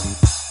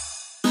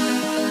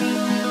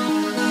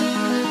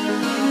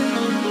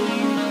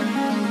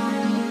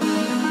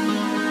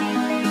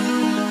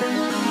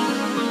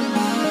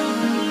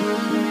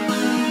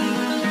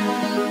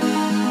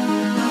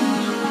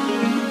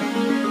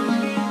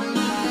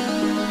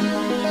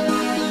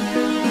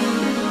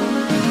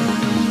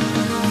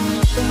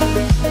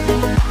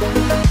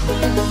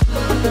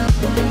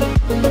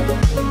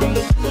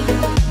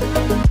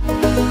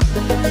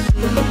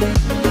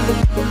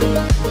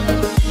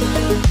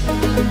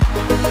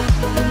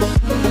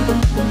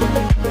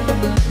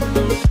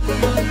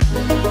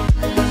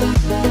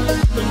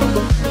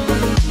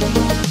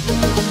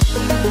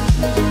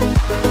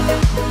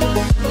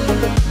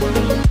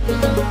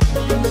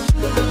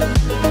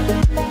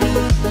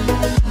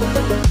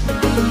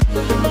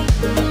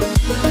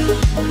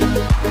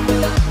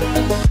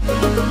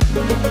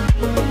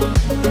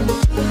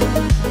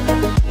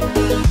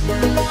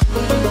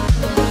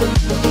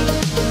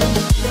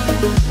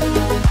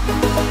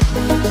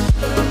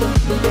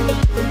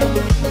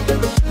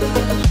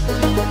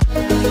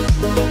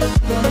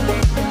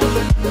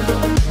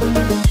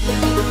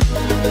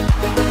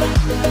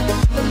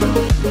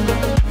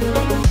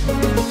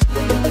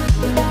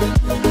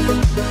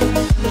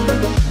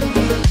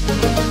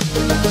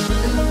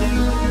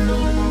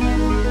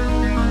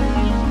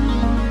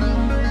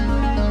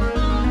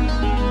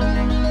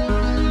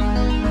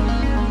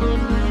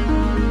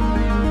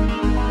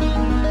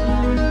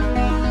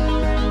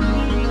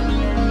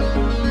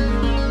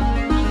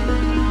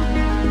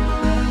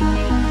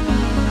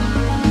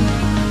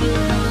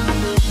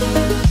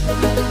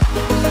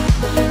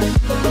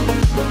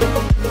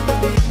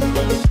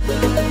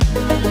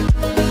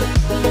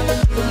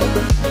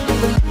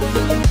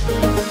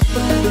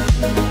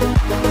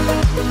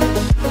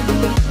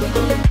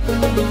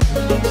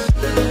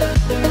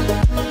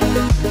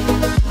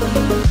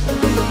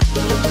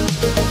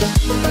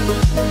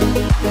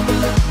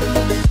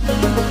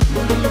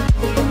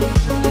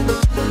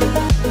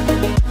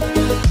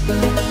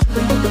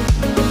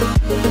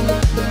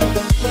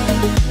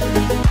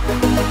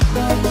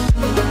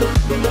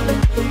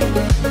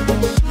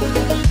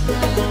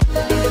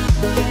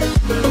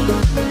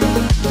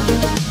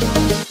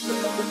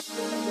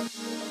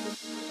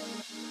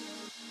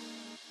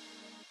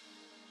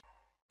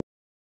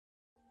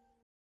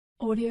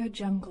 Audio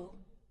Jungle.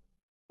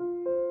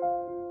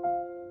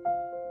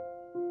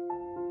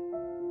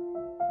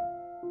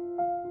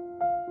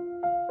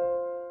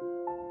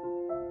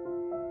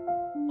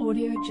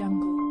 Audio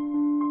Jungle.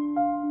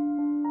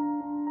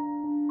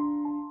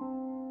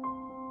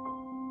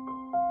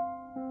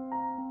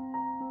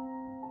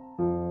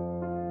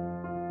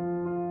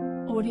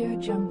 Audio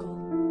Jungle.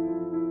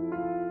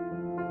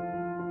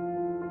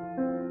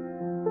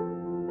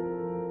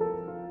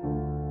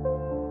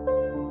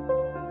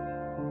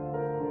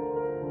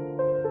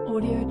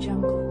 Audio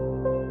Jungle.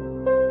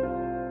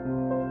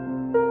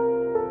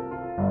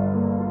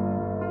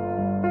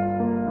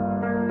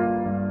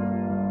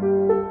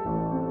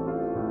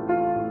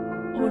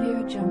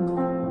 Audio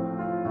Jungle.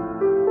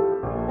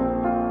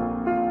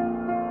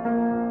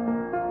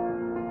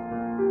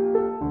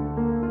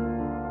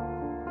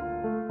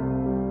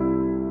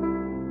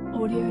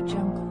 Audio Jungle. Audio Jungle. Audio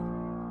Jungle.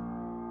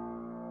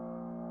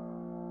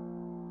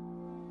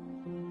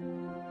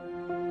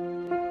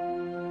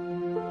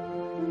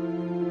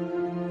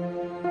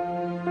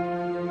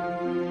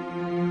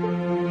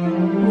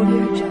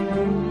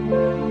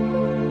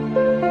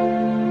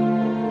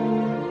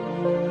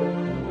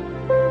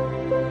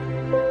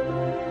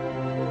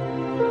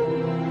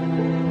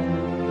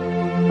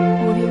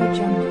 Audio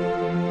Jungle.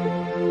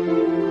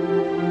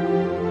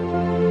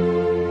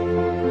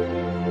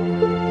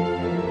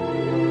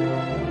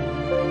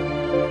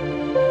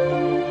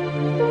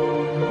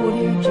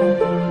 Audio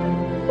Jungle.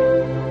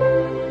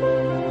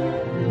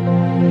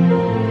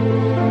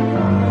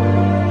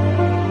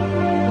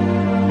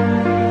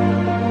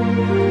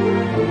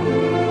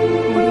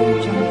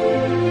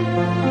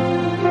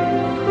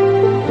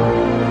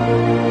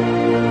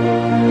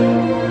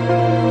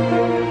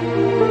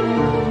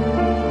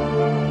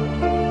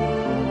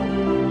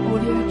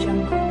 Audio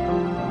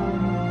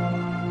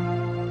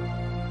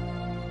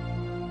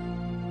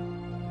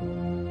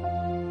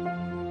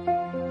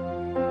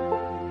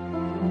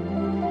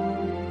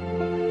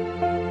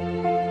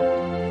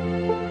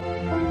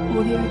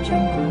Jungle. Audio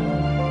Jungle.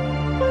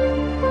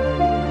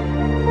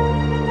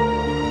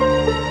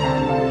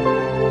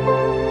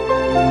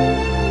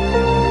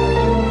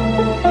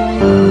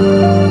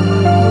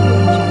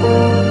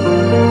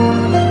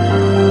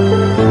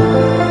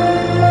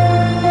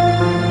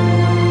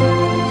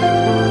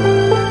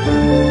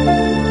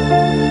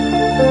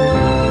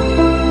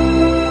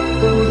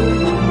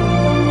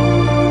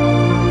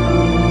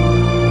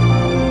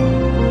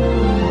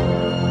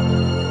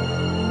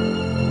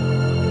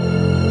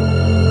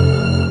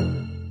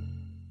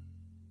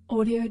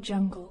 Audio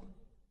Jungle.